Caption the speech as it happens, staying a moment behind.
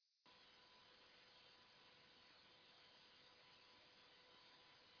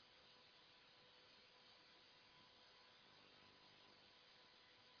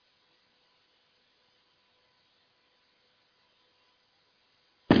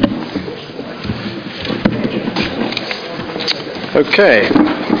Okay.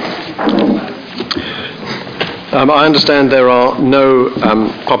 I understand there are no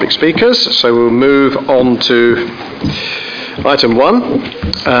public speakers, so we'll move on to item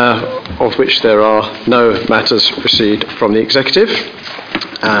 1, of which there are no matters received from the executive.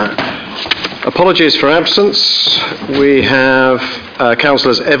 Apologies for absence. We have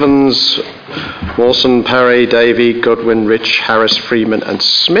Councillors Evans, Mawson, Parry, Davey, Godwin, Rich, Harris, Freeman and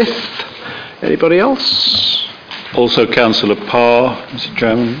Smith. Anybody else? Also Councillor Parr, Mr.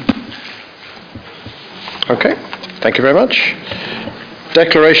 Chairman. Okay, thank you very much.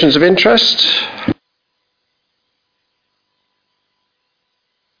 Declarations of interest.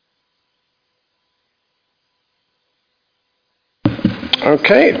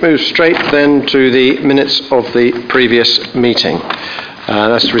 Okay, move straight then to the minutes of the previous meeting.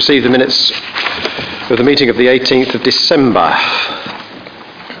 That's to receive the minutes of the meeting of the 18th of December.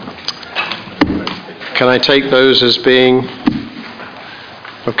 Can I take those as being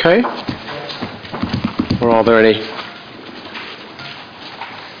okay? Or are there any?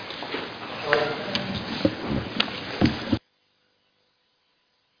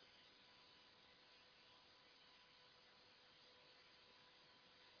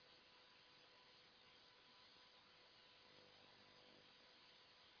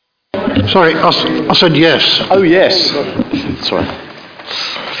 Sorry, I said yes. Oh, yes. Sorry.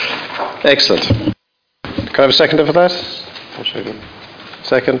 Excellent. Can I have a seconder for that?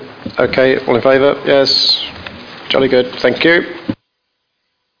 Second. Okay, all in favour? Yes. Jolly good. Thank you.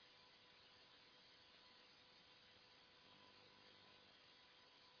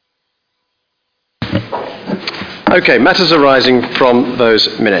 Okay, matters arising from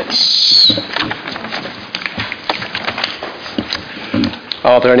those minutes.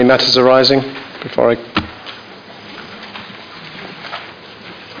 Are there any matters arising before I...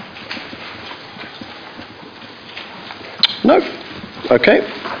 No? Okay,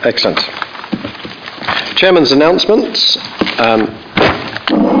 excellent. Chairman's announcements.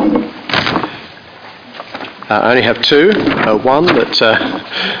 I only have two. One, that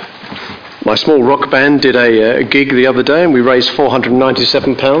my small rock band did a gig the other day and we raised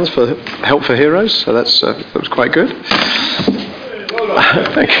 £497 for Help for Heroes, so that was quite good.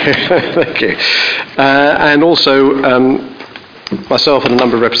 Thank you. Thank you. And also, myself and a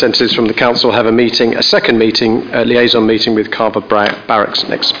number of representatives from the council have a second meeting, a liaison meeting with Carver Barracks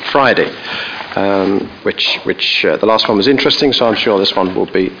next Friday, which the last one was interesting, so I'm sure this one will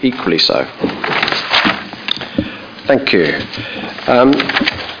be equally so. Thank you.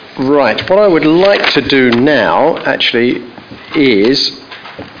 Right, what I would like to do now, actually, is,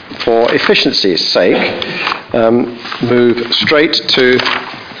 for efficiency's sake, move straight to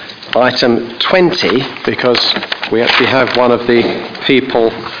item 20, because we actually have one of the people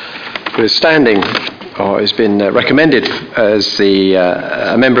who is standing, or has been recommended as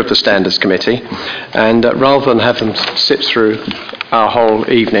a member of the Standards Committee, and rather than have them sit through our whole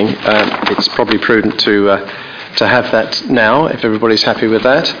evening, it's probably prudent to have that now, if everybody's happy with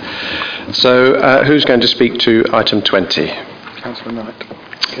that. So who's going to speak to item 20? Councillor Knight.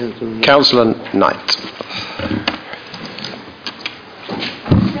 Councillor Knight.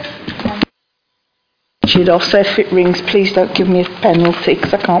 So if it rings, please don't give me a penalty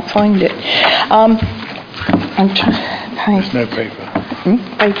because I can't find it. I'm trying. There's no paper.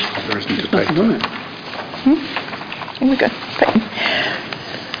 Paper. There isn't a paper. Here we go.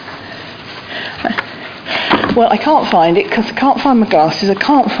 Well, I can't find it because I can't find my glasses, I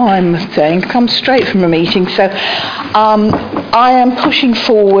can't find my thing, I come straight from a meeting, so I am pushing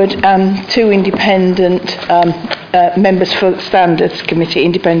forward two independent members for the Standards Committee,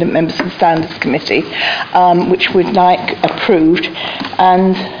 independent members of the Standards Committee, which we'd like approved,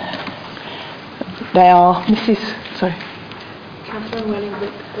 and they are Catherine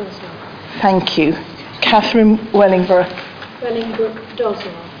Wellingbrook-Doswell. Thank you. Catherine Wellingbrook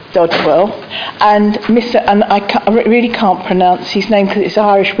Dodwell, and I really can't pronounce his name because it's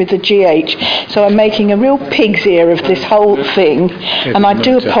Irish with a GH, so I'm making a real pig's ear of this whole thing, and I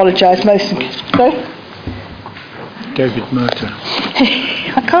do apologise most. Sorry? David Murter.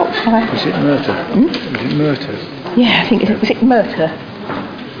 I can't find. Was it Murter? Was it Murter? Yeah, I think was it Murter?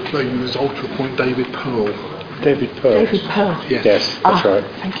 Claiming as ultra point David Pearl. David Pearl. Yes, that's right.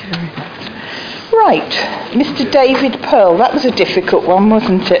 Thank you very much. Right, Mr. David Pearl, that was a difficult one,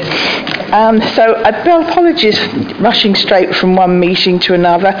 wasn't it? So apologies for rushing straight from one meeting to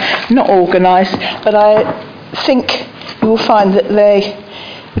another, not organised, but I think you will find that they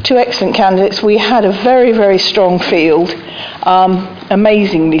were two excellent candidates. We had a very, very strong field,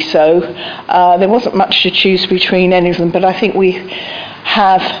 amazingly so. There wasn't much to choose between any of them, but I think we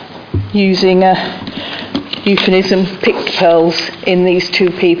have using a euphemism, pigtails in these two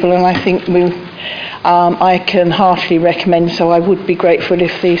people, and I think I can heartily recommend, so I would be grateful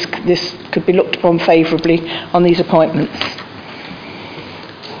if this could be looked upon favourably on these appointments.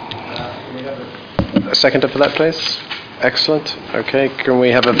 A seconder for that, please. Excellent. Okay, can we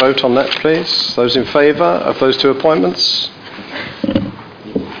have a vote on that, please? Those in favour of those two appointments?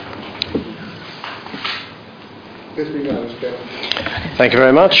 Thank you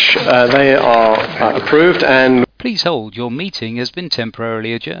very much. They are approved, and Please hold. Your meeting has been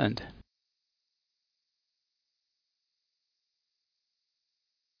temporarily adjourned.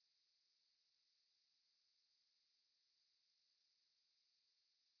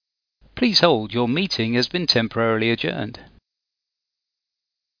 Please hold. Your meeting has been temporarily adjourned.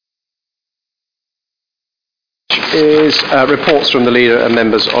 is reports from the leader and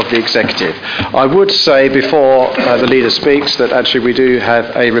members of the executive. I would say before the leader speaks that actually we do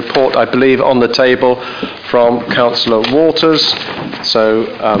have a report, I believe, on the table from Councillor Waters, so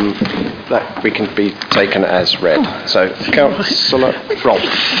that we can be taken as read. So, Councillor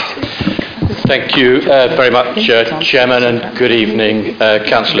Rolfe. Thank you very much, Chairman, and good evening,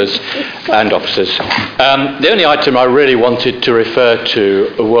 councillors and officers. The only item I really wanted to refer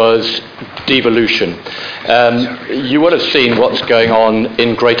to was devolution. You would have seen what's going on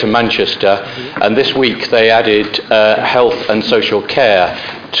in Greater Manchester, and this week they added health and social care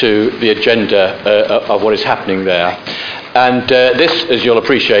to the agenda of what is happening there. And this, as you'll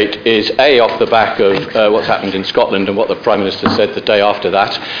appreciate, is A, off the back of what's happened in Scotland and what the Prime Minister said the day after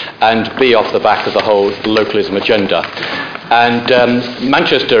that, and B, off the back of the whole localism agenda. And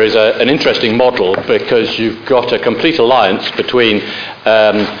Manchester is an interesting model because you've got a complete alliance between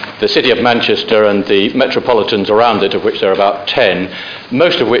the City of Manchester and the metropolitans around it, of which there are about 10,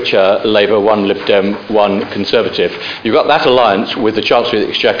 most of which are Labour, one Lib Dem, one Conservative. You've got that alliance with the Chancellor of the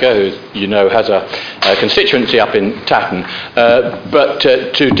Exchequer, who you know has a constituency up in Tatton, but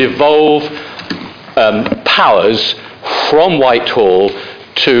to devolve powers from Whitehall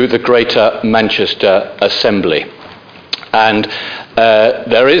to the Greater Manchester Assembly. And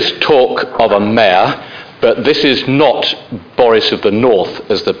there is talk of a mayor, but this is not Boris of the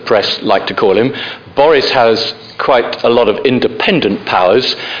North, as the press like to call him. Boris has quite a lot of independent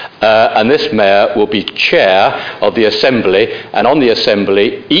powers, and this mayor will be chair of the Assembly, and on the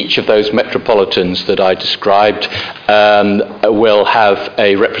Assembly, each of those metropolitans that I described will have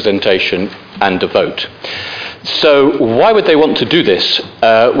a representation and a vote. So why would they want to do this?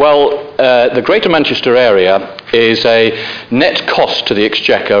 The Greater Manchester area is a net cost to the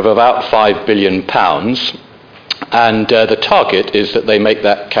Exchequer of about £5 billion. And the target is that they make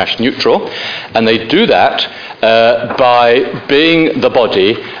that cash neutral, and they do that by being the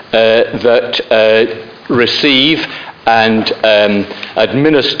body that receive and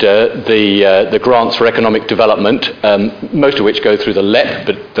administer the grants for economic development, most of which go through the LEP,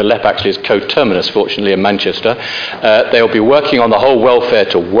 but the LEP actually is coterminous, fortunately, in Manchester. They'll be working on the whole Welfare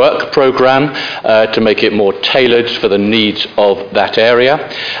to Work programme to make it more tailored for the needs of that area.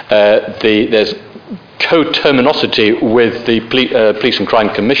 There's coterminosity with the Police and Crime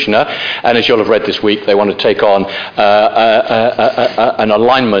Commissioner, and as you'll have read this week, they want to take on an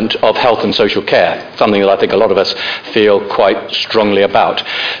alignment of health and social care, something that I think a lot of us feel quite strongly about.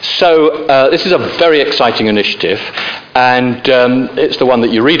 So this is a very exciting initiative, and it's the one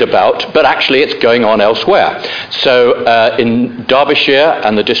that you read about, but actually it's going on elsewhere. So in Derbyshire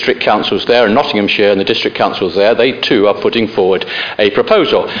and the district councils there, and Nottinghamshire and the district councils there, they too are putting forward a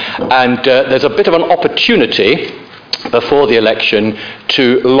proposal. And there's a bit of an opportunity before the election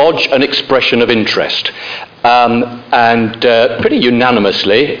to lodge an expression of interest. And pretty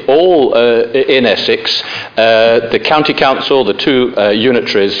unanimously, all in Essex, the county council, the two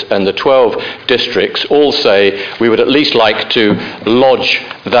unitaries and the 12 districts all say we would at least like to lodge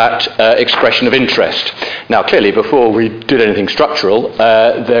that expression of interest. Now, clearly, before we did anything structural,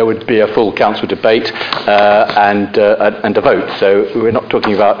 there would be a full council debate and a vote. So we're not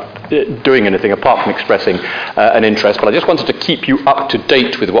talking about doing anything apart from expressing an interest, but I just wanted to keep you up to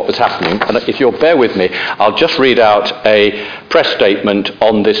date with what was happening. And if you'll bear with me, I'll just read out a press statement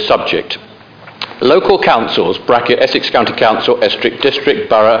on this subject. Local councils, bracket Essex County Council, Estrick District,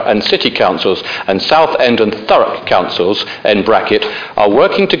 Borough and City Councils, and Southend and Thurrock Councils, end bracket, are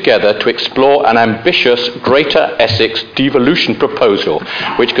working together to explore an ambitious Greater Essex devolution proposal,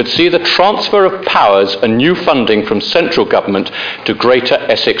 which could see the transfer of powers and new funding from central government to Greater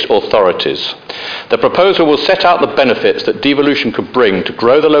Essex authorities. The proposal will set out the benefits that devolution could bring to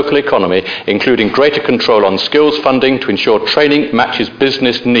grow the local economy, including greater control on skills funding to ensure training matches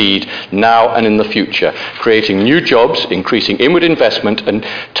business need now and in the future, creating new jobs, increasing inward investment and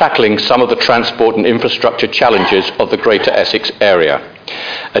tackling some of the transport and infrastructure challenges of the Greater Essex area.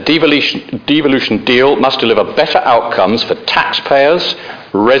 A devolution deal must deliver better outcomes for taxpayers,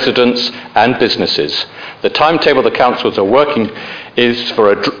 residents and businesses. The timetable the councils are working is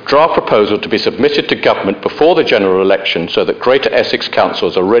for a draft proposal to be submitted to government before the general election so that Greater Essex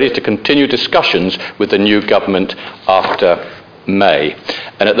councils are ready to continue discussions with the new government after May.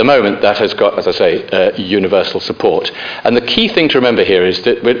 And at the moment that has got, as I say, universal support. And the key thing to remember here is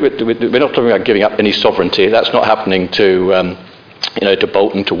that we're not talking about giving up any sovereignty. That's not happening to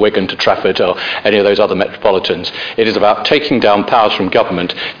Bolton, to Wigan, to Trafford, or any of those other metropolitans. It is about taking down powers from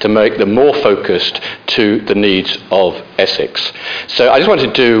government to make them more focused to the needs of Essex. So I just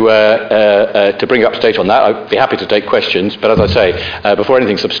wanted to bring you up to date on that. I'd be happy to take questions, but as I say, before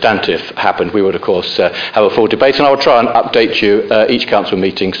anything substantive happened, we would, of course, have a full debate, and I will try and update you each council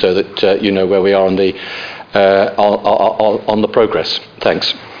meeting so that you know where we are on the progress.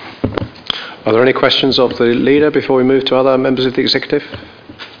 Thanks. Are there any questions of the leader before we move to other members of the executive?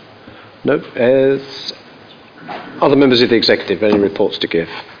 No? Other members of the executive, any reports to give?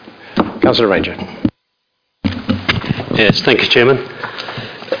 Councillor Ranger. Yes, thank you, Chairman.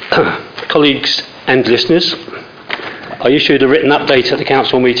 Colleagues and listeners, I issued a written update at the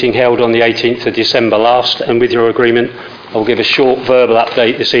council meeting held on the 18th of December last, and with your agreement, I'll give a short verbal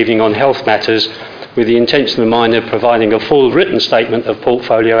update this evening on health matters, with the intention in mind of providing a full written statement of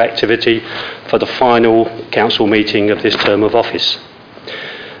portfolio activity for the final council meeting of this term of office.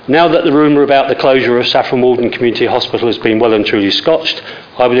 Now that the rumour about the closure of Saffron Walden Community Hospital has been well and truly scotched,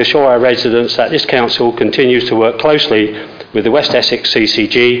 I would assure our residents that this council continues to work closely with the West Essex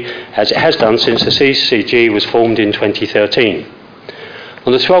CCG, as it has done since the CCG was formed in 2013.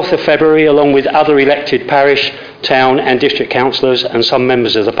 On the 12th of February, along with other elected parish, town and district councillors and some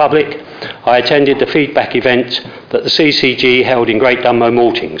members of the public, I attended the feedback event that the CCG held in Great Dunmow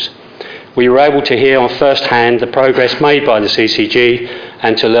Maltings. We were able to hear on first hand the progress made by the CCG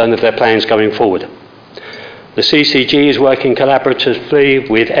and to learn of their plans going forward. The CCG is working collaboratively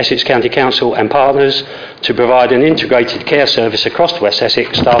with Essex County Council and partners to provide an integrated care service across West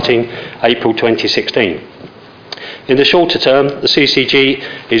Essex starting April 2016. In the shorter term, the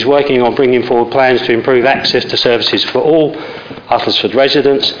CCG is working on bringing forward plans to improve access to services for all Uttlesford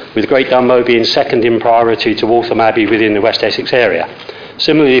residents, with Great Dunmow being second in priority to Waltham Abbey within the West Essex area.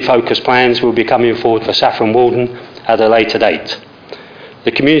 Similarly focused plans will be coming forward for Saffron Walden at a later date.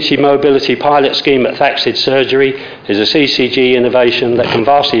 The Community Mobility Pilot Scheme at Thaxted Surgery is a CCG innovation that can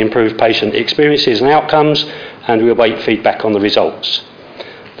vastly improve patient experiences and outcomes, and we await feedback on the results.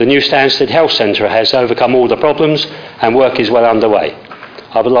 The new Stansted Health Centre has overcome all the problems and work is well underway.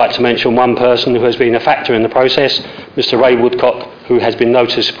 I would like to mention one person who has been a factor in the process, Mr. Ray Woodcock, who has been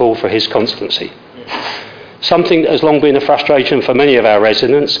noticeable for his constancy. Something that has long been a frustration for many of our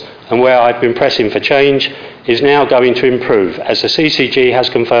residents, and where I've been pressing for change, is now going to improve, as the CCG has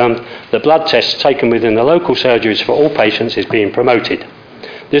confirmed that blood tests taken within the local surgeries for all patients is being promoted.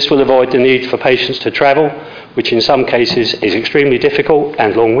 This will avoid the need for patients to travel, which in some cases is extremely difficult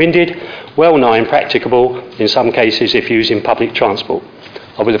and long-winded, well nigh impracticable in some cases if using public transport.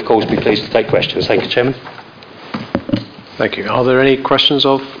 I will of course be pleased to take questions. Thank you, Chairman. Thank you. Are there any questions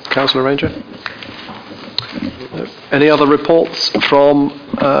of Councillor Ranger? Any other reports from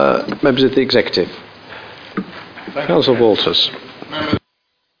members of the executive? Councillor Walters.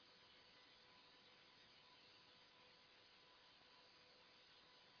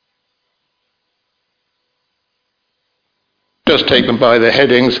 Just take them by the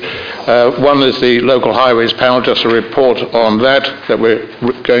headings. One is the local highways panel, just a report on that we're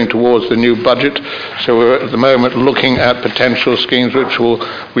going towards the new budget. So we're at the moment looking at potential schemes which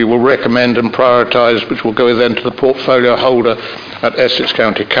we will recommend and prioritise, which will go then to the portfolio holder at Essex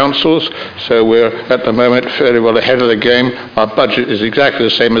County Councils. So we're at the moment fairly well ahead of the game. Our budget is exactly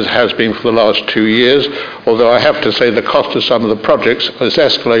the same as it has been for the last 2 years, although I have to say the cost of some of the projects is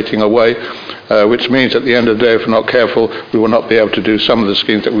escalating away, which means at the end of the day, if we're not careful, we will not be able to do some of the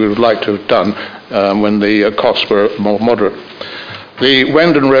schemes that we would like to have done when the costs were more moderate. The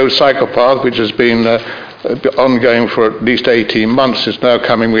Wendon Road cycle path, which has been ongoing for at least 18 months, is now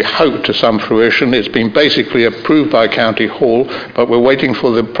coming, we hope, to some fruition. It's been basically approved by County Hall, but we're waiting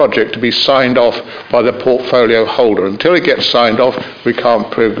for the project to be signed off by the portfolio holder. Until it gets signed off, we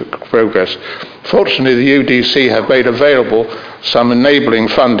can't progress. Fortunately, the UDC have made available some enabling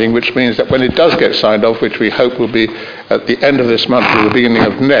funding, which means that when it does get signed off, which we hope will be at the end of this month or the beginning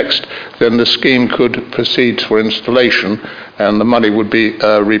of next, then the scheme could proceed for installation and the money would be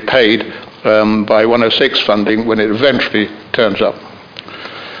repaid by 106 funding when it eventually turns up.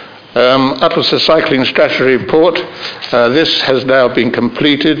 Utmost Cycling Strategy Report. This has now been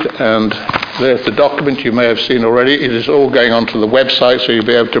completed, and there's the document you may have seen already. It is all going onto the website, so you'll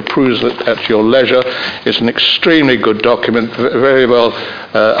be able to peruse it at your leisure. It's an extremely good document, very well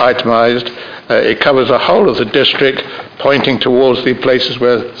itemised. It covers the whole of the district, pointing towards the places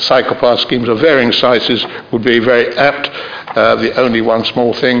where cycle path schemes of varying sizes would be very apt. The only one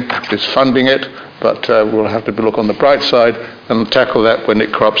small thing is funding it, but we'll have to look on the bright side and tackle that when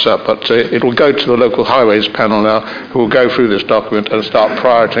it crops up. But it will go to the local highways panel now, who will go through this document and start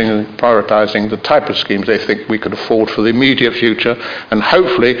prioritising the type of schemes they think we could afford for the immediate future, and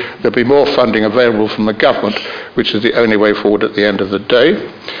hopefully there'll be more funding available from the government, which is the only way forward at the end of the day.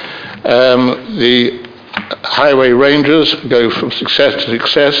 The highway rangers go from success to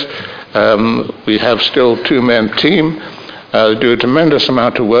success. We have still two-man team. They do a tremendous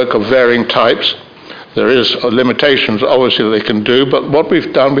amount of work of varying types. There is limitations, obviously, that they can do, but what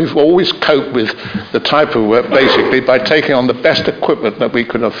we've done, we've always coped with the type of work, basically, by taking on the best equipment that we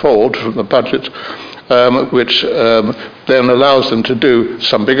can afford from the budget, which then allows them to do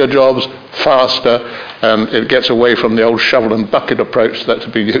some bigger jobs faster, and it gets away from the old shovel and bucket approach that's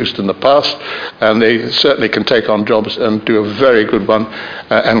been used in the past, and they certainly can take on jobs and do a very good one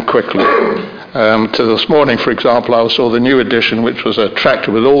and quickly. To this morning, for example, I saw the new edition, which was a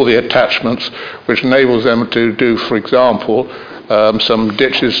tractor with all the attachments, which enables them to do, for example, some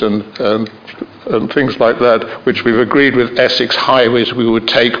ditches and things like that, which we've agreed with Essex Highways we would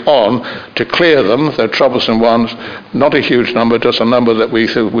take on to clear them. They're troublesome ones, not a huge number, just a number that we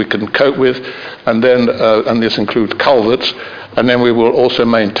think we can cope with, and then and this includes culverts, and then we will also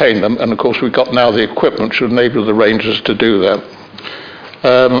maintain them. And of course, we've got now the equipment to enable the rangers to do that.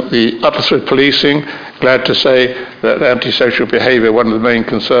 The Utmost policing, glad to say that antisocial behaviour, one of the main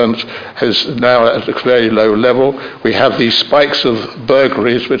concerns, is now at a very low level. We have these spikes of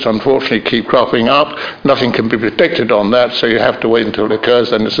burglaries which unfortunately keep cropping up. Nothing can be predicted on that, so you have to wait until it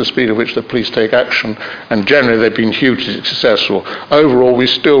occurs, and it's the speed at which the police take action, and generally they've been hugely successful. Overall, we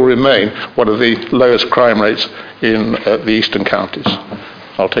still remain one of the lowest crime rates in the eastern counties.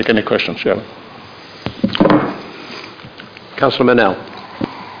 I'll take any questions, Chairman. Councillor Manel.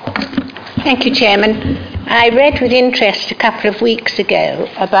 Thank you, Chairman. I read with interest a couple of weeks ago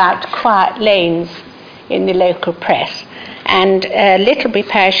about quiet lanes in the local press, and Littleby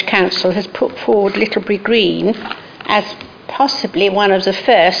Parish Council has put forward Littleby Green as possibly one of the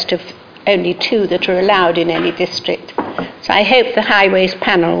first of only two that are allowed in any district. So I hope the Highways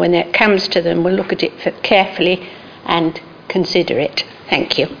panel, when it comes to them, will look at it carefully and consider it.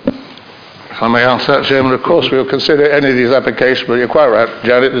 Thank you. If I may answer that, Chairman, of course we'll consider any of these applications, but you're quite right,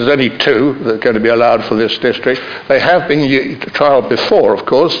 Janet, there's only two that are going to be allowed for this district. They have been trialled before, of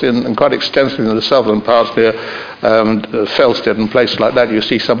course, and quite extensively in the southern parts near Felsted and places like that. You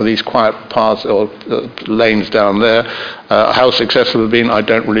see some of these quiet paths or lanes down there. How successful they've been, I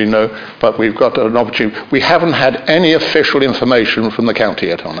don't really know, but we've got an opportunity. We haven't had any official information from the county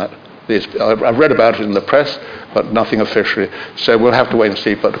yet on that. I've read about it in the press, but nothing officially. So we'll have to wait and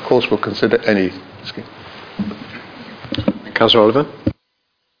see, but of course we'll consider any scheme. Councillor Oliver.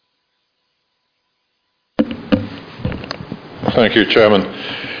 Thank you, Chairman.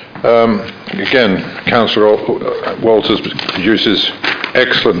 Again, Councillor Walters produces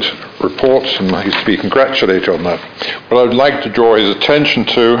excellent reports, and he's to be congratulated on that. But I would like to draw his attention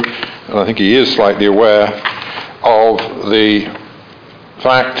to, and I think he is slightly aware, of the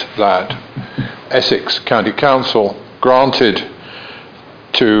fact that Essex County Council granted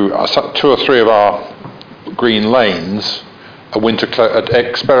to two or three of our green lanes an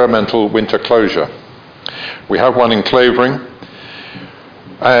experimental winter closure. We have one in Clavering,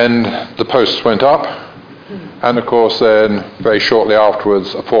 and the posts went up, and of course then very shortly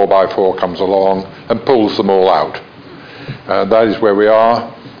afterwards a 4x4 comes along and pulls them all out. That is where we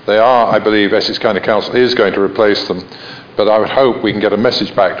are. They are, I believe, Essex County Council is going to replace them. But I would hope we can get a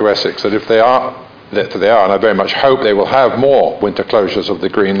message back to Essex that if they are, and I very much hope they will have more winter closures of the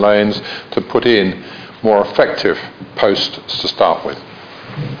green lanes to put in more effective posts to start with.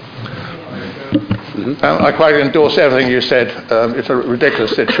 I quite endorse everything you said. It's a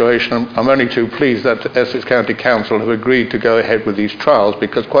ridiculous situation. I'm only too pleased that Essex County Council have agreed to go ahead with these trials,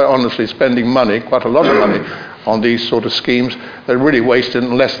 because quite honestly, spending money, quite a lot of money, on these sort of schemes, they're really wasted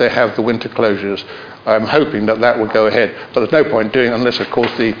unless they have the winter closures. I'm hoping that that will go ahead, but there's no point doing it unless, of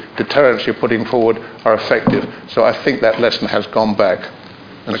course, the deterrents you're putting forward are effective. So I think that lesson has gone back,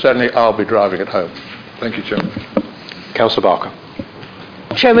 and certainly I'll be driving it home. Thank you, Chairman. Councillor Barker.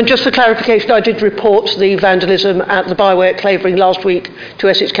 Chairman, just for clarification, I did report the vandalism at the byway at Clavering last week to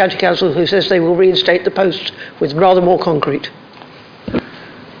Essex County Council, who says they will reinstate the posts with rather more concrete.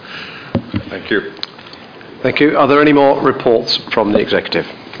 Thank you. Thank you. Are there any more reports from the Executive?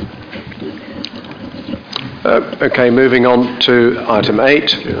 Okay, moving on to item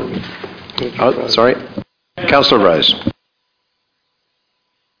 8. Oh, sorry. Councillor Rose.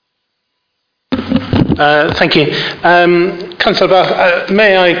 Thank you. Councillor Bach,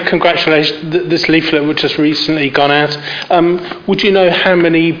 may I congratulate this leaflet which has recently gone out. Would you know how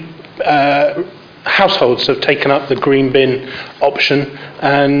many households have taken up the green bin option,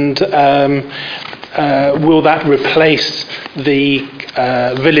 and will that replace the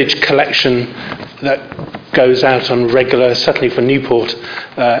village collection that goes out on regular, certainly for Newport,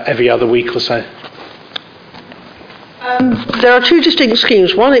 every other week or so? There are two distinct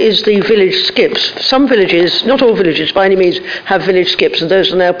schemes. One is the village skips. Some villages, not all villages by any means, have village skips, and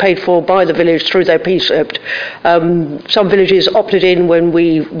those are now paid for by the village through their PSEPT. Some villages opted in when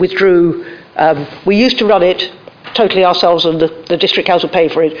we withdrew. We used to run it totally ourselves, and the district council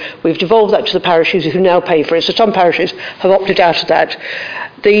paid for it. We've devolved that to the parishes, who now pay for it. So some parishes have opted out of that.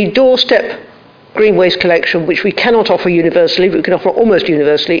 The doorstep green waste collection, which we cannot offer universally, but we can offer almost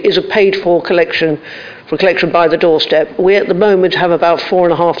universally, is a paid-for collection by the doorstep. We at the moment have about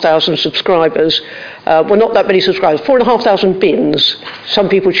 4,500 subscribers. Well, not that many subscribers, 4,500 bins. Some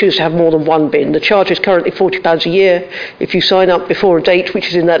people choose to have more than one bin. The charge is currently £40 a year. If you sign up before a date, which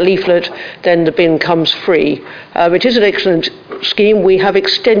is in that leaflet, then the bin comes free. It is an excellent scheme. We have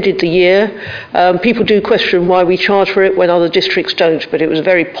extended the year. People do question why we charge for it when other districts don't, but it was a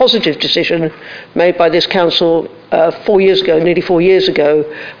very positive decision made by this council 4 years ago, nearly 4 years ago,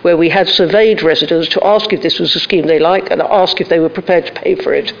 where we had surveyed residents to ask if this was a scheme they like and ask if they were prepared to pay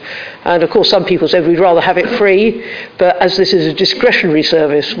for it. And of course some people said we'd rather have it free, but as this is a discretionary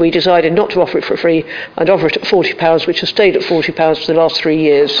service, we decided not to offer it for free and offer it at £40, which has stayed at £40 for the last 3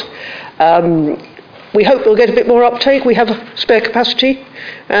 years. We hope we'll get a bit more uptake. We have a spare capacity,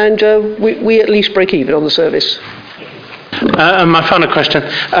 and we at least break even on the service. And my final question.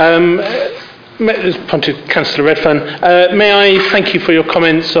 To Councillor Redfern, may I thank you for your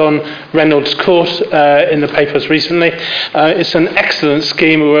comments on Reynolds Court in the papers recently. It's an excellent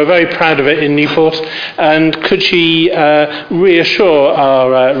scheme. We were very proud of it in Newport. And could she reassure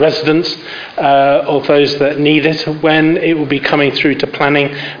our residents or those that need it when it will be coming through to planning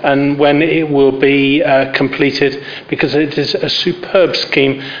and when it will be completed, because it is a superb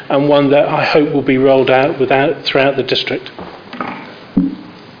scheme and one that I hope will be rolled out throughout the district.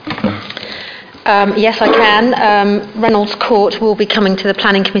 Yes, I can. Reynolds Court will be coming to the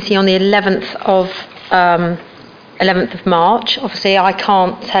Planning Committee on the 11th of March. Obviously, I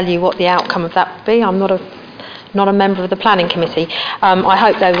can't tell you what the outcome of that will be. I'm not a member of the Planning Committee. I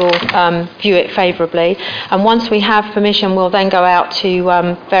hope they will view it favourably. And once we have permission, we'll then go out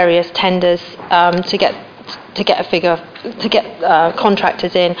to various tenders to get a figure, to get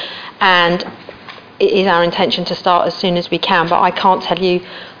contractors in. And it is our intention to start as soon as we can. But I can't tell you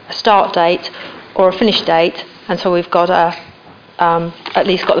a start date or a finish date until we've got at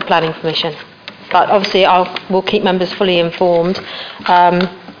least got the planning permission. But obviously, we'll keep members fully informed. I'm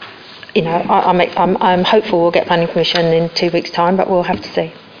hopeful we'll get planning permission in 2 weeks' time, but we'll have to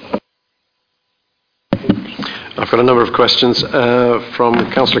see. I've got a number of questions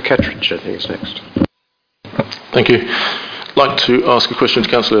from Councillor Kettridge, I think is next. Thank you. I'd like to ask a question to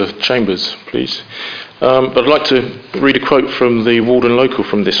Councillor Chambers, please. But I'd like to read a quote from the Walden Local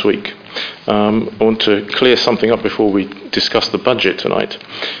from this week. I want to clear something up before we discuss the budget tonight.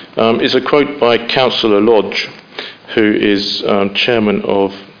 It's a quote by Councillor Lodge, who is chairman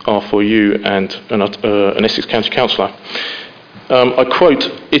of R4U and an Essex County councillor. I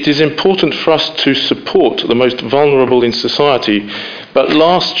quote, "It is important for us to support the most vulnerable in society, but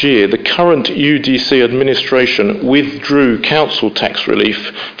last year the current UDC administration withdrew council tax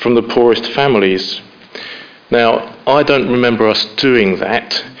relief from the poorest families." Now, I don't remember us doing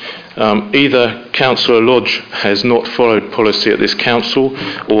that. Either Councillor Lodge has not followed policy at this council,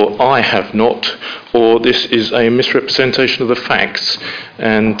 or I have not, or this is a misrepresentation of the facts.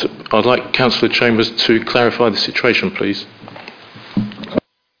 And I'd like Councillor Chambers to clarify the situation, please.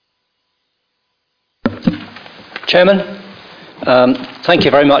 Chairman, thank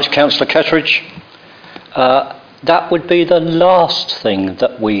you very much, Councillor Kettridge. That would be the last thing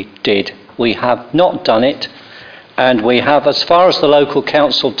that we did. We have not done it, and we have, as far as the local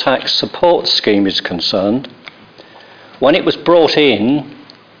council tax support scheme is concerned, when it was brought in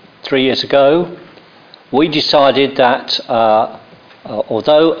 3 years ago, we decided that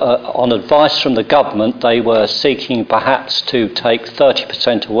although on advice from the government they were seeking perhaps to take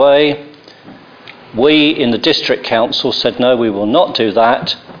 30% away, we in the district council said no, we will not do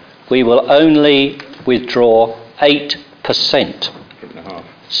that. We will only withdraw 8%.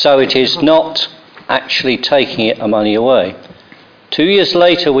 So it is not actually taking the money away. 2 years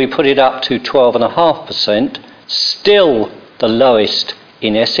later, we put it up to 12.5%, still the lowest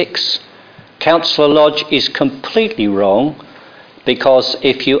in Essex. Councillor Lodge is completely wrong, because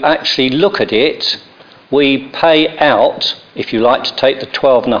if you actually look at it, we pay out, if you like to take the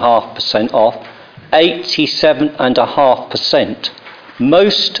 12.5% off, 87.5%.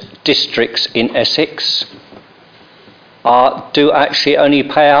 Most districts in Essex do actually only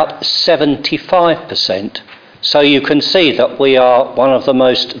pay out 75%. So you can see that we are one of the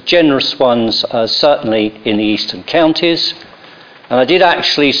most generous ones, certainly in the eastern counties. And I did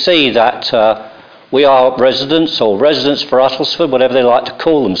actually see that we are residents, or residents for Uttlesford, whatever they like to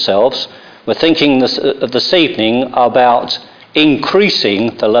call themselves. We're thinking this evening about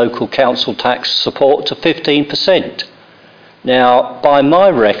increasing the local council tax support to 15%. Now, by my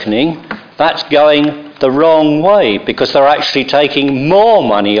reckoning, that's going the wrong way, because they're actually taking more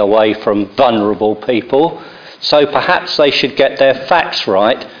money away from vulnerable people. So perhaps they should get their facts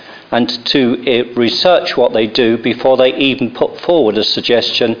right and to research what they do before they even put forward a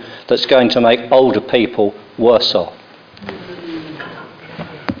suggestion that's going to make older people worse off.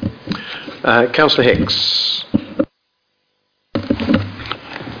 Councillor Hicks.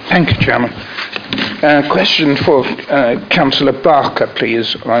 Thank you, Chairman. Question for Councillor Barker,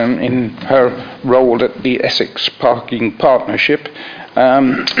 please, in her role at the Essex Parking Partnership.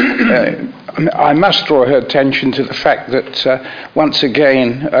 I must draw her attention to the fact that once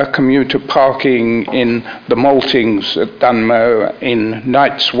again commuter parking in the Maltings at Dunmow in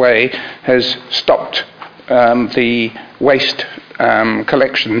Knights Way has stopped the waste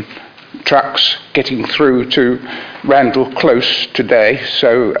collection trucks getting through to Randall Close today,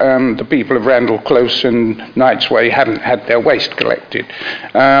 so the people of Randall Close and Knights Way haven't had their waste collected.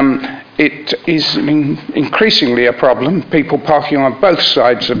 It is increasingly a problem, people parking on both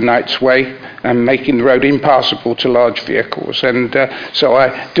sides of Knights Way and making the road impassable to large vehicles. And so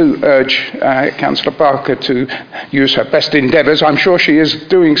I do urge Councillor Barker to use her best endeavours. I'm sure she is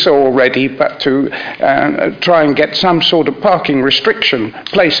doing so already, but to try and get some sort of parking restriction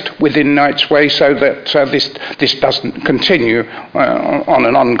placed within Knights Way so that this doesn't continue on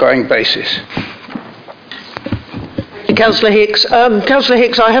an ongoing basis. Councillor Hicks. Councillor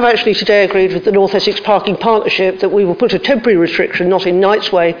Hicks, I have actually today agreed with the North Essex Parking Partnership that we will put a temporary restriction, not in Knights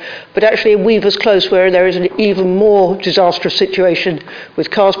Way, but actually in Weavers Close, where there is an even more disastrous situation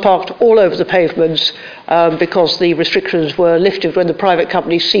with cars parked all over the pavements because the restrictions were lifted when the private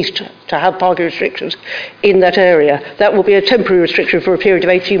companies ceased to have parking restrictions in that area. That will be a temporary restriction for a period of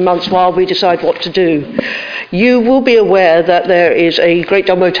 18 months while we decide what to do. You will be aware that there is a Great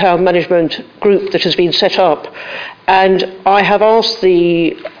Dunmow Town Management Group that has been set up. And I have asked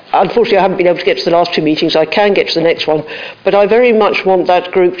unfortunately I haven't been able to get to the last two meetings, I can get to the next one, but I very much want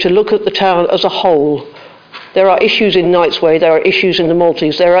that group to look at the town as a whole. There are issues in Knights Way, there are issues in the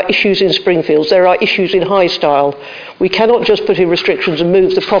Maltings, there are issues in Springfields, there are issues in High Style. We cannot just put in restrictions and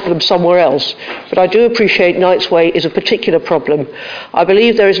move the problem somewhere else. But I do appreciate Knights Way is a particular problem. I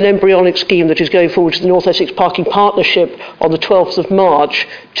believe there is an embryonic scheme that is going forward to the North Essex Parking Partnership on the 12th of March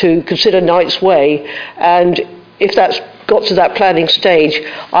to consider Knights Way, and if that's got to that planning stage,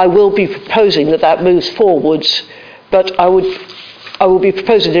 I will be proposing that moves forwards, but I will be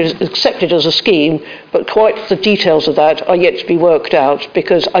proposing it accepted as a scheme, but quite the details of that are yet to be worked out,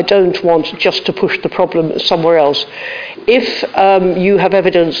 because I don't want just to push the problem somewhere else. If you have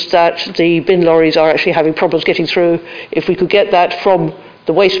evidence that the bin lorries are actually having problems getting through, if we could get that from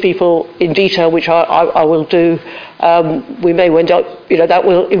the waste people in detail, which I will do, we may end up, that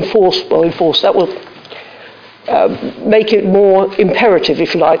will make it more imperative,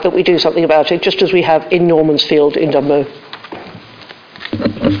 if you like, that we do something about it, just as we have in Normansfield in Dunmow.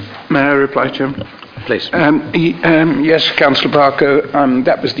 May I reply, Chairman? Please. Yes, Councillor Barker,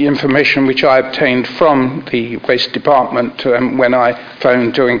 that was the information which I obtained from the Waste Department when I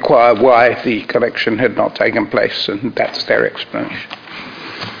phoned to inquire why the collection had not taken place, and that's their explanation.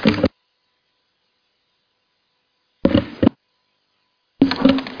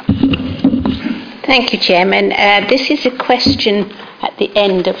 Thank you, Chairman. This is a question at the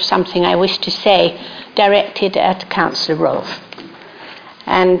end of something I wish to say, directed at Councillor Rolfe.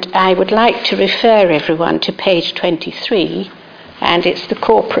 And I would like to refer everyone to page 23, and it's the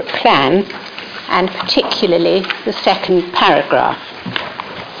corporate plan, and particularly the second paragraph.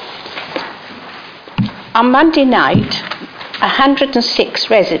 On Monday night, 106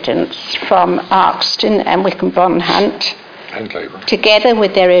 residents from Arkston and Wickham Bonhunt, together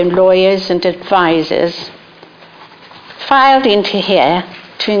with their own lawyers and advisors, filed into here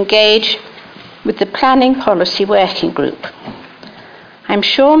to engage with the Planning Policy Working Group. I'm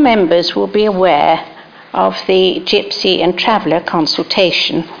sure members will be aware of the Gypsy and Traveller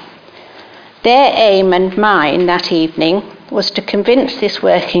consultation. Their aim and mine that evening was to convince this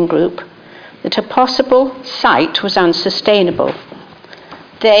working group that a possible site was unsustainable.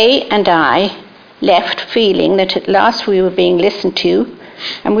 They and I left feeling that at last we were being listened to,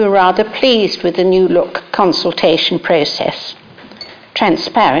 and we were rather pleased with the new look consultation process.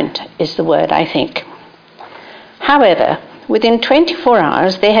 Transparent is the word, I think. However, within 24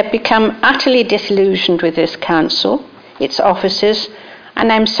 hours they had become utterly disillusioned with this council, its officers,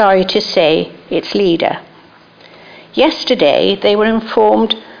 and I'm sorry to say, its leader. Yesterday they were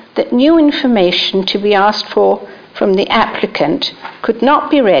informed that new information to be asked for from the applicant could not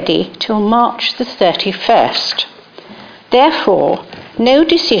be ready till March the 31st. Therefore, no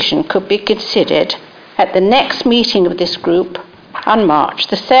decision could be considered at the next meeting of this group on March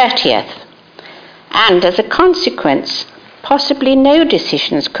the 30th. And as a consequence, possibly no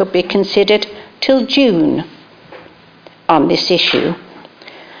decisions could be considered till June on this issue.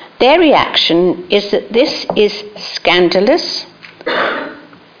 Their reaction is that this is scandalous,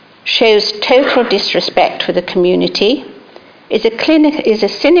 shows total disrespect for the community, is a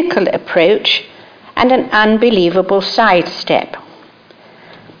cynical approach, and an unbelievable sidestep.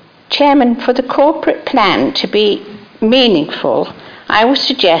 Chairman, for the corporate plan to be meaningful, I would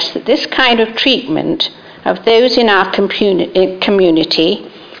suggest that this kind of treatment of those in our community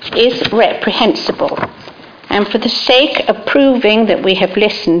is reprehensible. And for the sake of proving that we have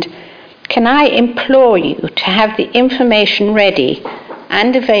listened, can I implore you to have the information ready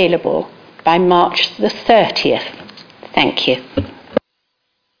and available by March the 30th? Thank you.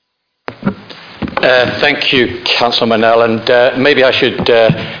 Thank you, Councillor Manel, and maybe I should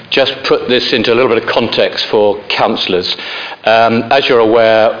just put this into a little bit of context for councillors. As you're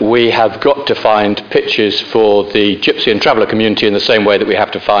aware, we have got to find pitches for the Gypsy and Traveller community in the same way that we have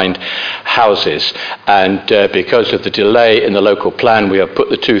to find houses. And because of the delay in the local plan, we have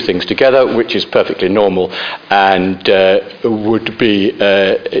put the two things together, which is perfectly normal and would be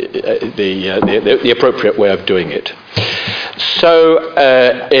the appropriate way of doing it. So,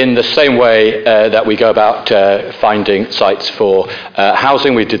 in the same way that we go about finding sites for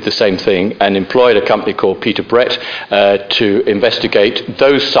housing, we did the same thing and employed a company called Peter Brett to investigate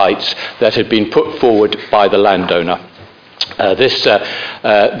those sites that had been put forward by the landowner. This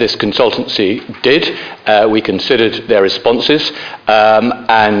consultancy did. We considered their responses,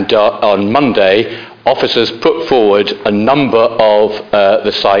 and on Monday, officers put forward a number of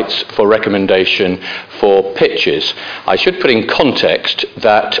the sites for recommendation for pitches. I should put in context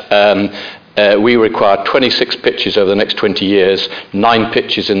that we require 26 pitches over the next 20 years, 9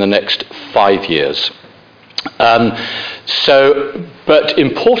 pitches in the next 5 years. But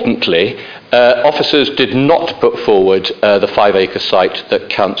importantly, officers did not put forward the 5-acre site that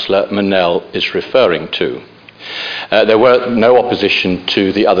Councillor Manel is referring to. There were no opposition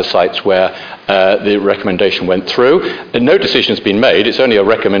to the other sites where the recommendation went through. And no decision has been made, it's only a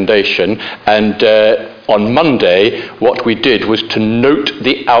recommendation. And on Monday, what we did was to note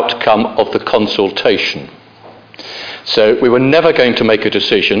the outcome of the consultation. So we were never going to make a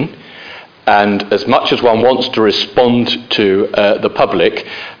decision. And as much as one wants to respond to the public,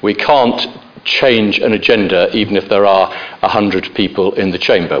 we can't change an agenda even if there are 100 people in the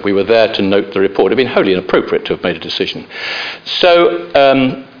chamber. We were there to note the report. It would have been wholly inappropriate to have made a decision. So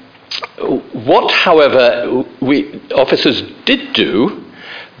what, however, officers did do,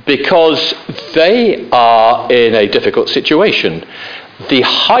 because they are in a difficult situation. The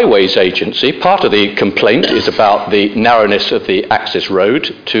Highways Agency, part of the complaint is about the narrowness of the access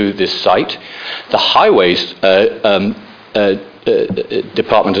road to this site. The Highways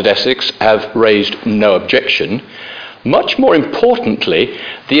Department at Essex have raised no objection. Much more importantly,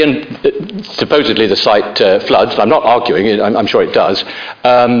 supposedly the site floods. I'm not arguing, I'm sure it does.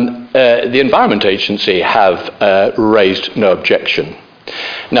 The Environment Agency have raised no objection.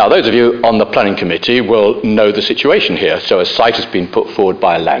 Now, those of you on the planning committee will know the situation here. So a site has been put forward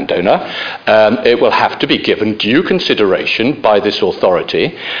by a landowner. It will have to be given due consideration by this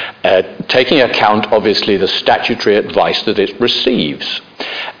authority, taking account, obviously, the statutory advice that it receives.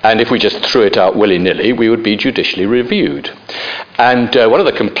 And if we just threw it out willy-nilly, we would be judicially reviewed. And one of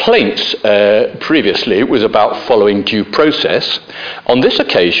the complaints previously was about following due process. On this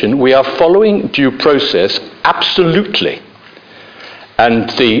occasion, we are following due process absolutely. And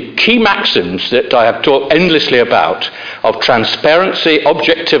the key maxims that I have talked endlessly about of transparency,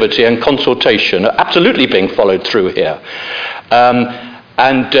 objectivity and consultation are absolutely being followed through here.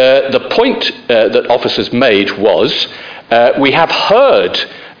 The point that officers made was we have heard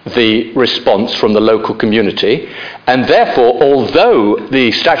the response from the local community, and therefore, although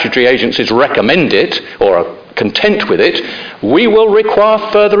the statutory agencies recommend it or are content with it, we will require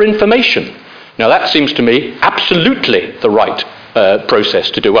further information. Now that seems to me absolutely the right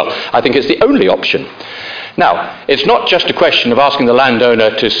process to do. Well, I think it's the only option. Now, it's not just a question of asking the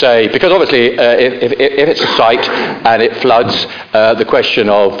landowner to say, because obviously if it's a site and it floods, the question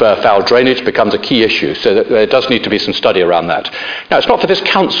of foul drainage becomes a key issue, so that there does need to be some study around that. Now, it's not for this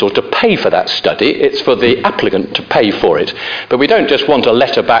council to pay for that study, it's for the applicant to pay for it. But we don't just want a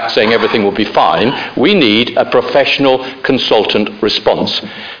letter back saying everything will be fine, we need a professional consultant response.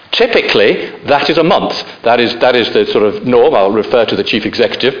 Typically, that is a month. That is the sort of norm. I'll refer to the chief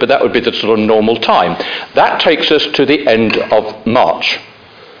executive, but that would be the sort of normal time. That takes us to the end of March.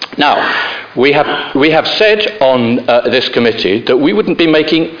 Now, we have said on this committee that we wouldn't be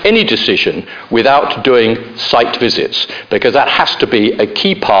making any decision without doing site visits, because that has to be a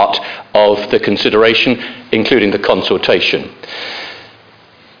key part of the consideration, including the consultation.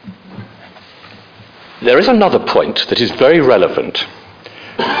 There is another point that is very relevant,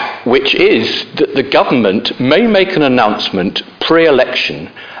 which is that the government may make an announcement pre-election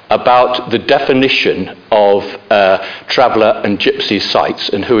about the definition of traveller and gypsy sites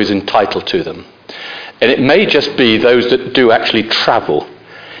and who is entitled to them. And it may just be those that do actually travel,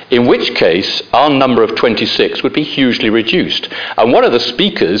 in which case our number of 26 would be hugely reduced. And one of the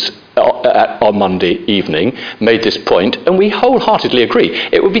speakers on Monday evening made this point, and we wholeheartedly agree.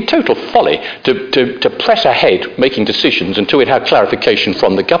 It would be total folly to press ahead making decisions until we'd had clarification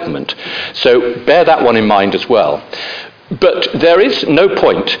from the government. So bear that one in mind as well. But there is no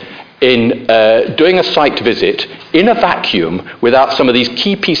point in doing a site visit in a vacuum without some of these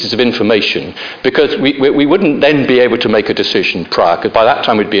key pieces of information, because we wouldn't then be able to make a decision prior, because by that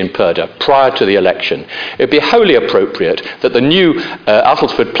time we'd be in purdah, prior to the election. It would be wholly appropriate that the new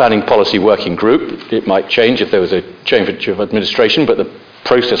Uttlesford Planning Policy Working Group, it might change if there was a change of administration, but the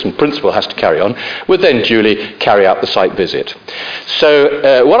process and principle has to carry on, would then duly carry out the site visit.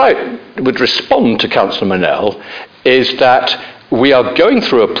 So what I would respond to Councillor Manel is that we are going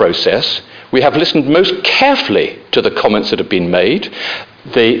through a process. We have listened most carefully to the comments that have been made.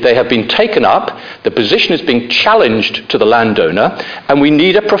 They have been taken up, the position is being challenged to the landowner, and we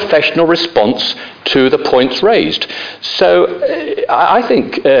need a professional response to the points raised. So I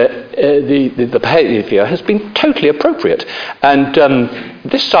think the behaviour has been totally appropriate. And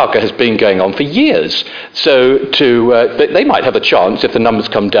this saga has been going on for years. So they might have a chance, if the numbers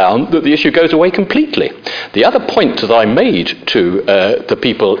come down, that the issue goes away completely. The other point that I made to the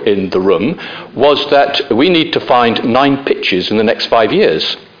people in the room was that we need to find 9 pitches in the next 5 years.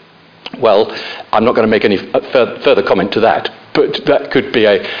 Well, I'm not going to make any further comment to that, but that could be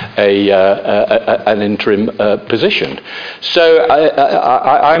an interim position. So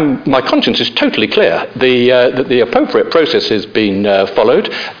my conscience is totally clear. The appropriate process has been followed.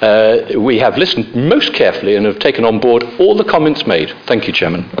 We have listened most carefully and have taken on board all the comments made. Thank you,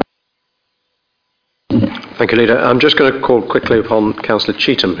 Chairman. Thank you, Leader. I'm just going to call quickly upon Councillor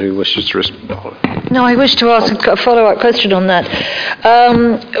Cheetham, who wishes to respond. No, I wish to ask a follow-up question on that.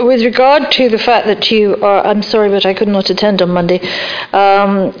 With regard to the fact that you are, I'm sorry, but I could not attend on Monday.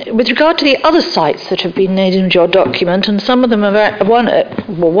 With regard to the other sites that have been named in your document, and some of them have,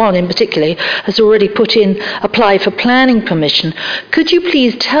 one in particular, has already applied for planning permission. Could you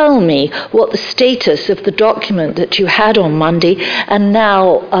please tell me what the status of the document that you had on Monday and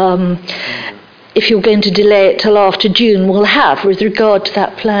now if you're going to delay it till after June, will have with regard to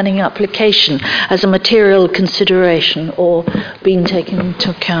that planning application as a material consideration or being taken into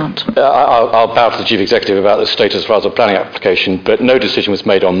account? I'll bow to the Chief Executive about the status as far as the planning application, but no decision was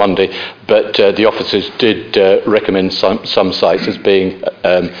made on Monday. But the officers did recommend some sites as being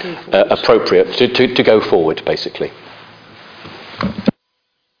appropriate to go forward, basically.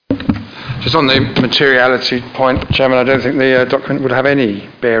 Just on the materiality point, Chairman, I don't think the document would have any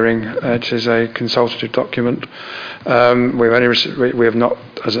bearing. It is a consultative document. We have not,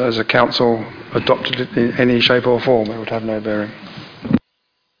 as a council, adopted it in any shape or form. It would have no bearing.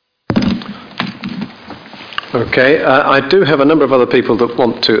 Okay, I do have a number of other people that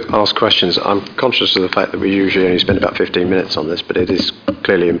want to ask questions. I'm conscious of the fact that we usually only spend about 15 minutes on this, but it is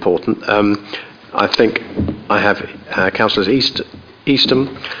clearly important. I think I have Councillors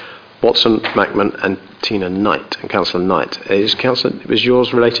Eastham, Watson, Macman and Tina Knight, and Councillor Knight. Was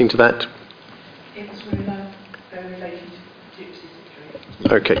yours relating to that? It was relating to gypsy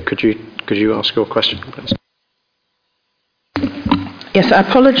situation. Okay, could you ask your question, please? Yes, I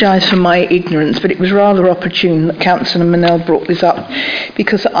apologise for my ignorance, but it was rather opportune that Councillor Manel brought this up,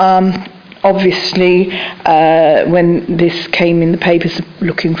 because obviously, when this came in the papers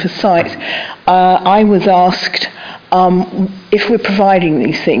looking for sites, I was asked, if we're providing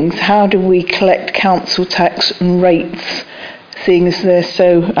these things, how do we collect council tax and rates, seeing as they're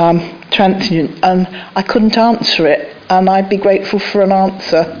so transient? And I couldn't answer it, and I'd be grateful for an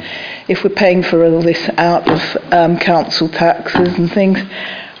answer. If we're paying for all this out of council taxes and things,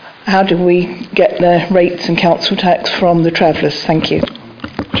 how do we get the rates and council tax from the travellers? Thank you.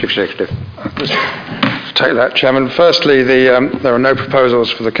 Chief Executive. To take that, Chairman. Firstly, there are no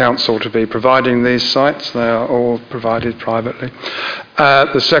proposals for the council to be providing these sites. They are all provided privately.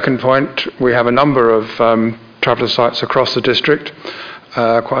 The second point, we have a number of traveller sites across the district.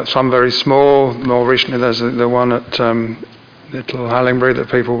 Quite some very small. More recently, there's the one at Little Hallingbury that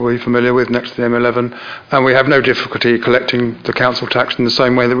people will be familiar with next to the M11, and we have no difficulty collecting the council tax in the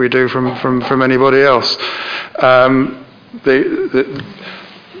same way that we do from anybody else.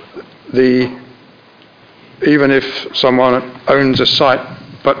 Even if someone owns a site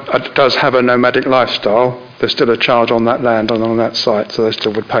but does have a nomadic lifestyle, there's still a charge on that land and on that site, so they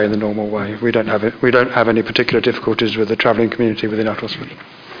still would pay in the normal way. We don't have any particular difficulties with the travelling community within Uttlesford.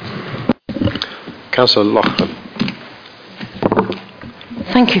 Councillor Loughlin.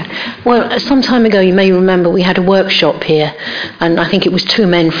 Thank you. Well, some time ago, you may remember, we had a workshop here, and I think it was 2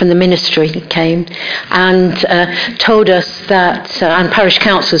 men from the ministry came and told us that, and parish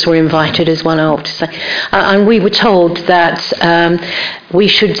councillors were invited as well, I ought to say, and we were told that we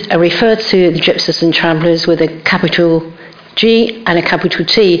should refer to the gypsies and travellers with a capital G and a capital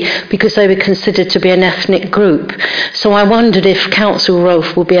T because they were considered to be an ethnic group. So I wondered if Councillor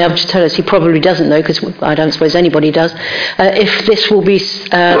Rolfe will be able to tell us, he probably doesn't know because I don't suppose anybody does, if this will be,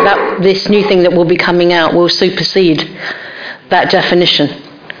 this new thing that will be coming out will supersede that definition.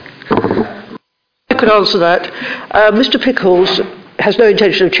 I could answer that. Mr Pickles has no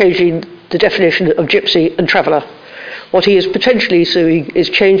intention of changing the definition of gypsy and traveller. What he is potentially doing is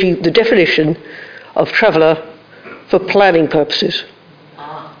changing the definition of traveller for planning purposes.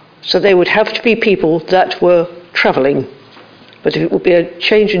 So they would have to be people that were travelling, but it would be a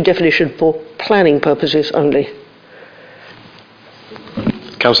change in definition for planning purposes only.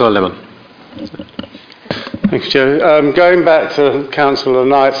 Councillor Lemon. Thank you, Chair. Going back to Councillor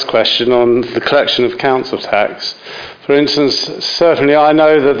Knight's question on the collection of council tax, for instance, certainly I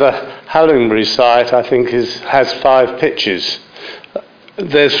know that the Hallingbury site, I think, has 5 pitches.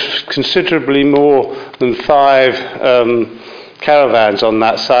 There's considerably more than 5 caravans on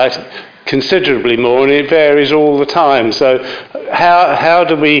that site, considerably more, and it varies all the time. So how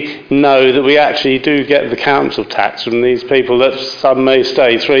do we know that we actually do get the council tax from these people, that some may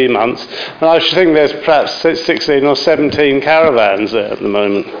stay 3 months? And I should think there's perhaps 16 or 17 caravans there at the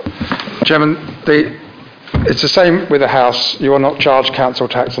moment. Chairman, it's the same with a house. You are not charged council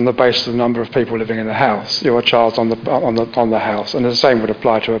tax on the basis of the number of people living in the house. You are charged on the house, and the same would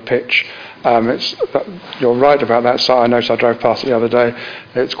apply to a pitch. You're right about that site. I noticed I drove past it the other day.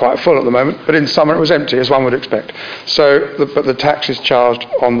 It's quite full at the moment, but in summer it was empty, as one would expect. But the tax is charged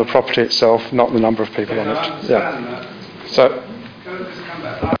on the property itself, not the number of people on it. Yeah. So.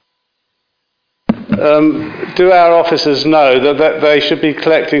 Do our officers know that they should be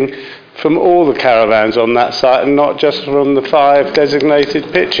collecting from all the caravans on that site and not just from the 5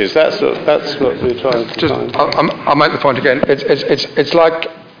 designated pitches? That's what we're trying to find. I'll make the point again. It's like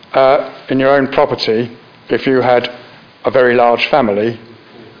in your own property, if you had a very large family,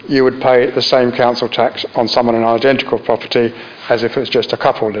 you would pay the same council tax on someone in an identical property as if it was just a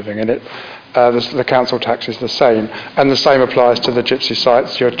couple living in it. The council tax is the same, and the same applies to the gypsy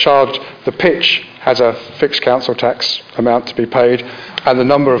sites. You're charged, the pitch has a fixed council tax amount to be paid, and the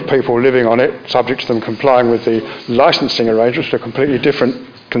number of people living on it, subject to them complying with the licensing arrangements, a completely different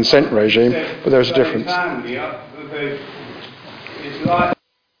consent regime, but there's a difference.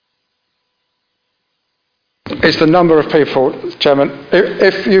 It's the number of people, Chairman.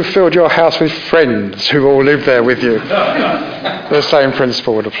 If you filled your house with friends who all live there with you, the same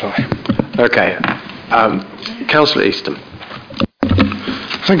principle would apply. Okay. Councillor Easton.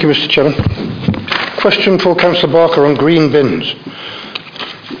 Thank you, Mr. Chairman. Question for Councillor Barker on green bins.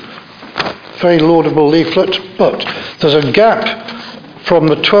 Very laudable leaflet, but there's a gap from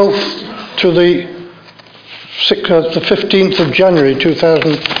the 12th to the 15th of January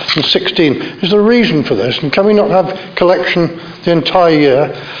 2016. Is there a reason for this? And can we not have collection the entire year?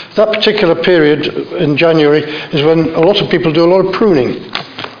 That particular period in January is when a lot of people do a lot of pruning,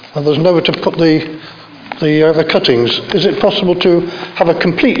 and there's nowhere to put the cuttings. Is it possible to have a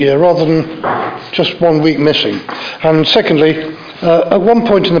complete year rather than just 1 week missing? And secondly, at one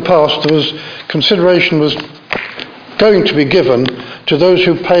point in the past, consideration was going to be given to those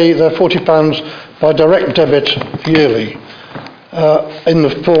who pay their £40 by direct debit yearly in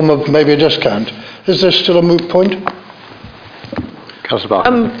the form of maybe a discount. Is this still a moot point?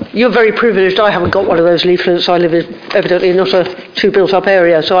 You're very privileged. I haven't got one of those leaflets. I live in evidently not a too built up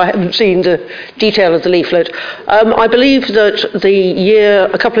area, so I haven't seen the detail of the leaflet. I believe that the year,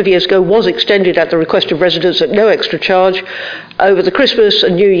 a couple of years ago, was extended at the request of residents at no extra charge. Over the Christmas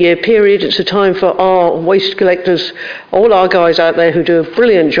and New Year period, it's a time for our waste collectors, all our guys out there who do a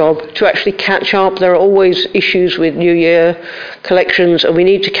brilliant job, to actually catch up. There are always issues with New Year collections, and we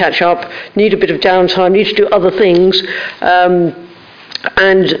need to catch up, need a bit of downtime, need to do other things.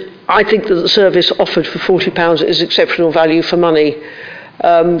 And I think that the service offered for £40 is exceptional value for money.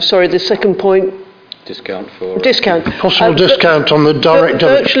 Sorry, the second point? Discount for... Discount. Possible discount on the direct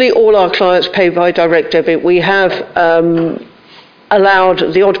debit. Virtually all our clients pay by direct debit. We have allowed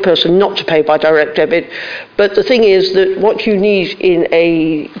the odd person not to pay by direct debit. But the thing is that what you need in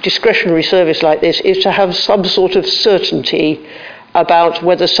a discretionary service like this is to have some sort of certainty about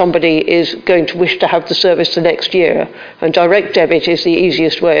whether somebody is going to wish to have the service the next year. And direct debit is the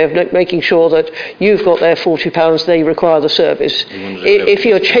easiest way of making sure that you've got their £40, they require the service. If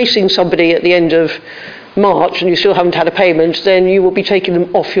you're chasing somebody at the end of March and you still haven't had a payment, then you will be taking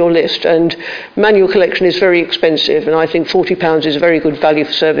them off your list. And manual collection is very expensive, and I think £40 is a very good value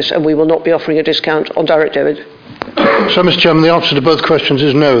for service, and we will not be offering a discount on direct debit. So, Mr. Chairman, the answer to both questions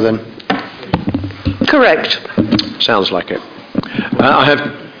is no, then? Correct. Sounds like it. I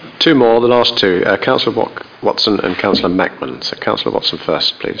have two more, the last two, Councillor Watson and Councillor Mackman. So Councillor Watson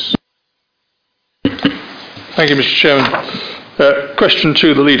first, please. Thank you, Mr. Chairman. Question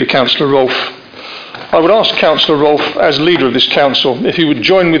to the leader, Councillor Rolfe. I would ask Councillor Rolfe, as leader of this council, if he would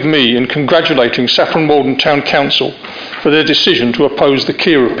join with me in congratulating Saffron Walden Town Council for their decision to oppose the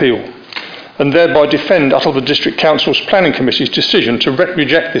Keir appeal, and thereby defend Uttleford District Council's Planning Committee's decision to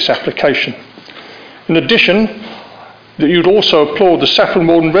reject this application. In addition, that you'd also applaud the Saffron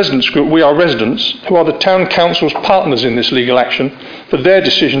Walden residents group, We Are Residents, who are the Town Council's partners in this legal action, for their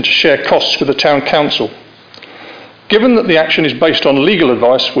decision to share costs with the Town Council. Given that the action is based on legal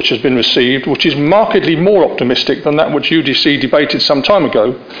advice which has been received, which is markedly more optimistic than that which UDC debated some time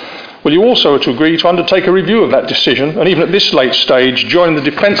ago, will you also agree to undertake a review of that decision, and even at this late stage, join in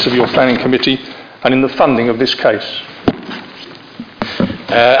the defence of your planning committee and in the funding of this case?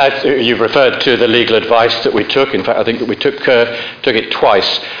 As you've referred to the legal advice that we took. In fact, I think that we took it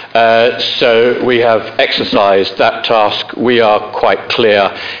twice. So we have exercised that task. We are quite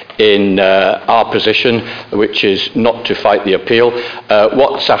clear in our position, which is not to fight the appeal.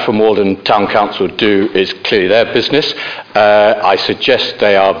 What Saffron Walden Town Council do is clearly their business. I suggest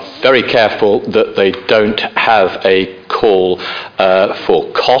they are very careful that they don't have a call for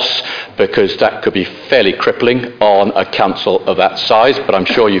costs, because that could be fairly crippling on a council of that size, but I'm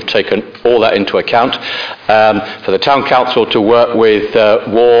sure you've taken all that into account. For the Town Council to work with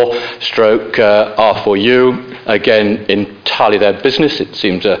R4U, again, entirely their business. It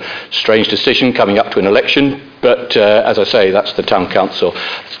seems a strange decision coming up to an election, but as I say, that's the Town Council,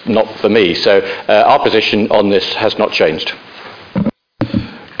 not for me. So our position on this has not changed.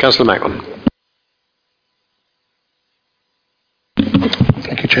 Councillor Mackman.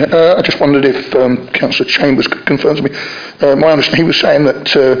 Thank you, Chair. I just wondered if Councillor Chambers could confirm to me. My understanding, he was saying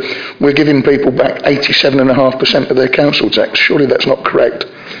that we're giving people back 87.5% of their council tax. Surely that's not correct.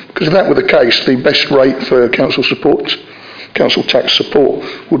 Because if that were the case, the best rate for council council tax support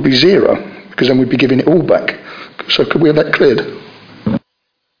would be zero, because then we'd be giving it all back. So could we have that cleared?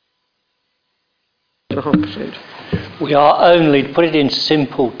 0.5%. We are only, to put it in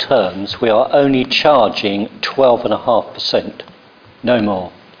simple terms, we are only charging 12.5%, no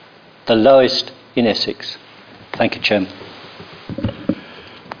more. The lowest in Essex. Thank you, Chairman.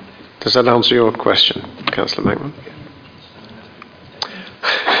 Does that answer your question, Councillor Mackman?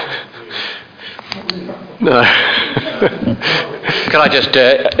 No. Can I just,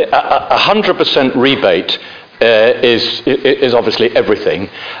 100% rebate is obviously everything,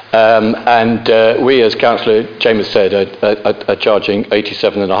 and we, as Councillor Chambers said, are charging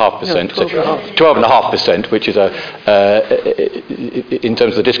 87.5%, 12.5%, which is in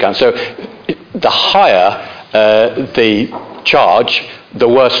terms of the discount. So the higher the charge, the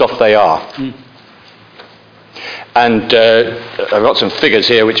worse off they are. And I've got some figures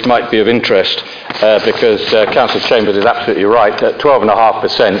here which might be of interest, because Councillor Chambers is absolutely right. At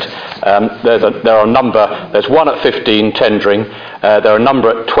 12.5%, there are a number. There's one at 15 tendering. There are a number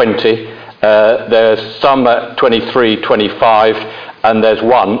at 20. There's some at 23, 25, and there's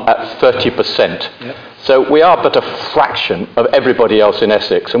one at 30%. Yep. So we are but a fraction of everybody else in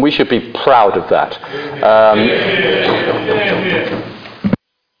Essex, and we should be proud of that.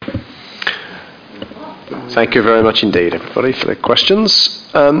 Thank you very much indeed, everybody, for the questions.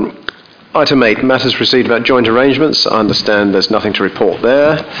 Item 8, matters received about joint arrangements. I understand there's nothing to report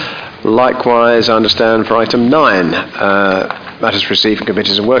there. Likewise, I understand for item 9, matters received from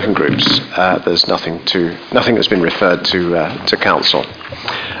committees and working groups. There's nothing that's been referred to council.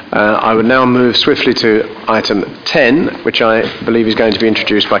 I would now move swiftly to item 10, which I believe is going to be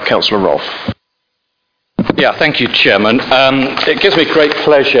introduced by Councillor Rolfe. Yeah, thank you, Chairman. It gives me great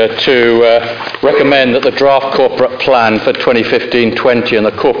pleasure to recommend that the draft corporate plan for 2015-20 and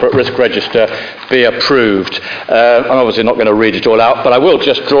the corporate risk register be approved. I'm obviously not going to read it all out, but I will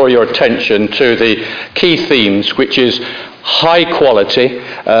just draw your attention to the key themes, which is high quality,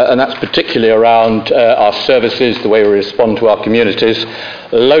 and that's particularly around our services, the way we respond to our communities,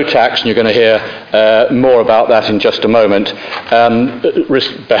 low tax, and you're going to hear more about that in just a moment,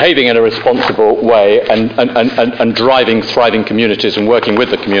 behaving in a responsible way and driving thriving communities and working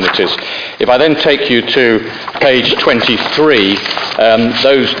with the communities. If I then take you to page 23,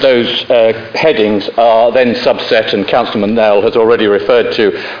 those headings are then subset, and Councillor Manell has already referred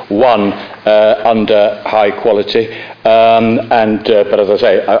to one under high quality. But as I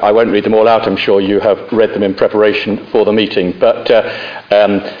say, I won't read them all out. I'm sure you have read them in preparation for the meeting. But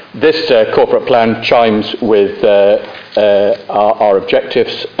this corporate plan chimes with our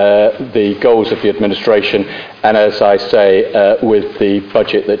objectives, the goals of the administration, and as I say, with the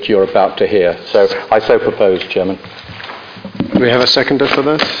budget that you're about to hear. So I so propose, Chairman. Do we have a seconder for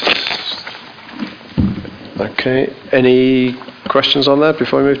that? Okay. Any questions on that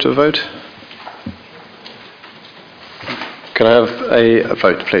before we move to a vote? Can I have a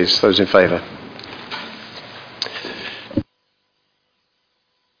vote, please? Those in favour?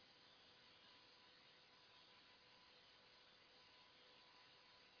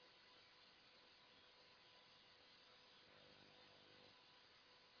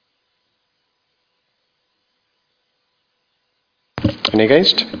 Any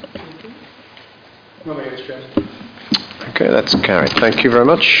against? Not against, Chairman. Okay, that's carried. Thank you very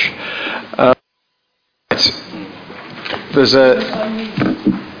much. There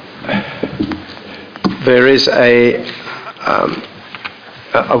is a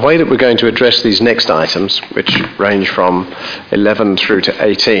way that we're going to address these next items, which range from 11 through to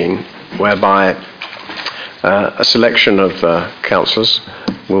 18, whereby a selection of councillors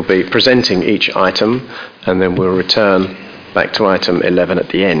will be presenting each item, and then we'll return back to item 11 at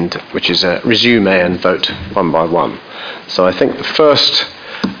the end, which is a resume and vote one by one. So I think the first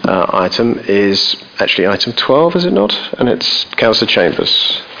item is actually item 12, is it not? And it's Councillor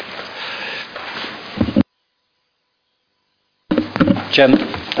Chambers. Chairman,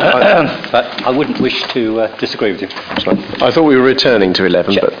 but I wouldn't wish to disagree with you. I thought we were returning to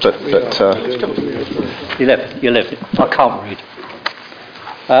 11, but 11. I can't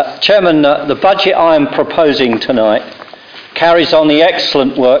read. Chairman, the budget I am proposing tonight carries on the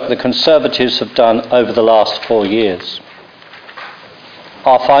excellent work the Conservatives have done over the last 4 years.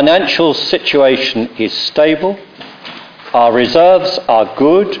 Our financial situation is stable, our reserves are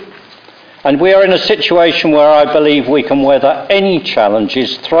good, and we are in a situation where I believe we can weather any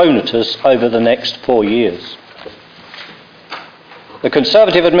challenges thrown at us over the next 4 years. The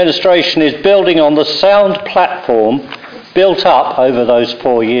Conservative administration is building on the sound platform built up over those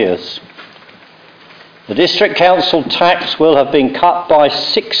 4 years. The District Council tax will have been cut by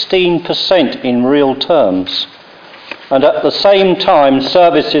 16% in real terms, and at the same time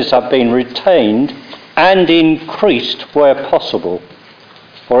services have been retained and increased where possible.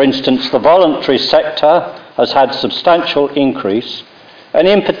 For instance, the voluntary sector has had substantial increase, and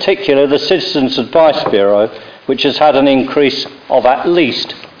in particular the Citizens Advice Bureau, which has had an increase of at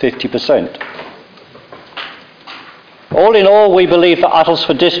least 50%. All in all, we believe that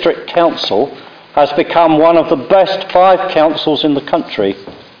Uttlesford District Council has become one of the best 5 councils in the country,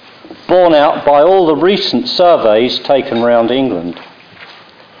 borne out by all the recent surveys taken around England.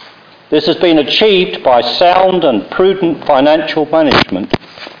 This has been achieved by sound and prudent financial management,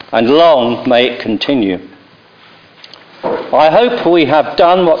 and long may it continue. I hope we have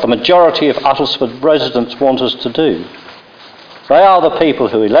done what the majority of Uttlesford residents want us to do. They are the people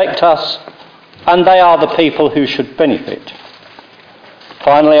who elect us, and they are the people who should benefit.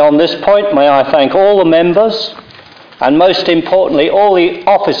 Finally, on this point, may I thank all the members, and most importantly, all the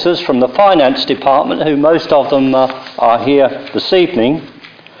officers from the Finance Department, who most of them are here this evening,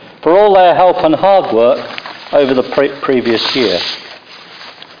 for all their help and hard work over the previous year.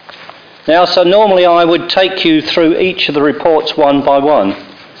 Now, so normally I would take you through each of the reports one by one,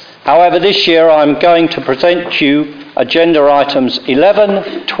 However, this year I'm going to present you agenda items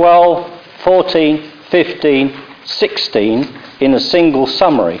 11, 12, 14, 15, 16 in a single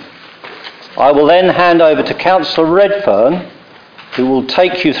summary. I will then hand over to Councillor Redfern, who will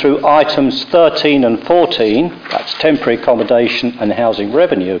take you through items 13 and 14, that's temporary accommodation and housing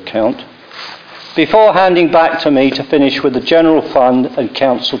revenue account, before handing back to me to finish with the general fund and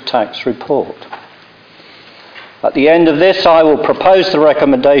council tax report. At the end of this, I will propose the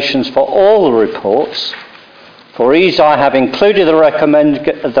recommendations for all the reports. For ease, I have included the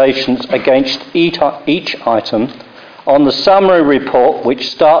recommendations against each item on the summary report, which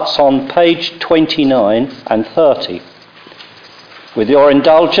starts on page 29 and 30. With your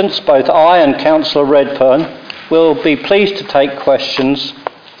indulgence, both I and Councillor Redfern will be pleased to take questions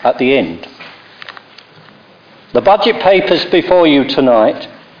at the end. The budget papers before you tonight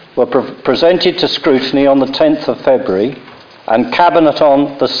were presented to scrutiny on the 10th of February and Cabinet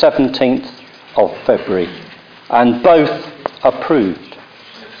on the 17th of February, and both approved.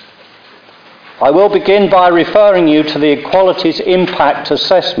 I will begin by referring you to the Equalities Impact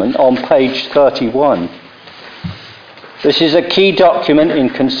Assessment on page 31. This is a key document in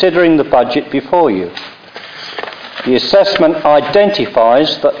considering the budget before you. The assessment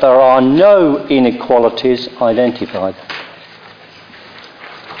identifies that there are no inequalities identified.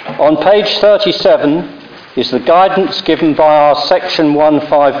 On page 37 is the guidance given by our Section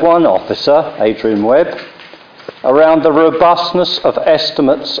 151 officer, Adrian Webb, around the robustness of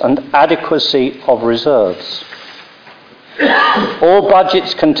estimates and adequacy of reserves. All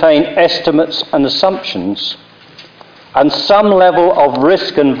budgets contain estimates and assumptions, and some level of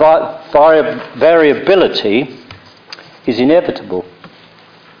risk and variability is inevitable.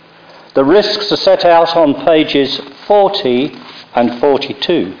 The risks are set out on pages 40 and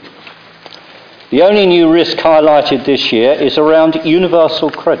 42. The only new risk highlighted this year is around universal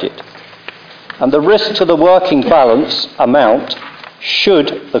credit, and the risk to the working balance amount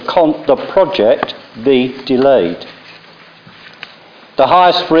should the project be delayed. The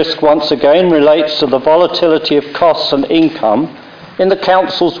highest risk, once again, relates to the volatility of costs and income in the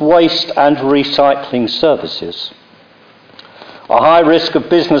Council's waste and recycling services. A high risk of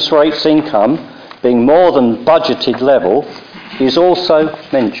business rates income being more than budgeted level is also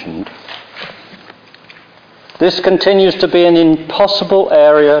mentioned. This continues to be an impossible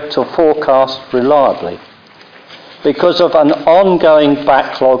area to forecast reliably because of an ongoing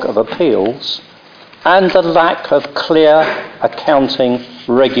backlog of appeals and the lack of clear accounting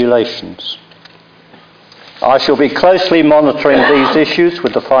regulations. I shall be closely monitoring these issues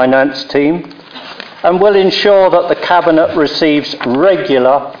with the finance team and will ensure that the Cabinet receives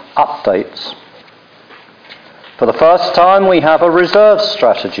regular updates. For the first time, we have a reserve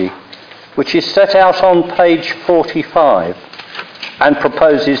strategy, which is set out on page 45 and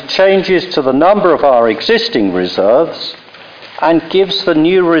proposes changes to the number of our existing reserves and gives the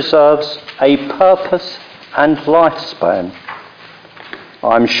new reserves a purpose and lifespan.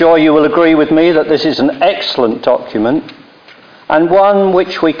 I'm sure you will agree with me that this is an excellent document and one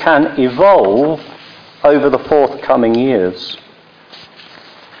which we can evolve over the forthcoming years.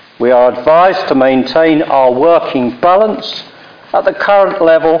 We are advised to maintain our working balance at the current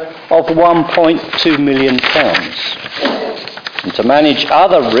level of £1.2 million and to manage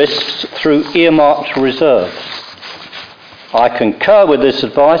other risks through earmarked reserves. I concur with this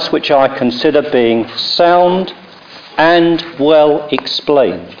advice, which I consider being sound and well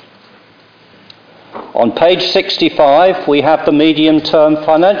explained. On page 65, we have the medium-term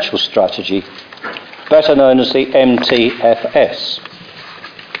financial strategy, better known as the MTFS.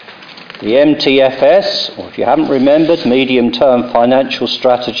 The MTFS, or if you haven't remembered, medium-term financial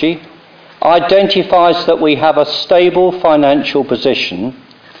strategy, identifies that we have a stable financial position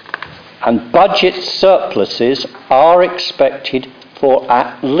and budget surpluses are expected for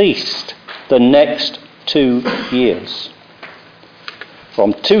at least the next 2 years.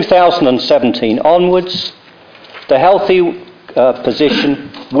 From 2017 onwards, the healthy position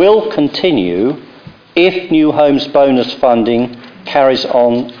will continue if new homes bonus funding carries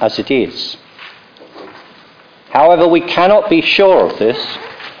on as it is. However, we cannot be sure of this,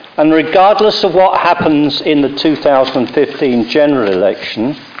 and regardless of what happens in the 2015 general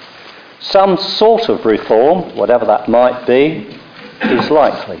election, some sort of reform, whatever that might be, is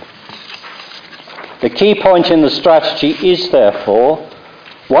likely. The key point in the strategy is, therefore,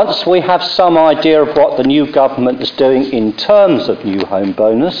 once we have some idea of what the new government is doing in terms of new home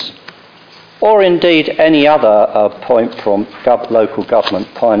bonus, or indeed any other point from local government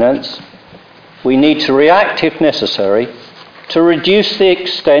finance, we need to react, if necessary, to reduce the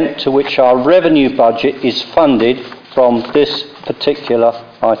extent to which our revenue budget is funded from this particular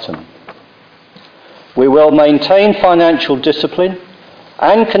item. We will maintain financial discipline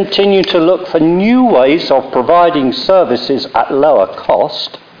and continue to look for new ways of providing services at lower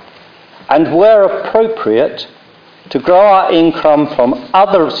cost, and where appropriate, to grow our income from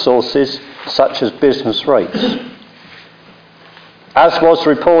other sources such as business rates. As was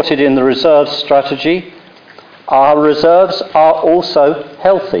reported in the reserves strategy, our reserves are also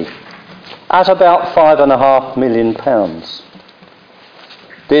healthy, at about £5.5 million.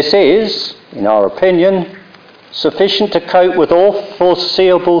 This is, in our opinion, sufficient to cope with all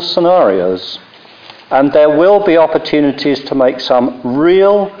foreseeable scenarios, and there will be opportunities to make some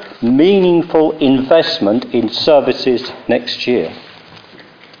real, meaningful investment in services next year.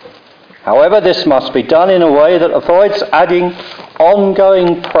 However, this must be done in a way that avoids adding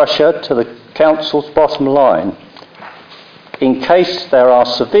ongoing pressure to the Council's bottom line, in case there are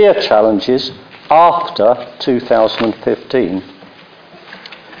severe challenges after 2015.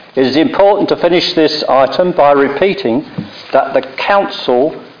 It is important to finish this item by repeating that the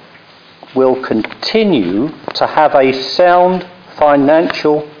Council will continue to have a sound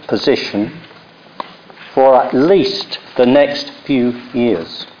financial position for at least the next few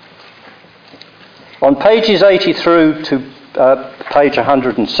years. On pages 80 through to page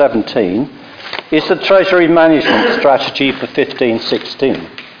 117 is the Treasury Management Strategy for 15-16.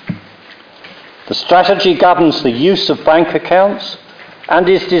 The strategy governs the use of bank accounts and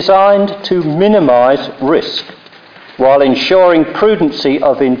is designed to minimise risk while ensuring prudency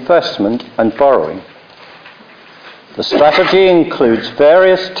of investment and borrowing. The strategy includes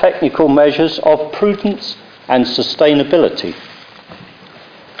various technical measures of prudence and sustainability,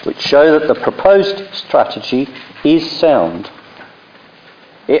 which show that the proposed strategy is sound.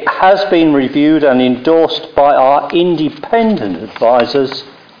 It has been reviewed and endorsed by our independent advisors,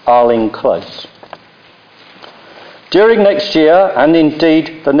 Arling Close. During next year, and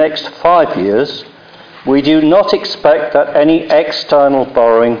indeed the next 5 years, we do not expect that any external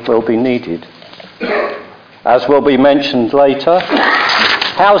borrowing will be needed. As will be mentioned later,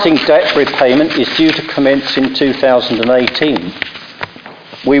 housing debt repayment is due to commence in 2018.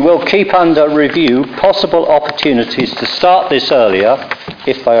 We will keep under review possible opportunities to start this earlier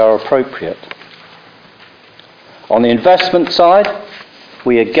if they are appropriate. On the investment side,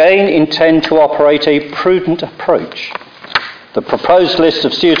 we again intend to operate a prudent approach. The proposed list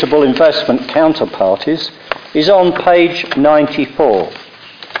of suitable investment counterparties is on page 94.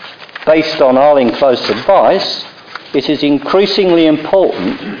 Based on Arling Close advice, it is increasingly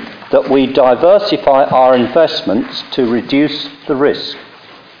important that we diversify our investments to reduce the risk.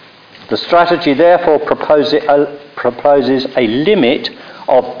 The strategy therefore proposes a limit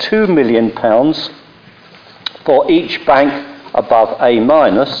of £2 million for each bank above A-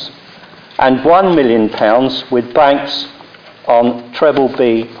 and £1 million with banks on treble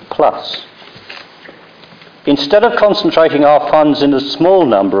B+. Instead of concentrating our funds in a small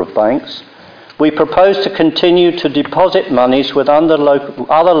number of banks, we propose to continue to deposit monies with other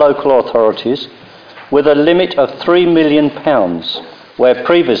local authorities with a limit of £3 million, where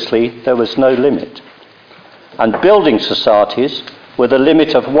previously there was no limit, and building societies with a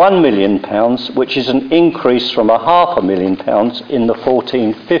limit of £1 million, which is an increase from £500,000 in the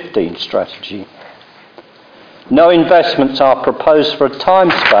 14-15 strategy. No investments are proposed for a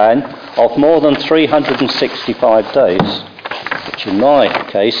time span of more than 365 days, which in my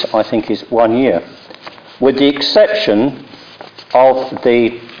case I think is 1 year, with the exception of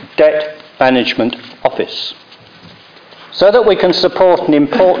the Debt Management Office. So that we can support an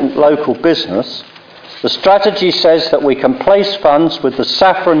important local business, the strategy says that we can place funds with the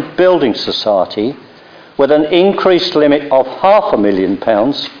Saffron Building Society with an increased limit of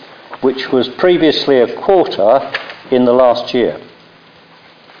 £500,000, which was previously a quarter in the last year.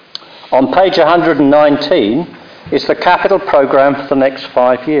 On page 119 is the capital programme for the next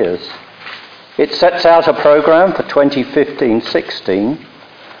 5 years. It sets out a programme for 2015-16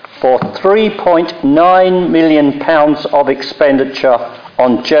 for £3.9 million of expenditure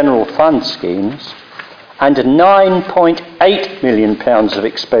on general fund schemes and £9.8 million of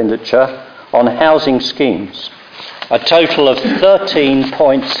expenditure on housing schemes, a total of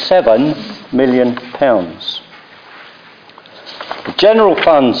 £13.7 million. The general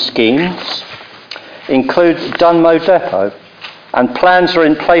fund schemes include Dunmow Depot, and plans are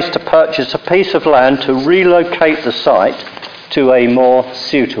in place to purchase a piece of land to relocate the site to a more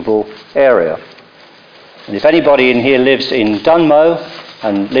suitable area. And if anybody in here lives in Dunmow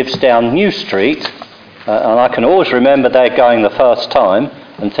and lives down New Street, and I can always remember there going the first time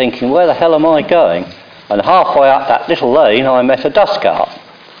and thinking, where the hell am I going? And halfway up that little lane I met a dust cart.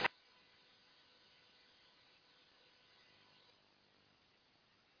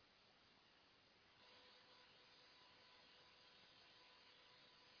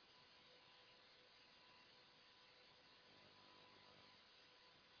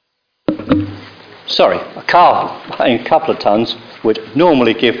 a car weighing a couple of tonnes would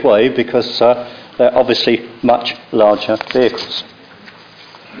normally give way because they're obviously much larger vehicles.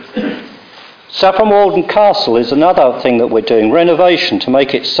 Saffron Walden Castle is another thing that we're doing, renovation to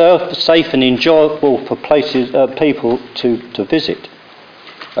make it safe and enjoyable for people to visit.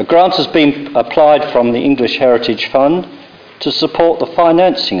 A grant has been applied from the English Heritage Fund to support the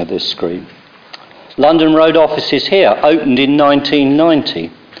financing of this scheme. London Road Office is here, opened in 1990.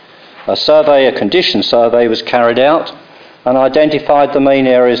 A condition survey was carried out and identified the main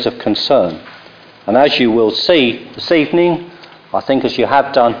areas of concern. And as you will see this evening, I think as you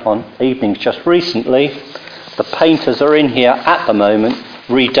have done on evenings just recently, the painters are in here at the moment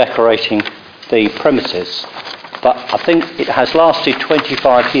redecorating the premises. But I think it has lasted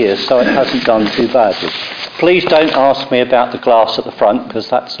 25 years, so it hasn't done too badly. Please don't ask me about the glass at the front, because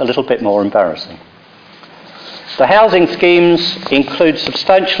that's a little bit more embarrassing. The housing schemes include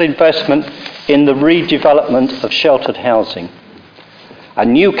substantial investment in the redevelopment of sheltered housing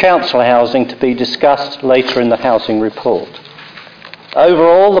and new council housing to be discussed later in the housing report.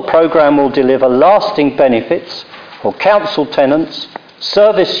 Overall, the programme will deliver lasting benefits for council tenants,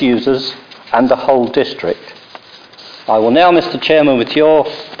 service users and the whole district. I will now, Mr Chairman, with your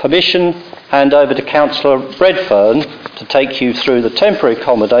permission, hand over to Councillor Redfern to take you through the temporary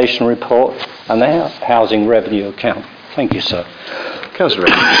accommodation report and the housing revenue account. Thank you, sir. Councillor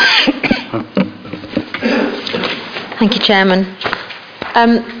Redfern. Thank you, Chairman.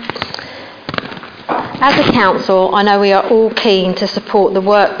 As a council, I know we are all keen to support the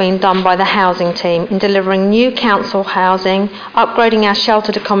work being done by the housing team in delivering new council housing, upgrading our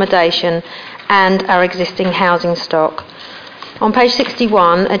sheltered accommodation and our existing housing stock. On page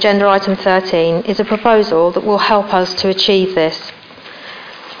 61, agenda item 13, is a proposal that will help us to achieve this.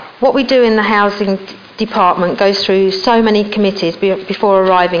 What we do in the housing department goes through so many committees before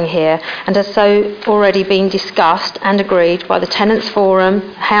arriving here and has so already been discussed and agreed by the Tenants Forum,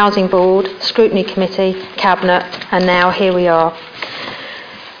 Housing Board, Scrutiny Committee, Cabinet, and now here we are.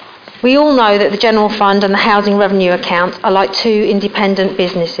 We all know that the General Fund and the Housing Revenue Account are like two independent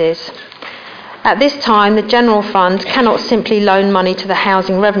businesses. At this time, the General Fund cannot simply loan money to the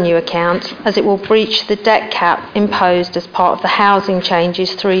Housing Revenue Account, as it will breach the debt cap imposed as part of the housing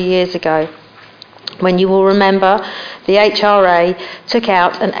changes 3 years ago, when you will remember the HRA took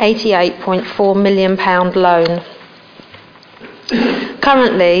out an £88.4 million loan.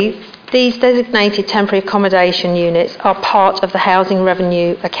 Currently, these designated temporary accommodation units are part of the Housing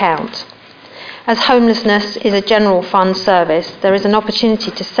Revenue Account. As homelessness is a General Fund service, there is an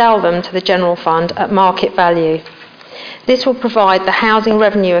opportunity to sell them to the General Fund at market value. This will provide the Housing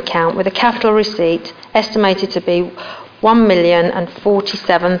Revenue Account with a capital receipt estimated to be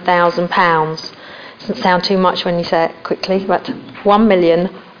 £1,047,000. Doesn't sound too much when you say it quickly, but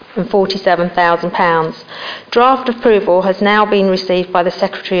 £1,047,000. Draft approval has now been received by the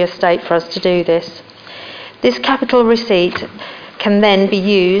Secretary of State for us to do this. This capital receipt can then be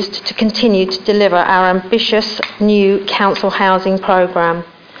used to continue to deliver our ambitious new council housing programme.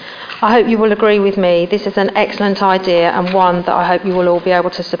 I hope you will agree with me, this is an excellent idea and one that I hope you will all be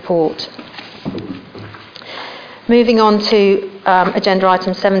able to support. Moving on to agenda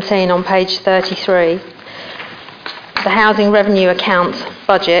item 17 on page 33, the Housing Revenue Account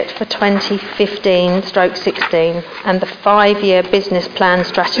budget for 2015/16 and the 5-year business plan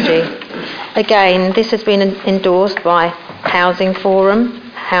strategy. Again, this has been endorsed by Housing Forum,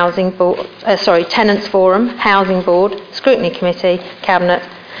 Tenants Forum, Housing Board, Scrutiny Committee, Cabinet,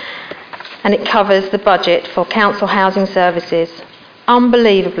 and it covers the budget for council housing services.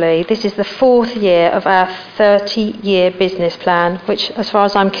 Unbelievably, this is the 4th year of our 30-year business plan, which, as far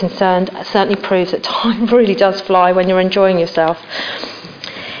as I'm concerned, certainly proves that time really does fly when you're enjoying yourself.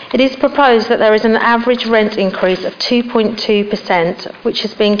 It is proposed that there is an average rent increase of 2.2%, which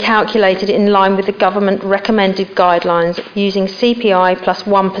has been calculated in line with the government recommended guidelines using CPI plus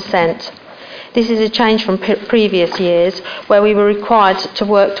 1%. This is a change from previous years where we were required to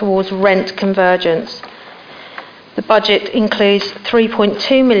work towards rent convergence. The budget includes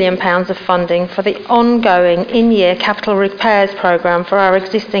 £3.2 million of funding for the ongoing in-year capital repairs programme for our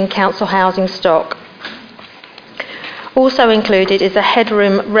existing council housing stock. Also included is a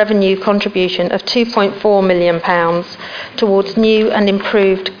headroom revenue contribution of £2.4 million towards new and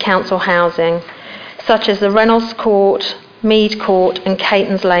improved council housing, such as the Reynolds Court, Mead Court and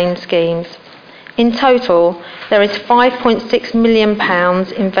Caton's Lane schemes. In total, there is £5.6 million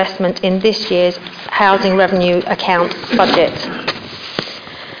investment in this year's Housing Revenue Account budget.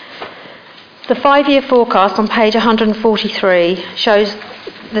 The 5-year forecast on page 143 shows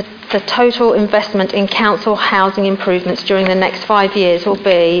the total investment in council housing improvements during the next 5 years will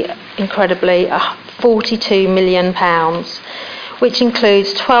be, incredibly, £42 million, which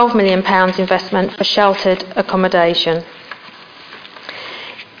includes £12 million investment for sheltered accommodation.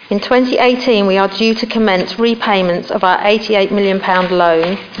 In 2018, we are due to commence repayments of our £88 million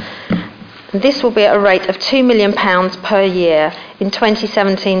loan. This will be at a rate of £2 million per year in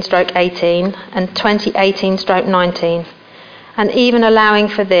 2017/18 and 2018/19. And even allowing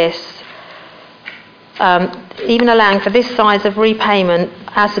for this size of repayment,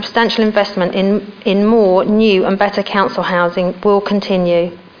 our substantial investment in more new and better council housing will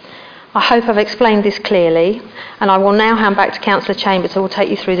continue. I hope I've explained this clearly, and I will now hand back to Councillor Chambers, who will take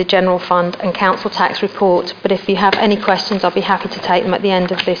you through the general fund and council tax report. But if you have any questions, I'll be happy to take them at the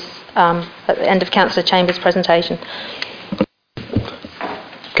end of at the end of Councillor Chambers' presentation.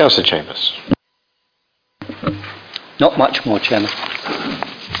 Councillor Chambers. Not much more, Chairman.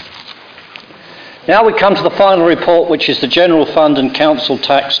 Now we come to the final report, which is the General Fund and Council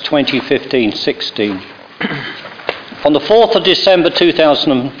Tax 2015-16. On the 4th of December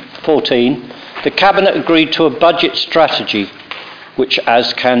 2014, the Cabinet agreed to a budget strategy, which,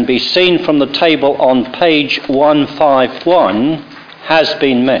 as can be seen from the table on page 151, has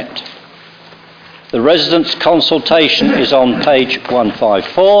been met. The residents' consultation is on page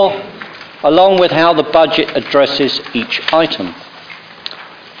 154, along with how the budget addresses each item.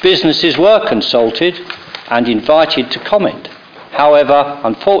 Businesses were consulted and invited to comment. However,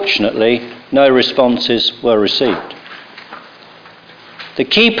 unfortunately, no responses were received. The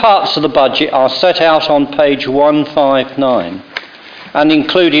key parts of the budget are set out on page 159 and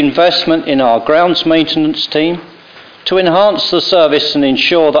include investment in our grounds maintenance team to enhance the service and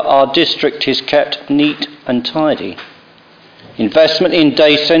ensure that our district is kept neat and tidy. Investment in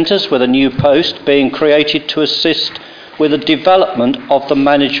day centres with a new post being created to assist with the development of the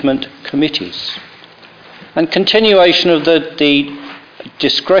management committees. And continuation of the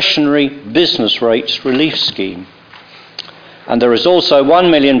discretionary business rates relief scheme. And there is also £1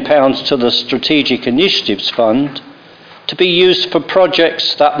 million to the Strategic Initiatives Fund to be used for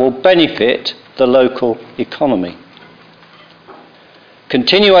projects that will benefit the local economy.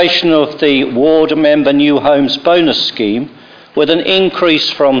 Continuation of the ward member new homes bonus scheme with an increase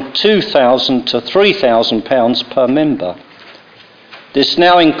from £2,000 to £3,000 per member. This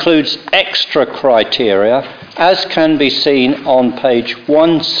now includes extra criteria, as can be seen on page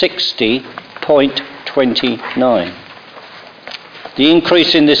 160.29. The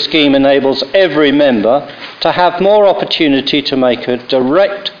increase in this scheme enables every member to have more opportunity to make a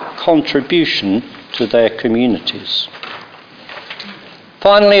direct contribution to their communities.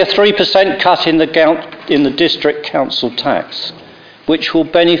 Finally, a 3% cut in the district council tax, which will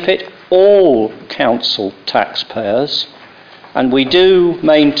benefit all council taxpayers, and we do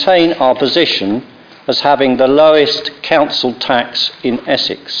maintain our position as having the lowest council tax in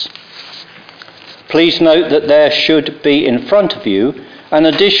Essex. Please note that there should be in front of you an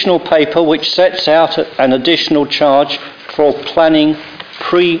additional paper which sets out an additional charge for planning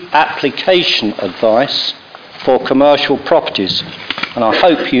pre-application advice for commercial properties, and I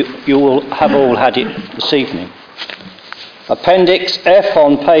hope you will have all had it this evening. Appendix F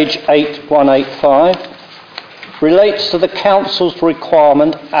on page 8185 relates to the Council's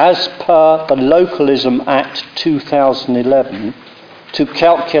requirement as per the Localism Act 2011 to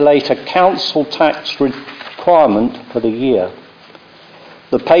calculate a council tax requirement for the year.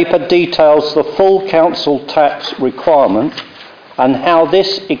 The paper details the full council tax requirement and how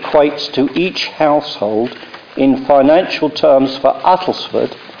this equates to each household in financial terms for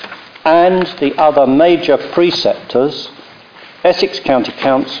Uttlesford and the other major preceptors, Essex County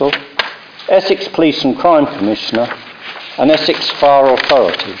Council, Essex Police and Crime Commissioner and Essex Fire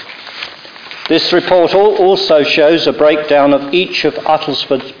Authority. This report also shows a breakdown of each of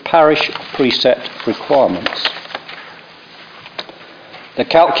Uttlesford's parish precept requirements. The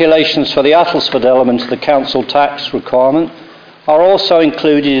calculations for the Uttlesford element of the council tax requirement are also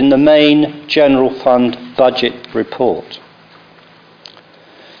included in the main General Fund budget report.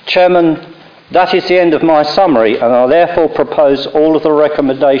 Chairman, that is the end of my summary, and I therefore propose all of the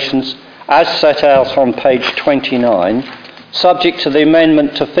recommendations as set out on page 29, subject to the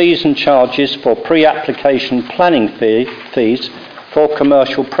amendment to fees and charges for pre-application planning fees for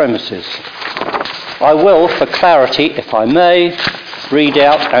commercial premises. I will, for clarity, if I may, read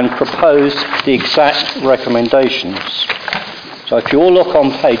out and propose the exact recommendations. So if you all look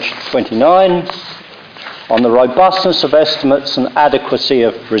on page 29, on the robustness of estimates and adequacy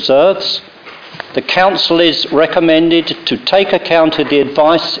of reserves, the Council is recommended to take account of the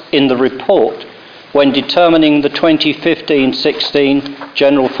advice in the report when determining the 2015-16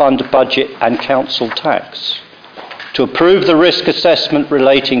 General Fund budget and council tax. To approve the risk assessment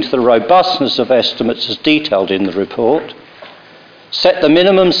relating to the robustness of estimates as detailed in the report. Set the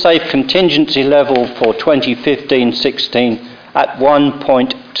minimum safe contingency level for 2015-16 at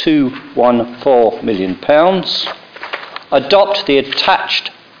 £1.214 million. Adopt the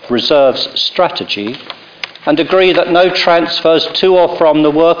attached reserves strategy and agree that no transfers to or from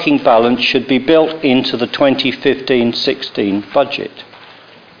the working balance should be built into the 2015-16 budget.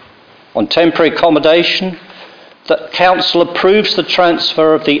 On temporary accommodation, the Council approves the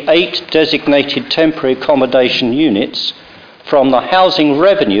transfer of the 8 designated temporary accommodation units from the housing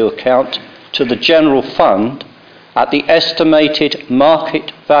revenue account to the general fund at the estimated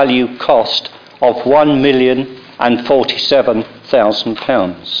market value cost of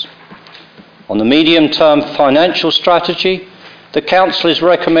 £1,047,000. On the medium-term financial strategy, the Council is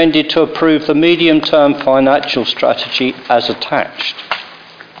recommended to approve the medium-term financial strategy as attached.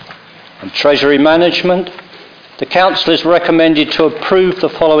 On Treasury management, the Council is recommended to approve the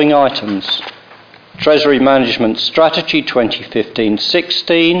following items. Treasury Management Strategy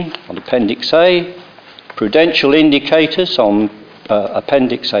 2015-16 on Appendix A, Prudential Indicators on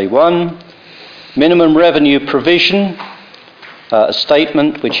Appendix A1, Minimum Revenue Provision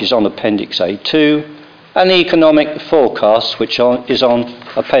Statement, which is on Appendix A2, and the Economic Forecast, which is on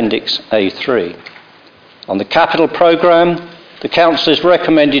Appendix A3. On the capital programme, the Council is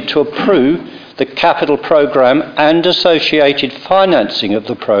recommended to approve the capital programme and associated financing of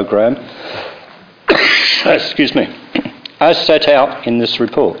the programme as set out in this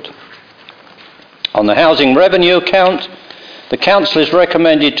report. On the housing revenue account, the Council is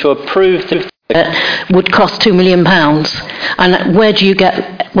recommended to approve the would cost £2 million, and where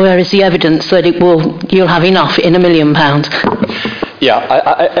is the evidence that you'll have enough in £1 million?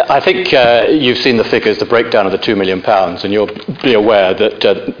 Yeah, I think you've seen the figures, the breakdown of the £2 million, and you'll be aware that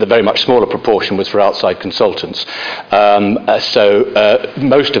the very much smaller proportion was for outside consultants. So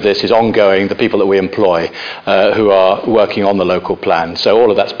most of this is ongoing, the people that we employ who are working on the local plan. So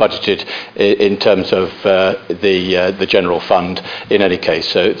all of that's budgeted in terms of the general fund in any case.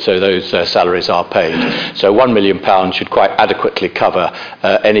 So those salaries are paid. So £1 million should quite adequately cover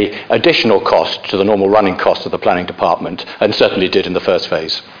any additional cost to the normal running cost of the planning department, and certainly did in the first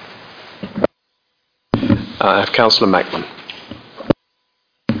phase. Councillor Macklin.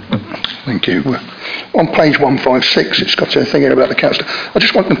 Thank you. On page 156, it's got a thing here about the council.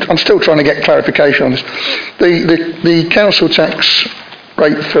 I'm still trying to get clarification on this. The council tax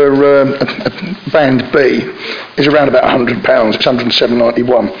rate for band B is around about £100. It's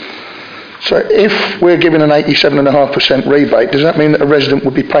 107.91. So if we're given an 87.5% rebate, does that mean that a resident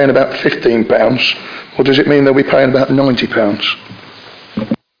would be paying about £15, or does it mean they'll be paying about £90?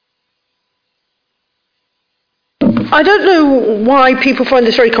 I don't know why people find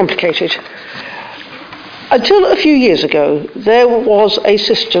this very complicated. Until a few years ago, there was a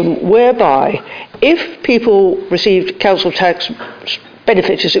system whereby if people received council tax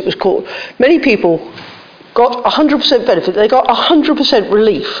benefit, as it was called, many people got 100% benefit. They got 100%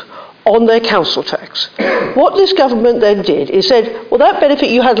 relief on their council tax. What this government then did is said, well, that benefit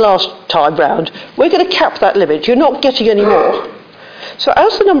you had last time round, we're going to cap that limit. You're not getting any more. So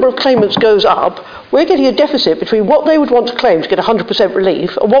as the number of claimants goes up, we're getting a deficit between what they would want to claim to get 100%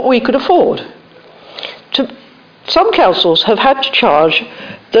 relief and what we could afford. Some councils have had to charge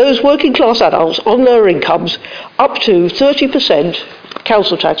those working class adults on their incomes up to 30%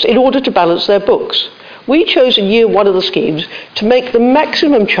 council tax in order to balance their books. We chose in year one of the schemes to make the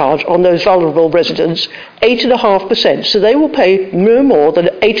maximum charge on those vulnerable residents 8.5%, so they will pay no more than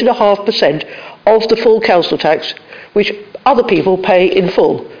 8.5% of the full council tax, which other people pay in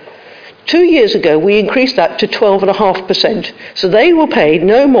full. 2 years ago, we increased that to 12.5%, so they will pay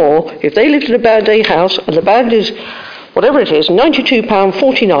no more if they lived in a Band A house and the band is, whatever it is,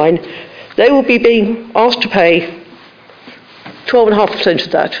 £92.49, they will be being asked to pay 12.5%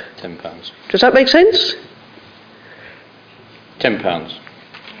 of that. £10. Does that make sense? £10.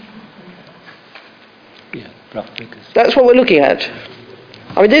 Yeah, rough figures. That's what we're looking at.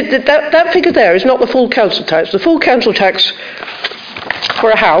 I mean, that figure there is not the full council tax. The full council tax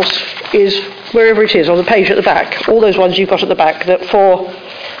for a house is wherever it is on the page at the back. All those ones you've got at the back. That, for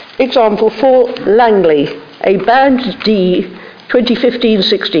example, for Langley, a Band D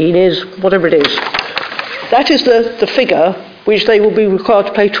 2015-16 is whatever it is. That is the figure which they will be required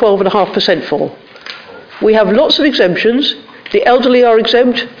to pay 12.5% for. We have lots of exemptions. The elderly are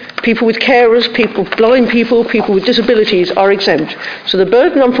exempt. People with carers, blind people, people with disabilities are exempt. So the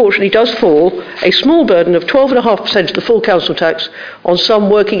burden, unfortunately, does fall, a small burden of 12.5% of the full council tax, on some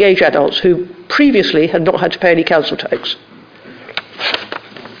working age adults who previously had not had to pay any council tax.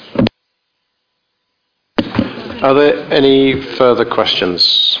 Are there any further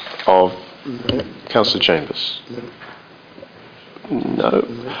questions of Councillor Chambers? No.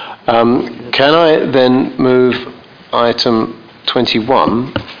 Can I then move item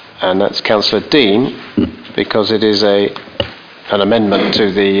 21, and that's Councillor Dean, because it is an amendment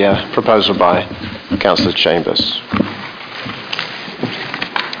to the proposal by Councillor Chambers.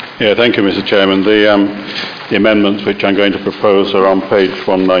 Yeah, thank you, Mr. Chairman. The amendments which I'm going to propose are on page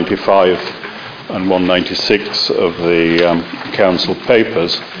 195 and 196 of the council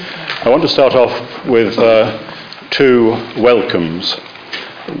papers. I want to start off with two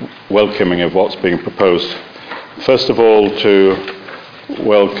welcoming of what's being proposed. First of all, to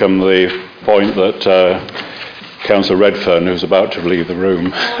welcome the point that Councillor Redfern, who's about to leave the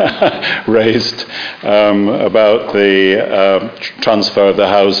room, raised about the transfer of the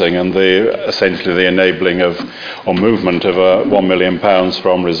housing and essentially the enabling of or movement of £1 million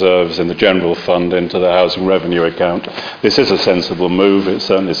from reserves in the general fund into the housing revenue account. This is a sensible move. It's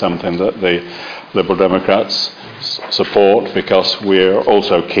certainly something that the Liberal Democrats support, because we're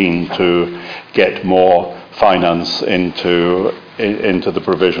also keen to get more finance into the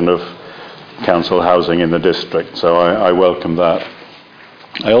provision of council housing in the district, so I welcome that.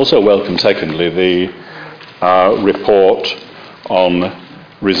 I also welcome, secondly, the report on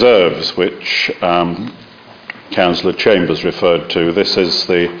reserves, which Councillor Chambers referred to. This is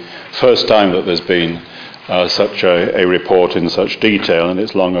the first time that there's been such a report in such detail, and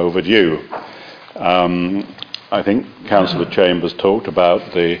it's long overdue. I think Councillor Chambers talked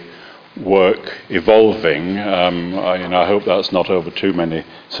about the work evolving. I hope that's not over too many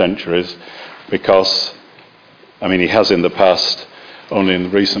centuries, because, he has in the past, only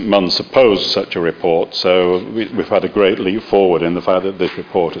in recent months, opposed such a report. So we've had a great leap forward in the fact that this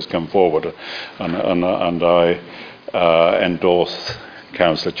report has come forward, and I endorse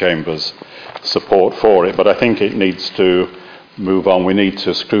Councillor Chambers' support for it. But I think it needs to move on. We need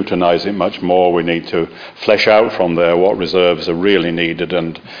to scrutinise it much more. We need to flesh out from there what reserves are really needed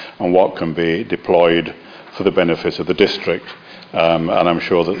and what can be deployed for the benefit of the district. And I'm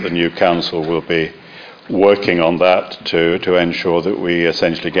sure that the new council will be working on that to ensure that we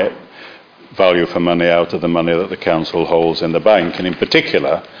essentially get value for money out of the money that the council holds in the bank, and in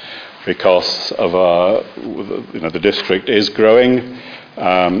particular because of the district is growing,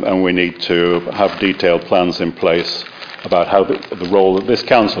 and we need to have detailed plans in place about how the role that this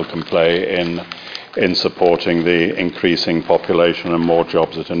council can play in supporting the increasing population and more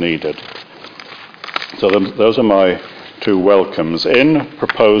jobs that are needed. So those are my two welcomes. In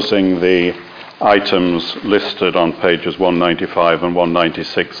proposing the items listed on pages 195 and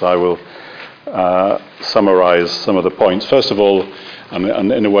 196, I will summarise some of the points. First of all,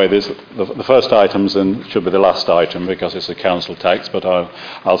 and in a way, the first item should be the last item because it's a council tax, but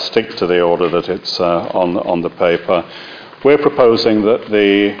I'll stick to the order that it's on the paper. We're proposing that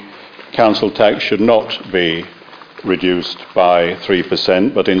the council tax should not be reduced by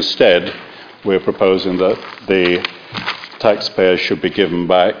 3%, but instead we're proposing that the taxpayers should be given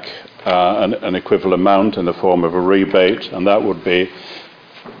back an equivalent amount in the form of a rebate, and that would be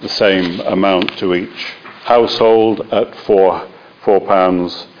the same amount to each household at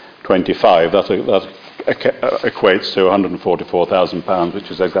 £4.25. That equates to £144,000,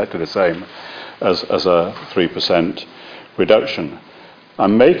 which is exactly the same as a 3% reduction.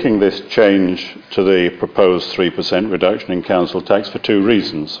 I'm making this change to the proposed 3% reduction in council tax for two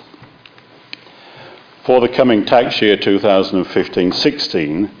reasons. For the coming tax year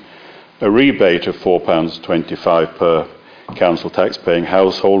 2015-16, a rebate of £4.25 per council tax-paying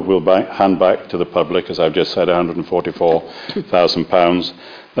household will hand back to the public, as I've just said, £144,000.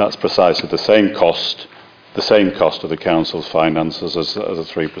 That's precisely the same cost of the council's finances as a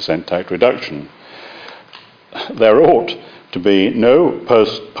 3% tax reduction. There ought to be no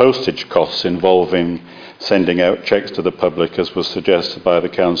postage costs involving sending out cheques to the public, as was suggested by the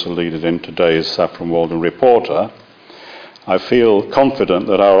council leader in today's Saffron Walden Reporter. I feel confident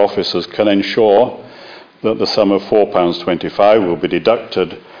that our officers can ensure that the sum of £4.25 will be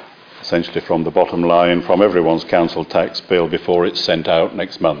deducted essentially from the bottom line from everyone's council tax bill before it's sent out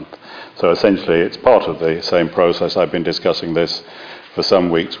next month. So essentially it's part of the same process. I've been discussing this for some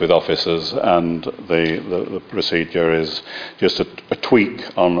weeks with officers, and the procedure is just a tweak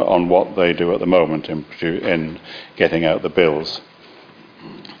on what they do at the moment in getting out the bills.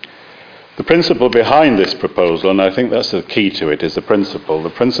 The principle behind this proposal, and I think that's the key to it, is the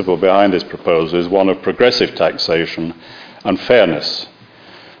principle behind this proposal is one of progressive taxation and fairness.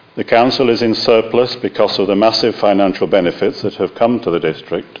 The council is in surplus because of the massive financial benefits that have come to the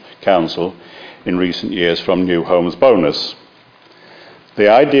district council in recent years from New Homes bonus. The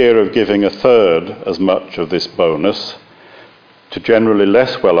idea of giving a third as much of this bonus to generally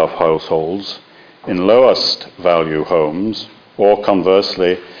less well-off households in lowest value homes, or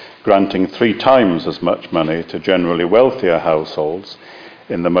conversely granting 3 times as much money to generally wealthier households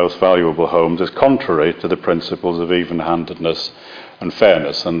in the most valuable homes, is contrary to the principles of even-handedness and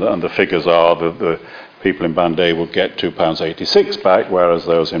fairness. And the figures are that the people in Band A will get £2.86 back, whereas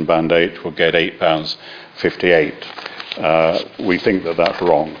those in Band H will get £8.58. We think that that's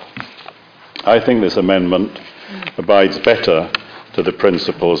wrong. I think this amendment abides better to the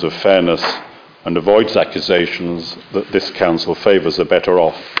principles of fairness and avoids accusations that this council favours the better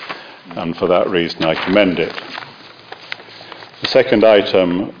off, and for that reason I commend it. The second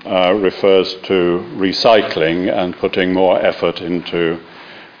item refers to recycling and putting more effort into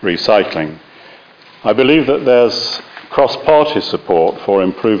recycling. I believe that there's cross-party support for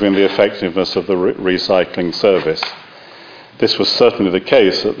improving the effectiveness of the recycling service. This was certainly the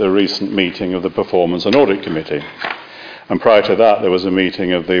case at the recent meeting of the Performance and Audit Committee. And prior to that, there was a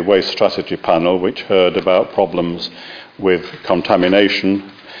meeting of the Waste Strategy Panel, which heard about problems with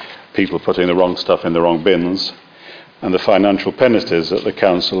contamination, people putting the wrong stuff in the wrong bins, and the financial penalties that the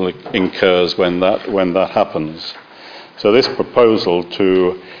council incurs when that happens. So this proposal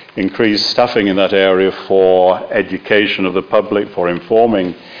to increase staffing in that area for education of the public, for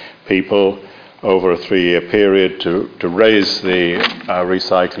informing people over a 3-year period to raise the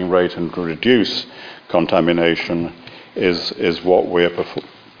recycling rate and to reduce contamination is what we're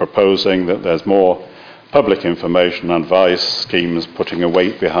proposing, that there's more public information and advice schemes putting a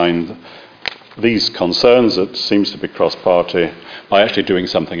weight behind these concerns that seems to be cross-party by actually doing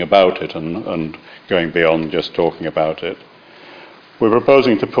something about it and going beyond just talking about it. We're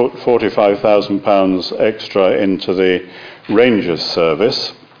proposing to put £45,000 extra into the Rangers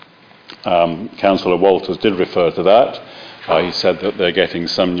service. Councillor Walters did refer to that. He said that they're getting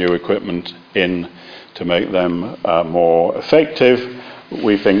some new equipment in to make them more effective.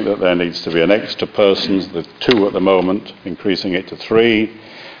 We think that there needs to be an extra person, the 2 at the moment, increasing it to 3,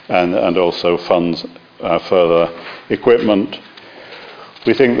 and also funds further equipment.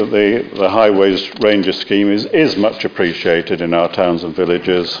 We think that the Highways Ranger scheme is much appreciated in our towns and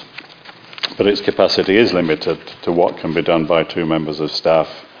villages, but its capacity is limited to what can be done by 2 members of staff,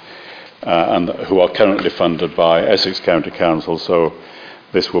 and who are currently funded by Essex County Council. So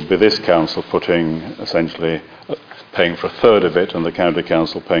this will be this council essentially paying for a third of it, and the county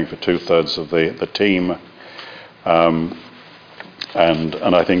council paying for 2/3 of the team.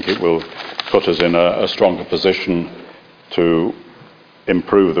 And I think it will put us in a stronger position to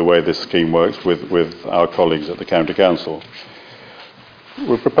improve the way this scheme works with our colleagues at the county council.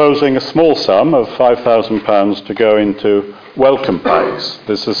 We're proposing a small sum of £5,000 to go into welcome packs.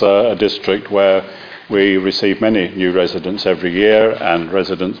 This is a district where we receive many new residents every year, and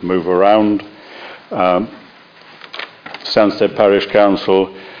residents move around. Stansted Parish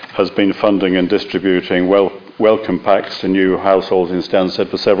Council has been funding and distributing welcome packs to new households in Stansted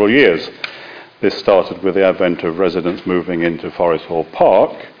for several years. This started with the advent of residents moving into Forest Hall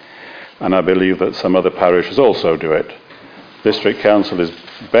Park, and I believe that some other parishes also do it. District Council is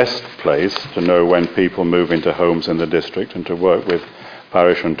best placed to know when people move into homes in the district and to work with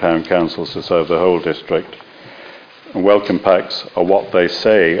parish and town councils to serve the whole district. And welcome packs are what they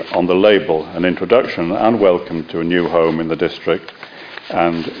say on the label, an introduction and welcome to a new home in the district,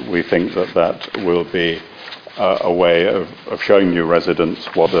 and we think that will be a way of showing new residents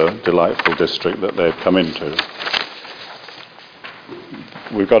what a delightful district that they've come into.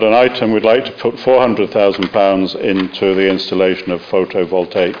 We've got an item we'd like to put £400,000 into the installation of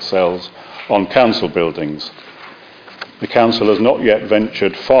photovoltaic cells on council buildings. The council has not yet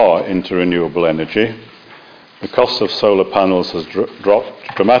ventured far into renewable energy. The cost of solar panels has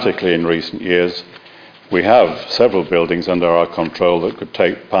dropped dramatically in recent years. We have several buildings under our control that could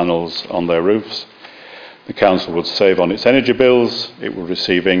take panels on their roofs. The council would save on its energy bills. It will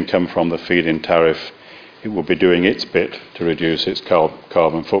receive income from the feed-in tariff. It will be doing its bit to reduce its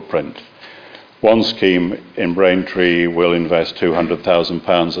carbon footprint. One scheme in Braintree will invest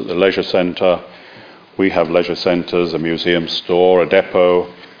 £200,000 at the leisure centre. We have leisure centres, a museum store, a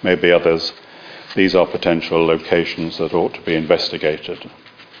depot, maybe others. These are potential locations that ought to be investigated.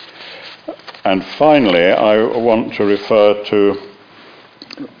 And finally, I want to refer to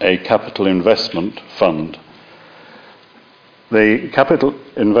a capital investment fund. The capital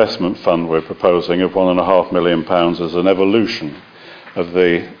investment fund we're proposing of £1.5 million is an evolution of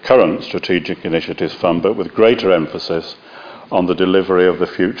the current strategic initiatives fund, but with greater emphasis on the delivery of the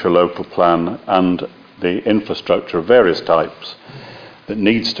future local plan and the infrastructure of various types that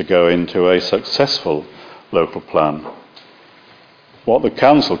needs to go into a successful local plan. What the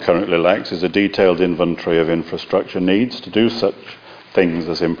Council currently lacks is a detailed inventory of infrastructure needs to do such things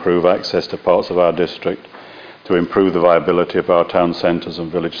as improve access to parts of our district, to improve the viability of our town centres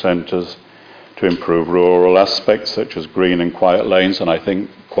and village centres, to improve rural aspects such as green and quiet lanes, and I think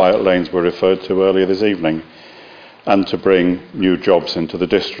quiet lanes were referred to earlier this evening, and to bring new jobs into the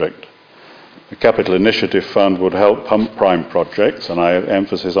district. The Capital Initiative Fund would help pump prime projects, and I have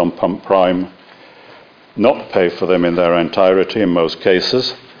emphasis on pump prime, not pay for them in their entirety in most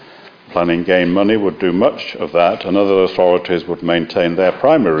cases. Planning gain money would do much of that, and other authorities would maintain their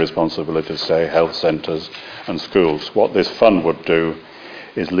primary responsibilities, say health centres and schools. What this fund would do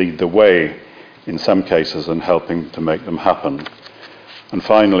is lead the way in some cases in helping to make them happen. And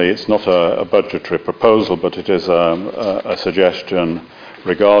finally, it's not a budgetary proposal, but it is a suggestion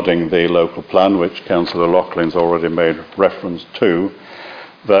regarding the local plan, which Councillor Loughlin's already made reference to,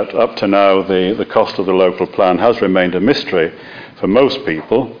 that up to now the cost of the local plan has remained a mystery for most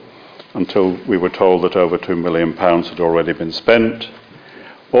people until we were told that over £2 million had already been spent.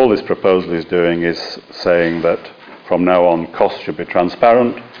 All this proposal is doing is saying that from now on costs should be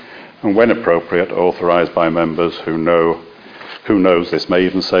transparent and when appropriate authorised by members who knows this may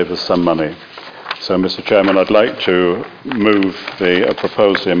even save us some money. So, Mr. Chairman, I'd like to move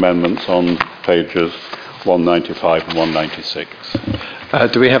propose the amendments on pages 195 and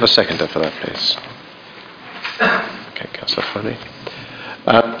 196. Do we have a seconder for that, please? Okay, Councillor Foley.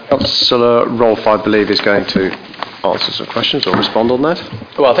 Councillor Rolfe, I believe, is going to answer some questions or respond on that.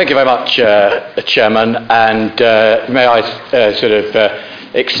 Well, thank you very much, Chairman, and may I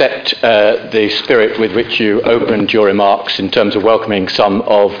accept the spirit with which you opened your remarks in terms of welcoming some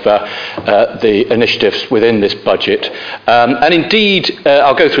of the initiatives within this budget. And indeed,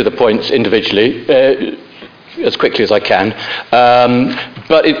 I'll go through the points individually as quickly as I can.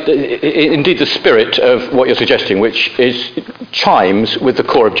 But indeed, the spirit of what you're suggesting, which chimes with the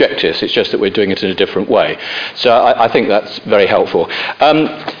core objectives, it's just that we're doing it in a different way. So I think that's very helpful.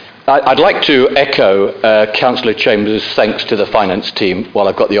 I'd like to echo Councillor Chambers' thanks to the finance team while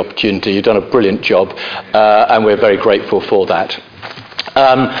I've got the opportunity. You've done a brilliant job, and we're very grateful for that.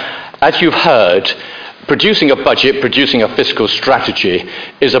 As you've heard, producing a budget, producing a fiscal strategy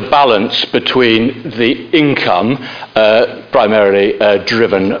is a balance between the income, primarily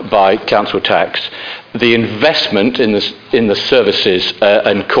driven by council tax, the investment in the services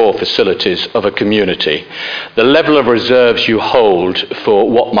and core facilities of a community, the level of reserves you hold for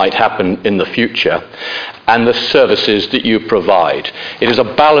what might happen in the future, and the services that you provide. It is a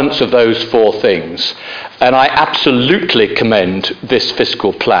balance of those four things. And I absolutely commend this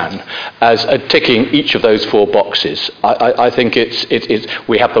fiscal plan as ticking each of those four boxes. I think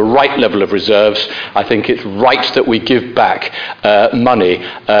we have the right level of reserves. I think it's right that we give back money,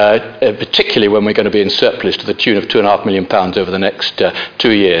 particularly when we're going to be in surplus to the tune of £2.5 million over the next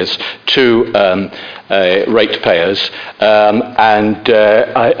 2 years, to ratepayers, and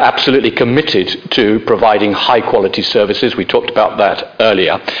absolutely committed to providing high-quality services. We talked about that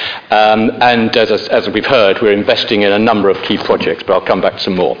earlier. And as we've heard, we're investing in a number of key projects, but I'll come back to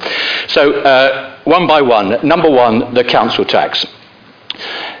some more. So, one by one. Number one, the council tax.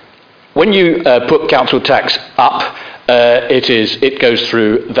 When you put council tax up, it goes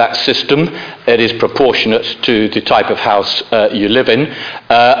through that system. It is proportionate to the type of house you live in.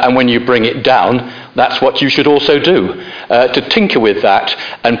 And when you bring it down, that's what you should also do. To tinker with that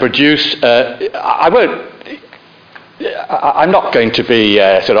and produce... I'm not going to be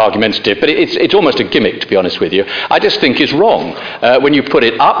sort of argumentative, but it's almost a gimmick, to be honest with you. I just think it's wrong. When you put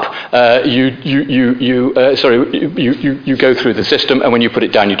it up, you go through the system, and when you put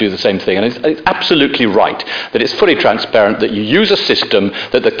it down, you do the same thing. And it's absolutely right that it's fully transparent, that you use a system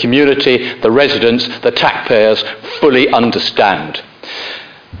that the community, the residents, the taxpayers fully understand.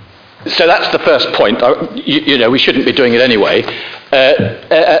 So that's the first point. We shouldn't be doing it anyway.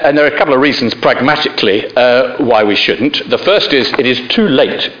 And there are a couple of reasons pragmatically why we shouldn't. The first is it is too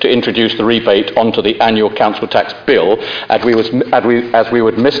late to introduce the rebate onto the annual council tax bill, as we would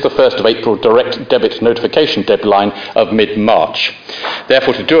miss the 1st of April direct debit notification deadline of mid-March.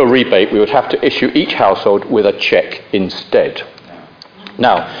 Therefore, to do a rebate, we would have to issue each household with a cheque instead.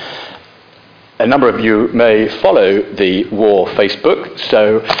 Now, A number of you may follow the War Facebook.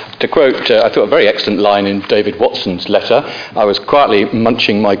 So, to quote, I thought a very excellent line in David Watson's letter, I was quietly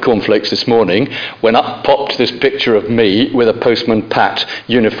munching my cornflakes this morning when up popped this picture of me with a Postman Pat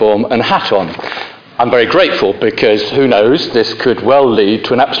uniform and hat on. I'm very grateful because, who knows, this could well lead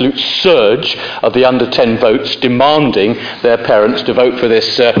to an absolute surge of the under 10 votes demanding their parents to vote for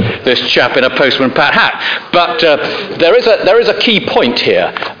this chap in a Postman Pat hat. But there is a key point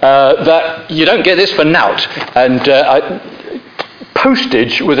here, that you don't get this for nout. And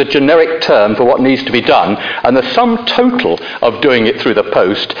postage was a generic term for what needs to be done, and the sum total of doing it through the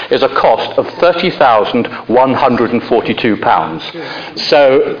post is a cost of £30,142.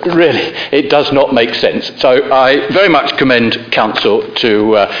 So really, it does not make sense. So I very much commend Council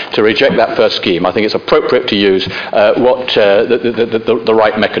to reject that first scheme. I think it's appropriate to use the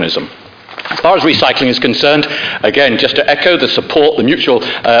right mechanism. As far as recycling is concerned, again, just to echo the support, the mutual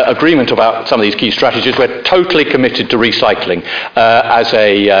agreement about some of these key strategies, we're totally committed to recycling as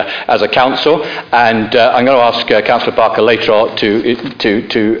a council, and I'm going to ask Councillor Barker later on to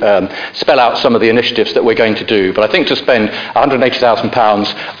spell out some of the initiatives that we're going to do. But I think to spend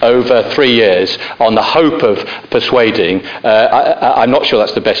 £180,000 over 3 years on the hope of persuading, I'm not sure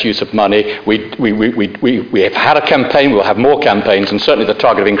that's the best use of money. We have had a campaign, we'll have more campaigns, and certainly the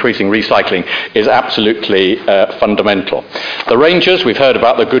target of increasing recycling is absolutely fundamental. The Rangers, we've heard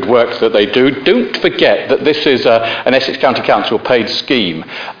about the good work that they do. Don't forget that this is an Essex County Council paid scheme,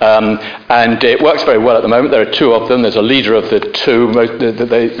 and it works very well at the moment. There are 2 of them. There's a leader of the 2.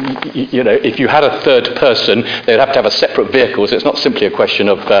 If you had a third person, they'd have to have a separate vehicle, so it's not simply a question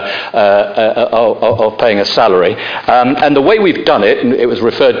of paying a salary. And the way we've done it, and it was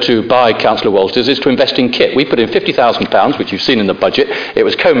referred to by Councillor Walters, is to invest in kit. We put in £50,000, which you've seen in the budget. It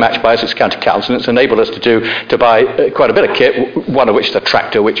was co-matched by Essex County Council, and it's enabled us to buy quite a bit of kit, one of which is a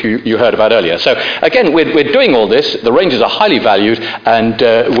tractor, which you heard about earlier. So again, we're doing all this. The Rangers are highly valued and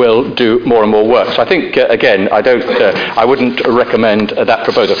will do more and more work. So I think, again, I wouldn't recommend that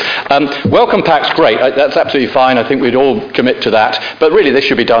proposal. Welcome packs, great. That's absolutely fine. I think we'd all commit to that. But really, this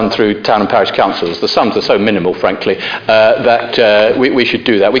should be done through town and parish councils. The sums are so minimal, frankly, that we should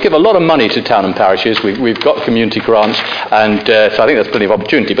do that. We give a lot of money to town and parishes. We've got community grants, and so I think there's plenty of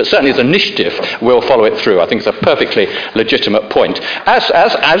opportunity. But certainly as an initiative, we'll follow it through. I think it's a perfectly legitimate point,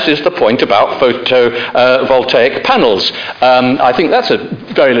 as is the point about photovoltaic panels. I think that's a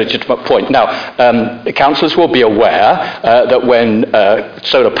very legitimate point. Now, councillors will be aware that when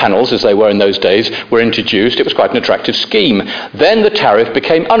solar panels, as they were in those days, were introduced, it was quite an attractive scheme. Then the tariff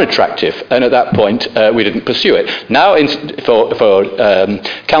became unattractive, and at that point, we didn't pursue it. Now, for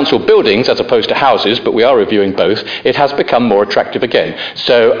council buildings, as opposed to houses, but we are reviewing both, it has become more attractive again.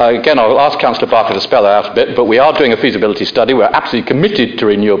 So, again, I'll ask Councillor Barker to spell that out a bit, but we are doing a feasibility study. We're absolutely committed to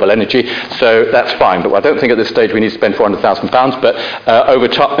renewable energy, so that's fine. But I don't think at this stage we need to spend £400,000. But over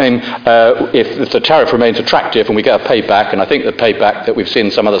time, if the tariff remains attractive and we get a payback, and I think the payback that we've seen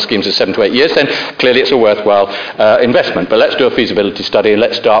in some other schemes is 7 to 8 years, then clearly it's a worthwhile investment. But let's do a feasibility study, and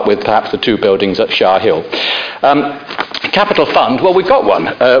let's start with perhaps the 2 buildings at Shire Hill. Capital Fund, well, we've got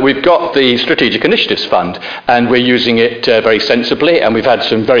one. We've got the Strategic Initiatives Fund, and we're using it very sensibly, and we've had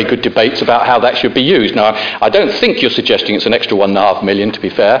some very good debates about how that should be used. Now, I don't think you're suggesting it's an extra £1.5 million, to be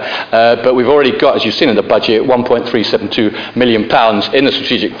fair, but we've already got, as you've seen in the budget, £1.372 million in the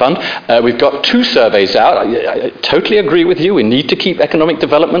Strategic Fund. We've got 2 surveys out. I totally agree with you. We need to keep economic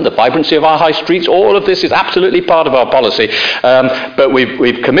development, the vibrancy of our high streets. All of this is absolutely part of our policy. But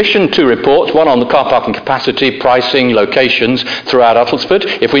we've commissioned 2 reports, one on the car parking capacity, pricing, locations throughout Uttlesford.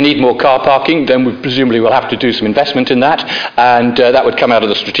 If we need more car parking, then we presumably will have to do some investment in that, and that would come out of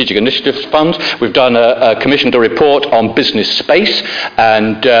the Strategic Initiatives Fund. We've done commissioned a report on business space,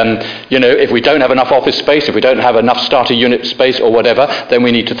 and if we don't have enough office space, if we don't have enough starter unit space or whatever, then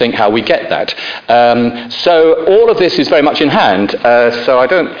we need to think how we get that. So all of this is very much in hand. So I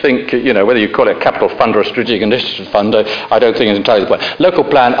don't think, whether you call it a capital fund or a strategic initiative fund, I don't think it's entirely the point. Local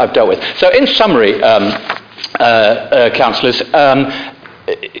plan I've dealt with. So in summary, councillors,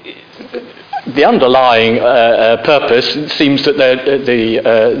 the underlying purpose seems that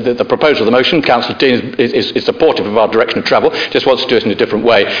the proposal of the motion, Councillor Dean is supportive of our direction of travel, just wants to do it in a different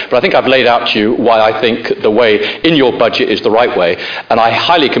way. But I think I've laid out to you why I think the way in your budget is the right way, and I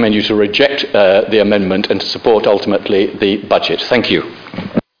highly commend you to reject the amendment and to support ultimately the budget. Thank you.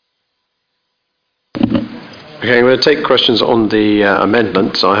 Okay, I'm going to take questions on the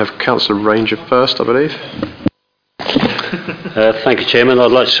amendments. I have Councillor Ranger first, I believe. Thank you, Chairman.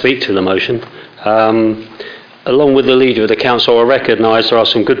 I'd like to speak to the motion. Along with the Leader of the Council, I recognise there are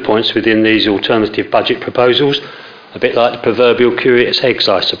some good points within these alternative budget proposals, a bit like the proverbial curious eggs,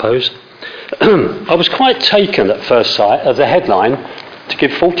 I suppose. I was quite taken at first sight of the headline to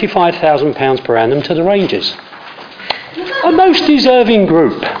give £45,000 per annum to the Rangers. A most deserving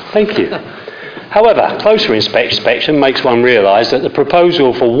group, thank you. However, closer inspection makes one realise that the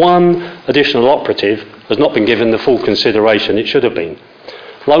proposal for one additional operative has not been given the full consideration it should have been.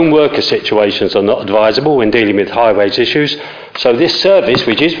 Lone worker situations are not advisable when dealing with highways issues, so this service,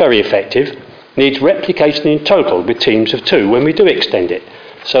 which is very effective, needs replication in total with teams of 2 when we do extend it.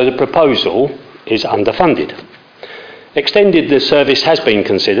 So the proposal is underfunded. Extended the service has been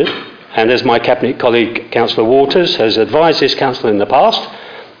considered, and as my Cabinet colleague Councillor Waters has advised this Council in the past,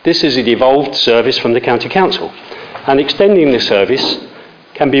 this is a devolved service from the County Council, and extending the service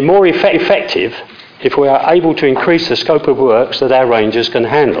can be more effective if we are able to increase the scope of works that our rangers can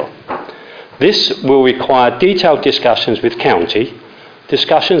handle. This will require detailed discussions with County,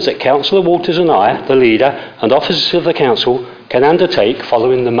 discussions that Councillor Waters and I, the leader, and officers of the Council can undertake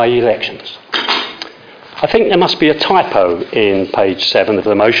following the May elections. I think there must be a typo in page 7 of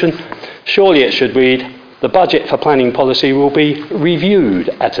the motion. Surely it should read, the budget for planning policy will be reviewed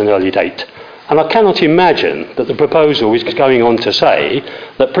at an early date. And I cannot imagine that the proposal is going on to say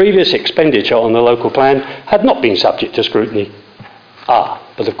that previous expenditure on the local plan had not been subject to scrutiny.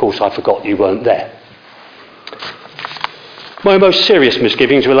 But of course I forgot you weren't there. My most serious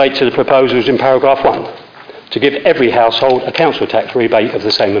misgivings relate to the proposals in paragraph 1, to give every household a council tax rebate of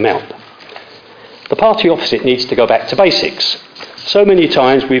the same amount. The party opposite needs to go back to basics. So many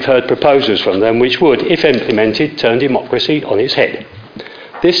times we've heard proposals from them which would, if implemented, turn democracy on its head.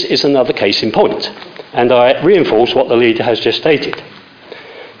 This is another case in point, and I reinforce what the leader has just stated.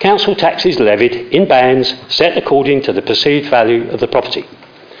 Council tax is levied in bands set according to the perceived value of the property.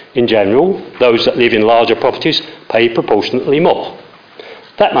 In general, those that live in larger properties pay proportionately more.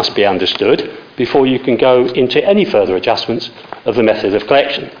 That must be understood before you can go into any further adjustments of the method of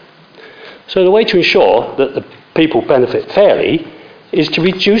collection. So the way to ensure that the people benefit fairly is to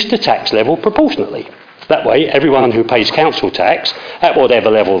reduce the tax level proportionately. That way, everyone who pays council tax, at whatever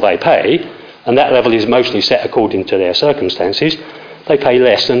level they pay, and that level is mostly set according to their circumstances, they pay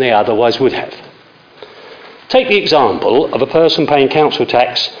less than they otherwise would have. Take the example of a person paying council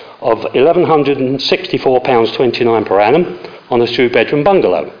tax of £1,164.29 per annum on a 2-bedroom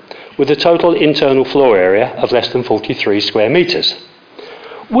bungalow, with a total internal floor area of less than 43 square metres.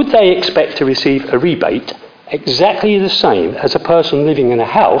 Would they expect to receive a rebate exactly the same as a person living in a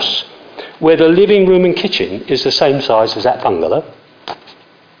house where the living room and kitchen is the same size as that bungalow?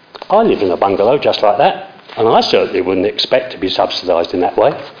 I live in a bungalow just like that, and I certainly wouldn't expect to be subsidised in that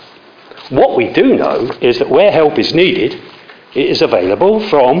way. What we do know is that where help is needed, it is available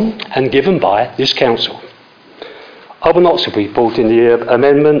from and given by this council. I will not support in the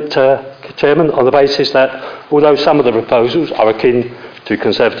amendment, Chairman, on the basis that although some of the proposals are akin to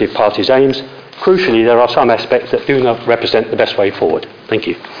Conservative Party's aims, crucially there are some aspects that do not represent the best way forward. Thank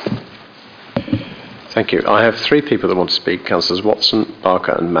you. Thank you. I have 3 people that want to speak, Councillors Watson,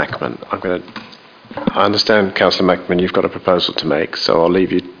 Barker and Macman. I understand, Councillor Macman, you've got a proposal to make, so I'll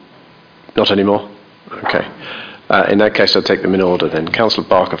leave you. Not anymore? Okay. In that case, I'll take them in order then. Councillor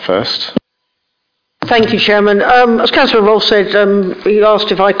Barker first. Thank you, Chairman. As Councillor Rolfe said, he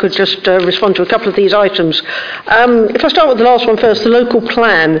asked if I could just respond to a couple of these items. If I start with the last one first, the local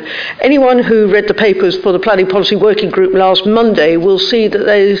plan. Anyone who read the papers for the Planning Policy Working Group last Monday will see that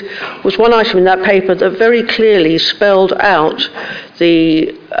there was one item in that paper that very clearly spelled out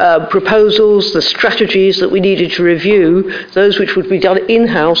the proposals, the strategies that we needed to review, those which would be done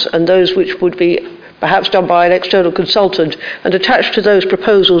in-house and those which would be perhaps done by an external consultant, and attached to those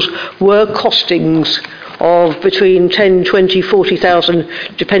proposals were costings of between 10, 20, 40,000,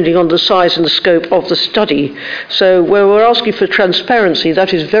 depending on the size and the scope of the study. So where we're asking for transparency,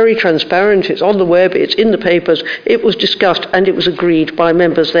 that is very transparent. It's on the web, it's in the papers, it was discussed and it was agreed by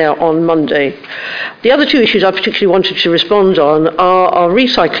members there on Monday. The other 2 issues I particularly wanted to respond on are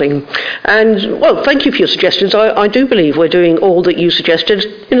recycling. And, well, thank you for your suggestions. I do believe we're doing all that you suggested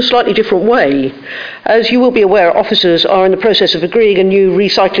in a slightly different way. As you will be aware, officers are in the process of agreeing a new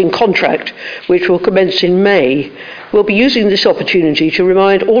recycling contract, which will commence in May. We'll be using this opportunity to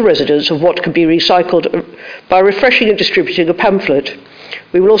remind all residents of what can be recycled by refreshing and distributing a pamphlet.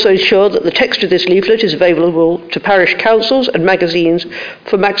 We will also ensure that the text of this leaflet is available to parish councils and magazines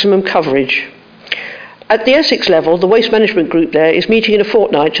for maximum coverage. At the Essex level, the Waste Management Group there is meeting in a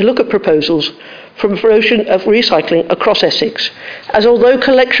fortnight to look at proposals for promotion of recycling across Essex, as although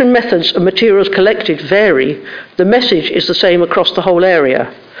collection methods and materials collected vary, the message is the same across the whole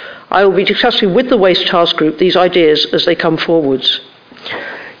area. I will be discussing with the Waste Task Group these ideas as they come forwards.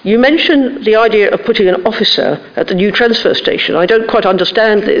 You mentioned the idea of putting an officer at the new transfer station. I don't quite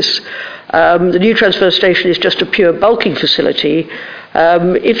understand this. The new transfer station is just a pure bulking facility.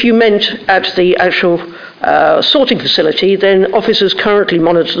 If you meant at the actual sorting facility, then officers currently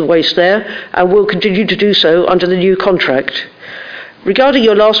monitor the waste there and will continue to do so under the new contract. Regarding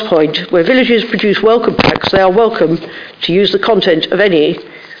your last point, where villages produce welcome packs, they are welcome to use the content of any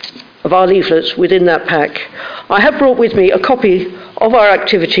of our leaflets within that pack. I have brought with me a copy of our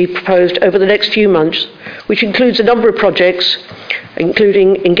activity proposed over the next few months, which includes a number of projects,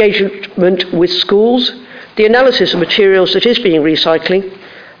 including engagement with schools, the analysis of materials that is being recycling,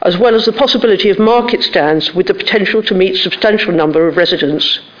 as well as the possibility of market stands with the potential to meet a substantial number of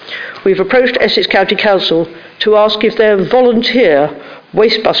residents. We've approached Essex County Council to ask if their volunteer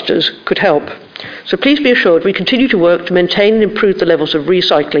wastebusters could help. So please be assured we continue to work to maintain and improve the levels of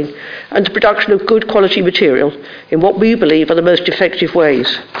recycling and the production of good quality material in what we believe are the most effective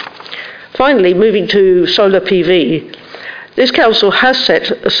ways. Finally, moving to solar PV, this council has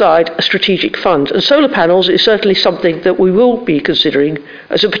set aside a strategic fund, and solar panels is certainly something that we will be considering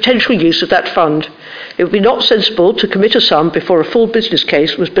as a potential use of that fund. It would be not sensible to commit a sum before a full business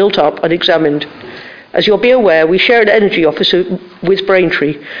case was built up and examined. As you'll be aware, we share an energy officer with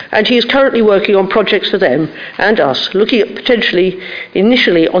Braintree, and he is currently working on projects for them and us, looking at potentially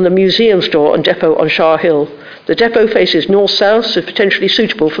initially on the museum store and depot on Shire Hill. The depot faces north-south, so potentially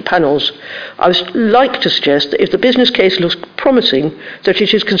suitable for panels. I would like to suggest that if the business case looks promising, that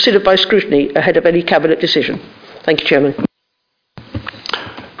it is considered by scrutiny ahead of any cabinet decision. Thank you, Chairman.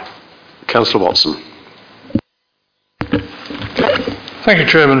 Councillor Watson. Thank you,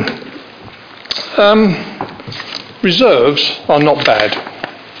 Chairman. Reserves are not bad.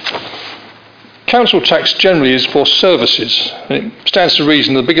 Council tax generally is for services. And it stands to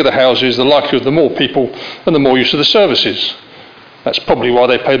reason the bigger the houses, the likelihood the more people and the more use of the services. That's probably why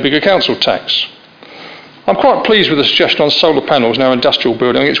they pay bigger council tax. I'm quite pleased with the suggestion on solar panels in our industrial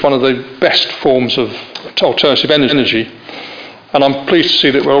building. I think it's one of the best forms of alternative energy, and I'm pleased to see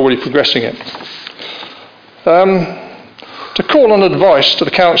that we're already progressing it. To call on advice to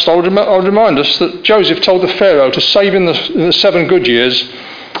the council, I would remind us that Joseph told the Pharaoh to save in the 7 good years,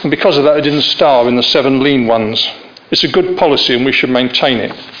 and because of that he didn't starve in the 7 lean ones. It's a good policy and we should maintain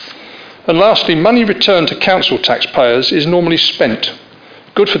it. And lastly, money returned to council taxpayers is normally spent.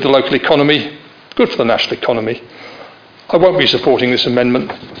 Good for the local economy, good for the national economy. I won't be supporting this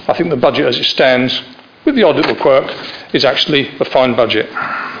amendment. I think the budget as it stands, with the odd little quirk, is actually a fine budget.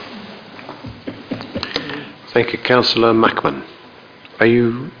 Thank you. Councillor Mackman. Are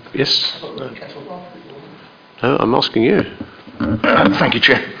you... Yes? No, I'm asking you. Thank you,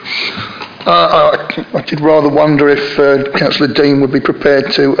 Chair. I did rather wonder if Councillor Dean would be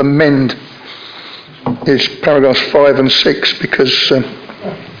prepared to amend his paragraphs 5 and 6, because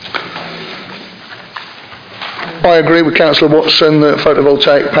I agree with Councillor Watson that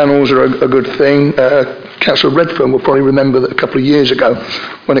photovoltaic panels are a good thing. Councillor Redfern will probably remember that a couple of years ago,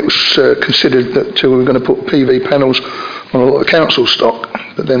 when it was considered that we were going to put PV panels on a lot of the council stock,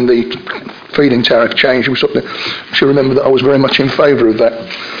 but then the feed-in tariff changed. She'll remember that I was very much in favour of that.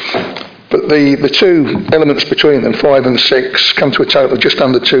 But the two elements between them, 5 and 6, come to a total of just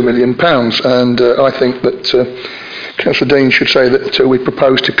under £2 million, and I think that Councillor Dean should say that we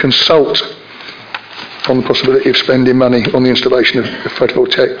propose to consult on the possibility of spending money on the installation of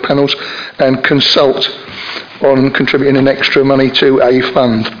photovoltaic panels and consult on contributing an extra money to a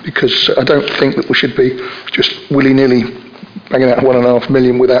fund, because I don't think that we should be just willy-nilly banging out £1.5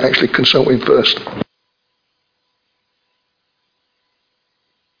 million without actually consulting first.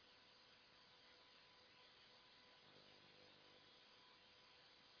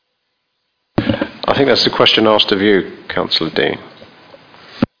 I think that's the question asked of you, Councillor Dean.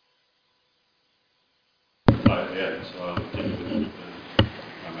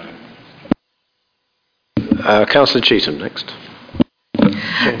 Councillor Cheetham next.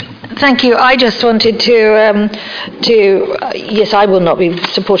 Thank you. I just wanted yes, I will not be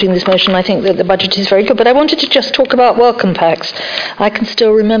supporting this motion. I think that the budget is very good, but I wanted to just talk about welcome packs. I can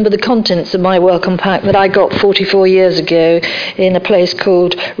still remember the contents of my welcome pack that I got 44 years ago in a place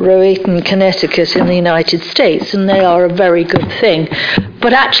called Rowayton, Connecticut in the United States, and they are a very good thing.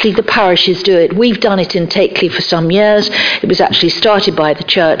 But actually the parishes do it. We've done it in Takeley for some years. It was actually started by the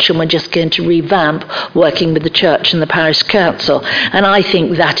church, and we're just going to revamp working with the church and the parish council. And I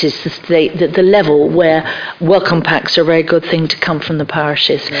think that is the level where welcome packs are a very good thing to come from the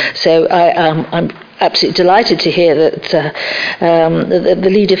parishes. So I'm absolutely delighted to hear that the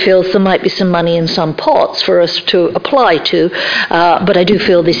leader feels there might be some money in some pots for us to apply to, but I do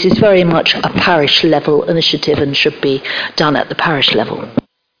feel this is very much a parish level initiative and should be done at the parish level.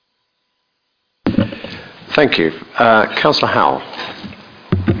 Thank you. Councillor Howell.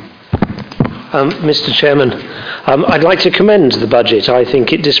 Mr. Chairman, I'd like to commend the budget. I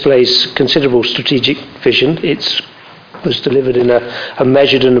think it displays considerable strategic vision. It was delivered in a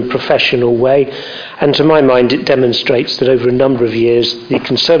measured and a professional way, and to my mind it demonstrates that over a number of years the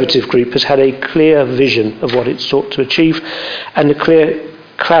Conservative group has had a clear vision of what it sought to achieve and a clear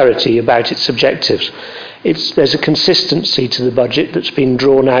clarity about its objectives. There's a consistency to the budget that's been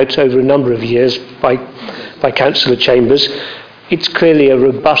drawn out over a number of years by Councillor Chambers. It's clearly a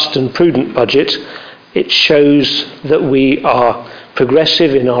robust and prudent budget. It shows that we are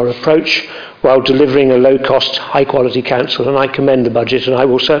progressive in our approach while delivering a low-cost, high-quality council, and I commend the budget and I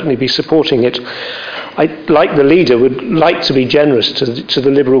will certainly be supporting it. I, like the leader, would like to be generous to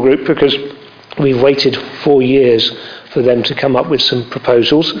the Liberal group because we've waited 4 years for them to come up with some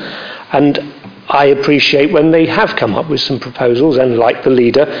proposals, and I appreciate when they have come up with some proposals, and like the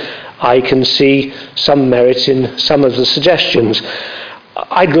leader, I can see some merit in some of the suggestions.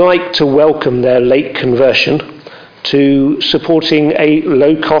 I'd like to welcome their late conversion to supporting a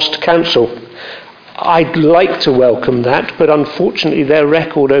low-cost council. I'd like to welcome that, but unfortunately their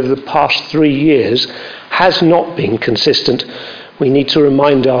record over the past 3 years has not been consistent. We need to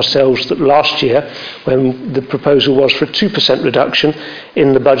remind ourselves that last year, when the proposal was for a 2% reduction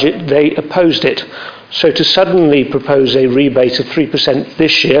in the budget, they opposed it. So to suddenly propose a rebate of 3%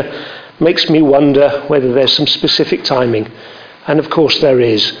 this year makes me wonder whether there's some specific timing. And of course there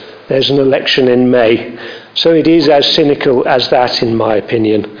is. There's an election in May. So it is as cynical as that, in my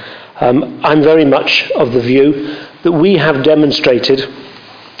opinion. I'm very much of the view that we have demonstrated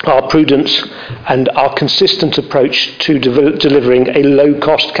our prudence and our consistent approach to delivering a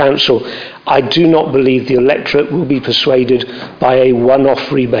low-cost council. I do not believe the electorate will be persuaded by a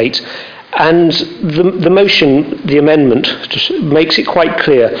one-off rebate. And the motion, the amendment, makes it quite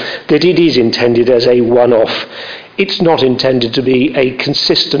clear that it is intended as a one-off. It's not intended to be a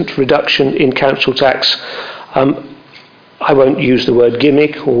consistent reduction in council tax. I won't use the word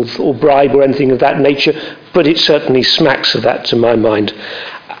gimmick or bribe or anything of that nature, but it certainly smacks of that to my mind.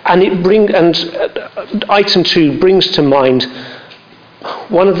 And item 2 brings to mind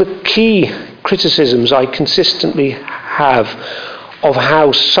one of the key criticisms I consistently have of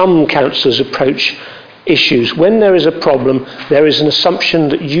how some councillors approach issues. When there is a problem, there is an assumption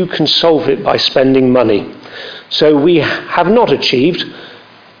that you can solve it by spending money. So we have not achieved.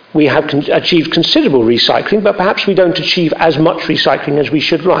 We have achieved considerable recycling, but perhaps we don't achieve as much recycling as we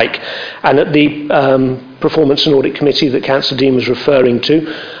should like. And at the Performance and Audit Committee that Councillor Dean was referring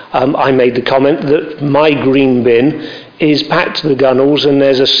to, I made the comment that my green bin is packed to the gunnels and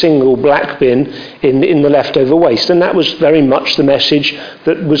there's a single black bin in the leftover waste. And that was very much the message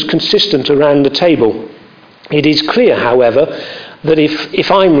that was consistent around the table. It is clear, however, that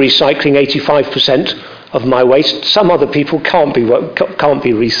if I'm recycling 85% of my waste, some other people can't be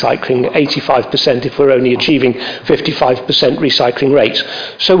recycling 85% if we're only achieving 55% recycling rates.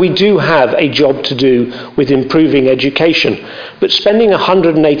 So we do have a job to do with improving education. But spending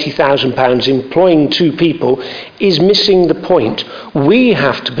 £180,000 employing 2 people is missing the point. We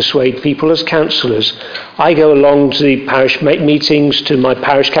have to persuade people as councillors. I go along to the parish meetings, to my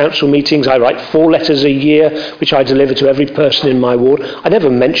parish council meetings. I write 4 letters a year, which I deliver to every person in my ward. I never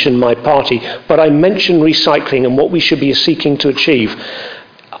mention my party, but I mention recycling and what we should be seeking to achieve.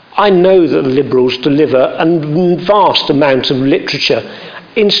 I know that the Liberals deliver a vast amount of literature.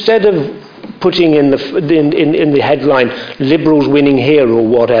 Instead of putting in the headline, Liberals winning here or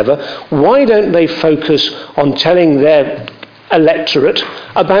whatever, why don't they focus on telling their electorate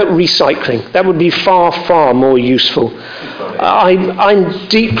about recycling? That would be far, far more useful. I'm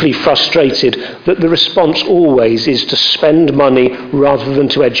deeply frustrated that the response always is to spend money rather than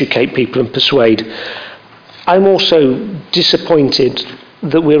to educate people and persuade. I'm also disappointed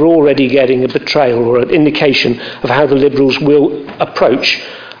that we're already getting a betrayal or an indication of how the Liberals will approach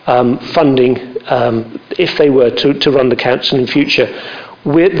funding if they were to run the council in future.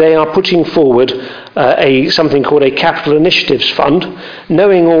 They are putting forward something called a Capital Initiatives Fund,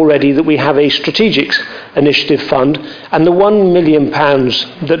 knowing already that we have a Strategic Initiative Fund, and the £1 million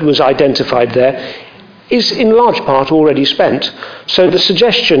that was identified there is in large part already spent. So the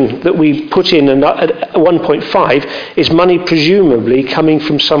suggestion that we put in at 1.5 is money presumably coming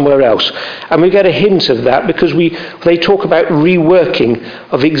from somewhere else. And we get a hint of that because they talk about reworking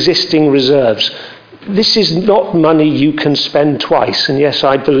of existing reserves. This is not money you can spend twice, and yes,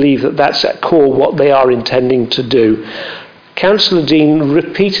 I believe that that's at core what they are intending to do. Councillor Dean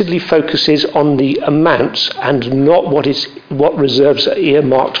repeatedly focuses on the amounts and not what reserves are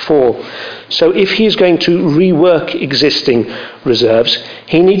earmarked for. So if he is going to rework existing reserves,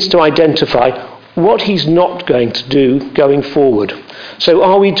 he needs to identify what he's not going to do going forward. So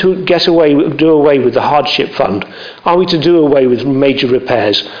are we to do away with the hardship fund? Are we to do away with major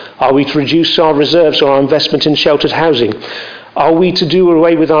repairs? Are we to reduce our reserves or our investment in sheltered housing? Are we to do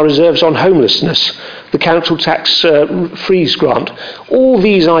away with our reserves on homelessness, the council tax freeze grant? All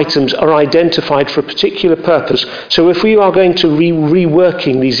these items are identified for a particular purpose. So if we are going to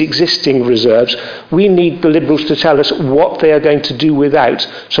reworking these existing reserves, we need the Liberals to tell us what they are going to do without,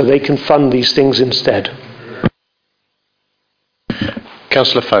 so they can fund these things instead.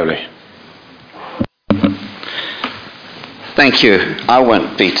 Councillor Foley. Thank you. I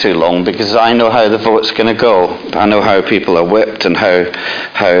won't be too long because I know how the vote's going to go. I know how people are whipped and how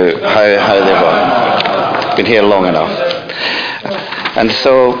they vote. I've been here long enough. And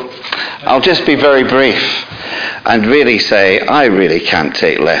so I'll just be very brief and really say I really can't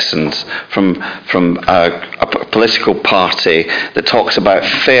take lessons from a political party that talks about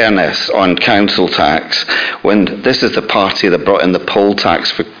fairness on council tax when this is the party that brought in the poll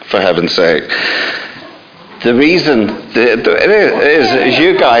tax, for heaven's sake. The reason it is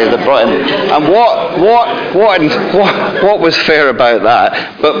you guys that brought in, and what was fair about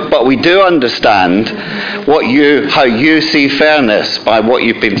that? But we do understand how you see fairness by what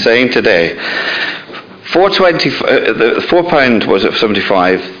you've been saying today. £4 was it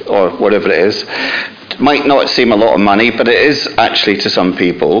 75 or whatever it is? Might not seem a lot of money, but it is actually to some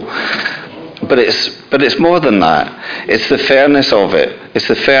people. But it's more than that. It's the fairness of it. It's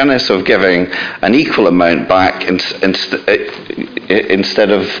the fairness of giving an equal amount back instead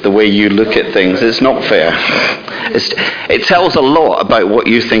of the way you look at things. It's not fair. It tells a lot about what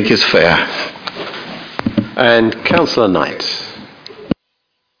you think is fair. And Councillor Knight.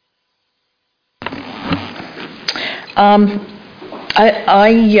 I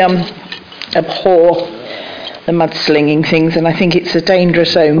abhor the mudslinging things, and I think it's a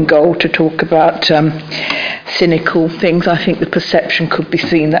dangerous own goal to talk about cynical things. I think the perception could be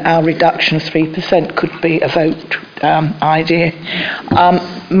seen that our reduction of 3% could be a vote idea.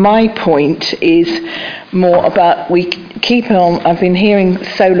 My point is more about we keep on. I've been hearing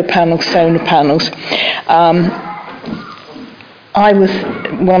solar panels. I was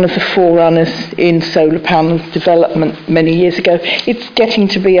one of the forerunners in solar panel development many years ago. It's getting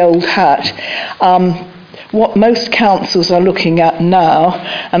to be old hat. What most councils are looking at now,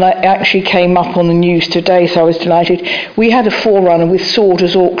 and I actually came up on the news today, so I was delighted, we had a forerunner with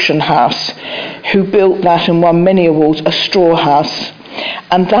Saunders Auction House, who built that and won many awards, a straw house.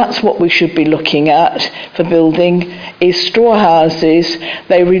 And that's what we should be looking at for building, is straw houses.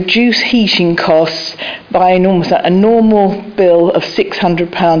 They reduce heating costs by enormous. A normal bill of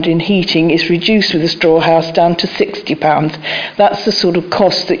 £600 in heating is reduced with a straw house down to £60. That's the sort of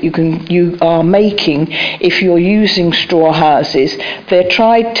cost that you are making if you're using straw houses. They're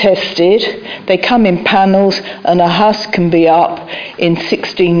tried, tested, they come in panels, and a house can be up in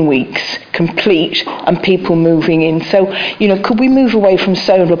 16 weeks, complete, and people moving in. So, could we move away from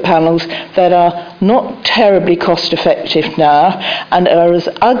solar panels that are not terribly cost effective now and are as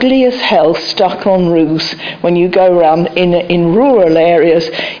ugly as hell stuck on roofs? When you go around in rural areas,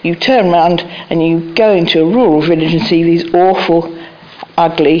 you turn around and you go into a rural village and see these awful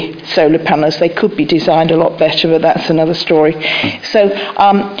ugly solar panels. They could be designed a lot better, but that's another story. So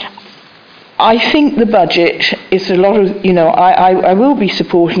I think the budget is a lot of, I will be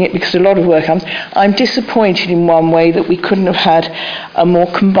supporting it because a lot of work. I'm disappointed in one way that we couldn't have had a more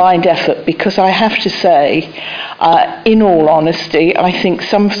combined effort, because I have to say, in all honesty, I think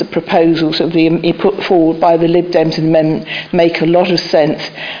some of the proposals that are put forward by the Lib Dems and Amendment make a lot of sense,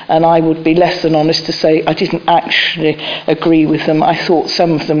 and I would be less than honest to say I didn't actually agree with them. I thought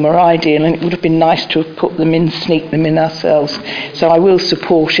some of them were ideal, and it would have been nice to have put them in, sneak them in ourselves. So I will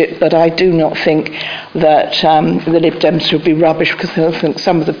support it, but I do not think that the Lib Dems will be rubbish, because I think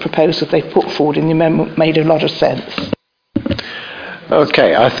some of the proposals they put forward in the amendment made a lot of sense.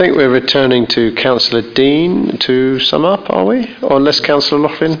 Okay, I think we're returning to Councillor Dean to sum up, are we? Or unless Councillor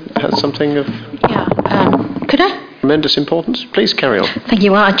Loughlin has something of Could I? tremendous importance. Please carry on. Thank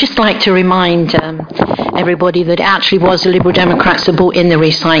you. Well, I'd just like to remind everybody that it actually was the Liberal Democrats that brought in the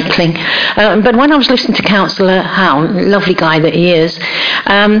recycling. But when I was listening to Councillor Howe, lovely guy that he is,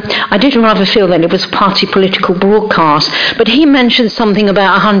 I did rather feel that it was a party political broadcast. But he mentioned something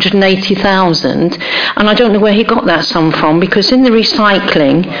about 180,000, and I don't know where he got that sum from, because in the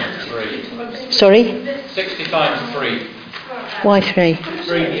recycling... Sorry? 65 to 3. Why 3?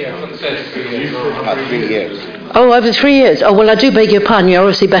 3 years. It says 3 years. 3 years. Oh, over 3 years. Oh, well, I do beg your pardon. You're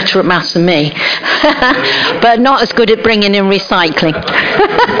obviously better at maths than me. But not as good at bringing in recycling.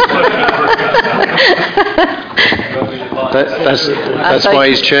 That's why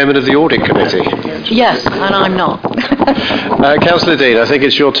he's chairman of the audit committee. Yes, and I'm not. Councillor Dean, I think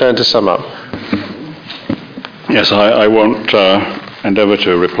it's your turn to sum up. Yes, I won't endeavour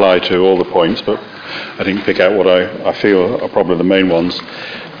to reply to all the points, but I think pick out what I feel are probably the main ones.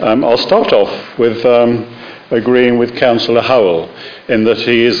 I'll start off with agreeing with Councillor Howell in that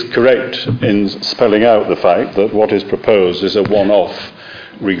he is correct in spelling out the fact that what is proposed is a one-off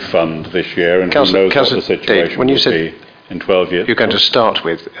refund this year, and who knows what the situation will be in 12 years. You're going to start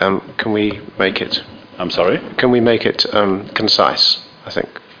with, can we make it... I'm sorry? Can we make it concise, I think,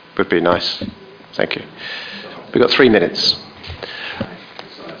 would be nice. Thank you. We've got 3 minutes.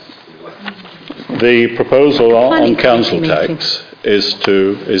 The proposal on council tax is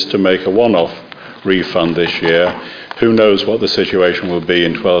to make a one-off refund this year. Who knows what the situation will be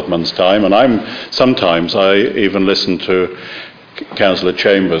in 12 months' time? And sometimes I even listen to Councillor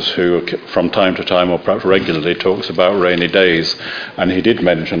Chambers, who from time to time, or perhaps regularly, talks about rainy days, and he did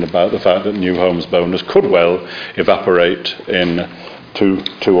mention about the fact that new homes bonus could well evaporate in two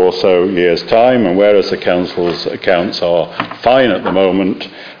or so years' time, and whereas the council's accounts are fine at the moment,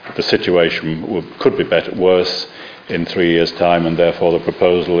 the situation could be worse in 3 years' time, and therefore the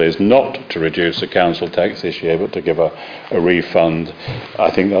proposal is not to reduce the council tax this year, but to give a refund. I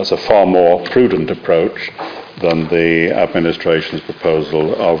think that's a far more prudent approach than the administration's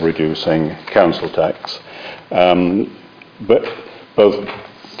proposal of reducing council tax. But both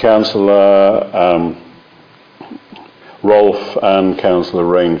Councillor Rolfe and Councillor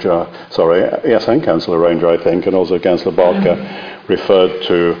Ranger, and Councillor Ranger, I think, and also Councillor Barker referred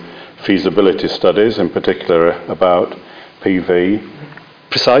to feasibility studies, in particular about PV.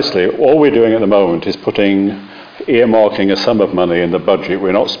 Precisely, all we're doing at the moment is earmarking a sum of money in the budget.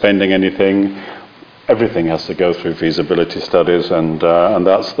 We're not spending anything. Everything has to go through feasibility studies, and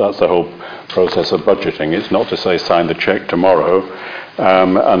that's the whole process of budgeting. It's not to say sign the cheque tomorrow,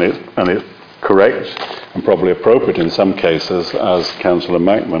 and it's correct and probably appropriate in some cases, as Councillor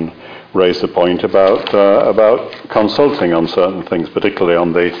Mackman raised the point about consulting on certain things, particularly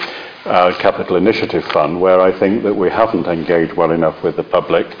on the Capital Initiative Fund, where I think that we haven't engaged well enough with the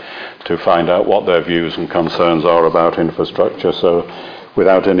public to find out what their views and concerns are about infrastructure. So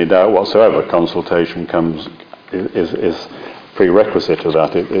without any doubt whatsoever, consultation is prerequisite to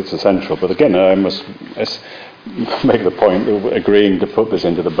that. It's essential. But again, I must make the point that agreeing to put this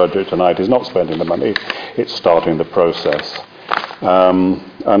into the budget tonight is not spending the money, it's starting the process. And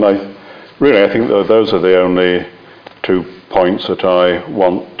I think that those are the only 2 points that I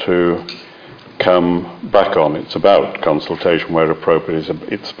want to come back on. It's about consultation where appropriate.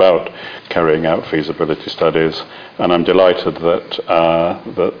 It's about carrying out feasibility studies, and I'm delighted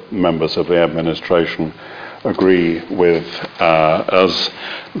that members of the administration agree with us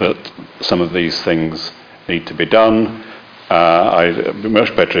that some of these things need to be done. It'd be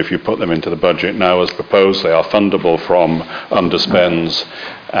much better if you put them into the budget now as proposed. They are fundable from underspends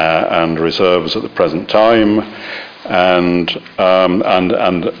and reserves at the present time, and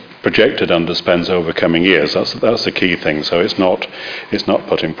projected underspends over coming years. That's the key thing. So it's not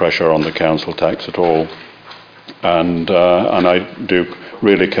putting pressure on the council tax at all. And I do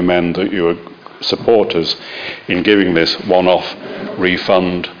really commend that you are supporters in giving this one-off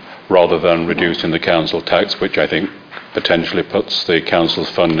refund rather than reducing the council tax, which I think potentially puts the council's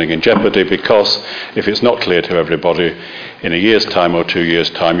funding in jeopardy, because if it's not clear to everybody in a year's time or 2 years'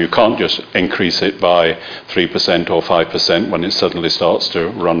 time, you can't just increase it by 3% or 5% when it suddenly starts to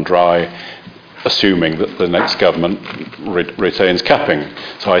run dry, assuming that the next government retains capping.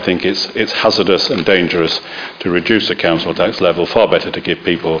 So I think it's hazardous and dangerous to reduce the council tax level. Far better to give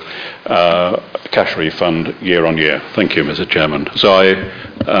people a cash refund year on year. Thank you, Mr. Chairman. So I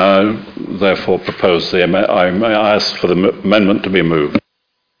therefore propose I ask for the amendment to be moved.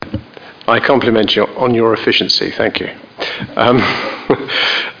 I compliment you on your efficiency. Thank you.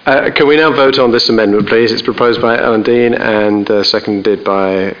 Can we now vote on this amendment, please? It's proposed by Alan Dean and seconded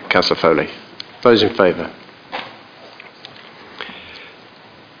by Councillor Foley. Those in favour?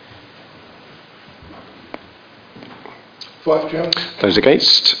 Those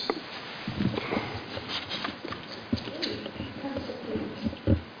against?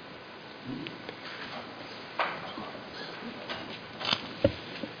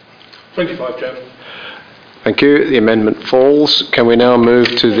 Thank you. The amendment falls. Can we now move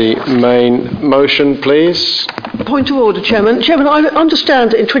to the main motion, please? Point of order, Chairman. Chairman, I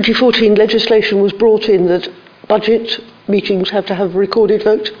understand that in 2014 legislation was brought in that budget meetings have to have a recorded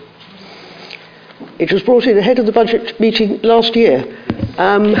vote. It was brought in ahead of the budget meeting last year.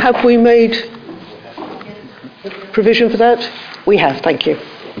 Have we made provision for that? We have, thank you.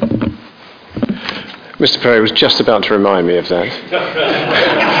 Mr. Perry was just about to remind me of that.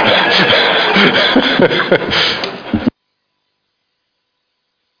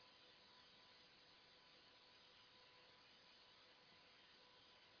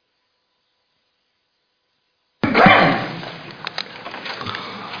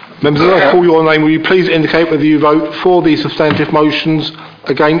 Members, as I call your name, will you please indicate whether you vote for the substantive motions,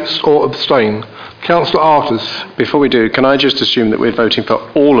 against or abstain? Councillor Artis. Before we do, can I just assume that we're voting for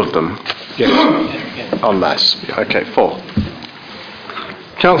all of them? Yes. En masse. Okay, 4.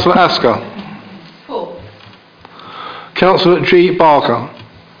 Councillor Asker. 4. Councillor G. Barker.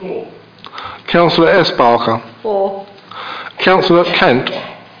 4. Councillor S. Barker. 4. Councillor Kent.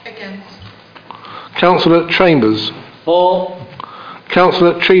 Against. Councillor Chambers. 4.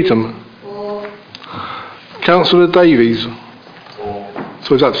 Councillor Cheetham. 4. Councillor Davies. 4.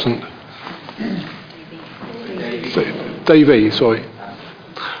 So he's absent. Davies, sorry.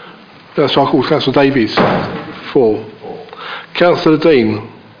 That's what I call Councillor Davies. 4. Councillor Dean.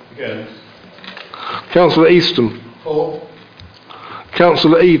 Against. Councillor Easton. 4.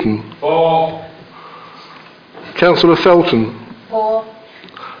 Councillor Eden. 4. Councillor Felton. 4.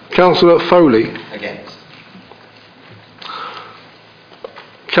 Councillor Foley. Against.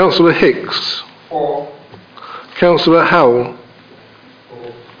 Councillor Hicks. 4. Councillor Howell.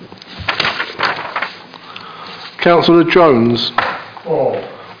 4. Councillor Jones. 4.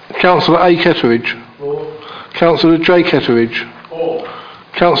 Councillor A. Ketteridge. 4. Councillor J. Ketteridge. 4.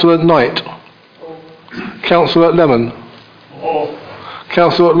 Councillor Knight. Councillor Lemon. 4.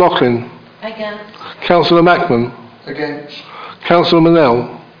 Councillor Loughlin. Against. Councillor Macman. Against. Councillor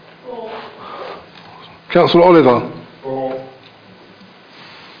Manel. 4. Councillor Oliver. 4.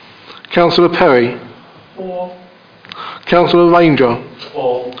 Councillor Perry. 4. Councillor Ranger.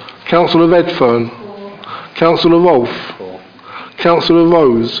 4. Councillor Redfern. 4. Councillor Rolfe. 4. Councillor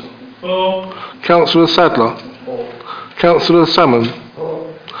Rose. 4. Councillor Sadler. 4. Councillor Salmon.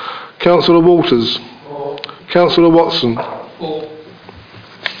 4. Councillor Waters. 4. Councillor Watson. 4.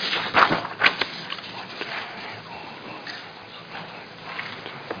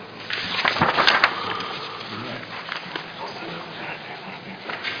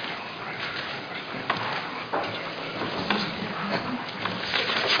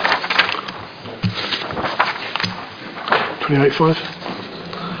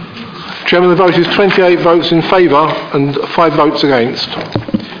 Chairman, the vote is 28 votes in favour and 5 votes against.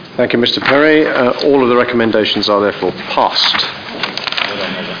 Thank you, Mr. Perry. All of the recommendations are therefore passed.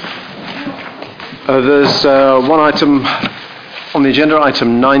 There's one item on the agenda,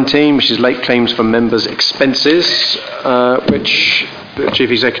 item 19, which is late claims for members' expenses, which the Chief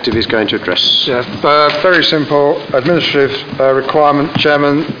Executive is going to address. Yeah, very simple administrative requirement,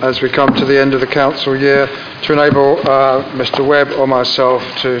 Chairman, as we come to the end of the council year, to enable Mr. Webb or myself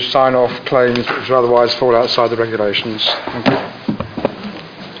to sign off claims which would otherwise fall outside the regulations. Thank you.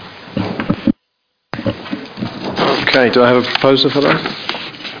 Okay, do I have a proposer for that?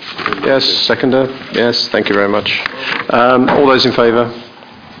 Yes, seconder? Yes, thank you very much. All those in favour?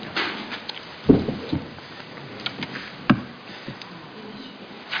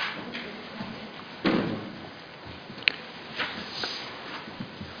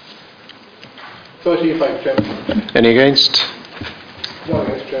 Any against? No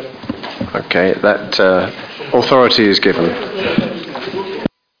against, Chairman. Okay, that authority is given.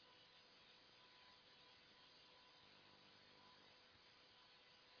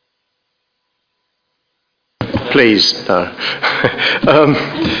 Please, no.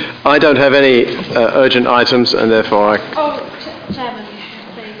 I don't have any urgent items, and therefore I... Chairman,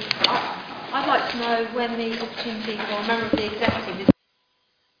 please. I'd like to know when the opportunity for a member of the executive is...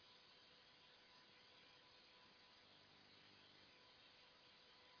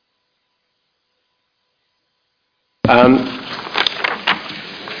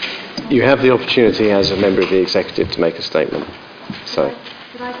 You have the opportunity as a member of the executive to make a statement, so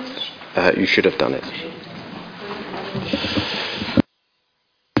you should have done it.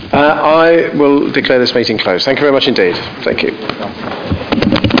 I will declare this meeting closed. Thank you very much indeed. Thank you.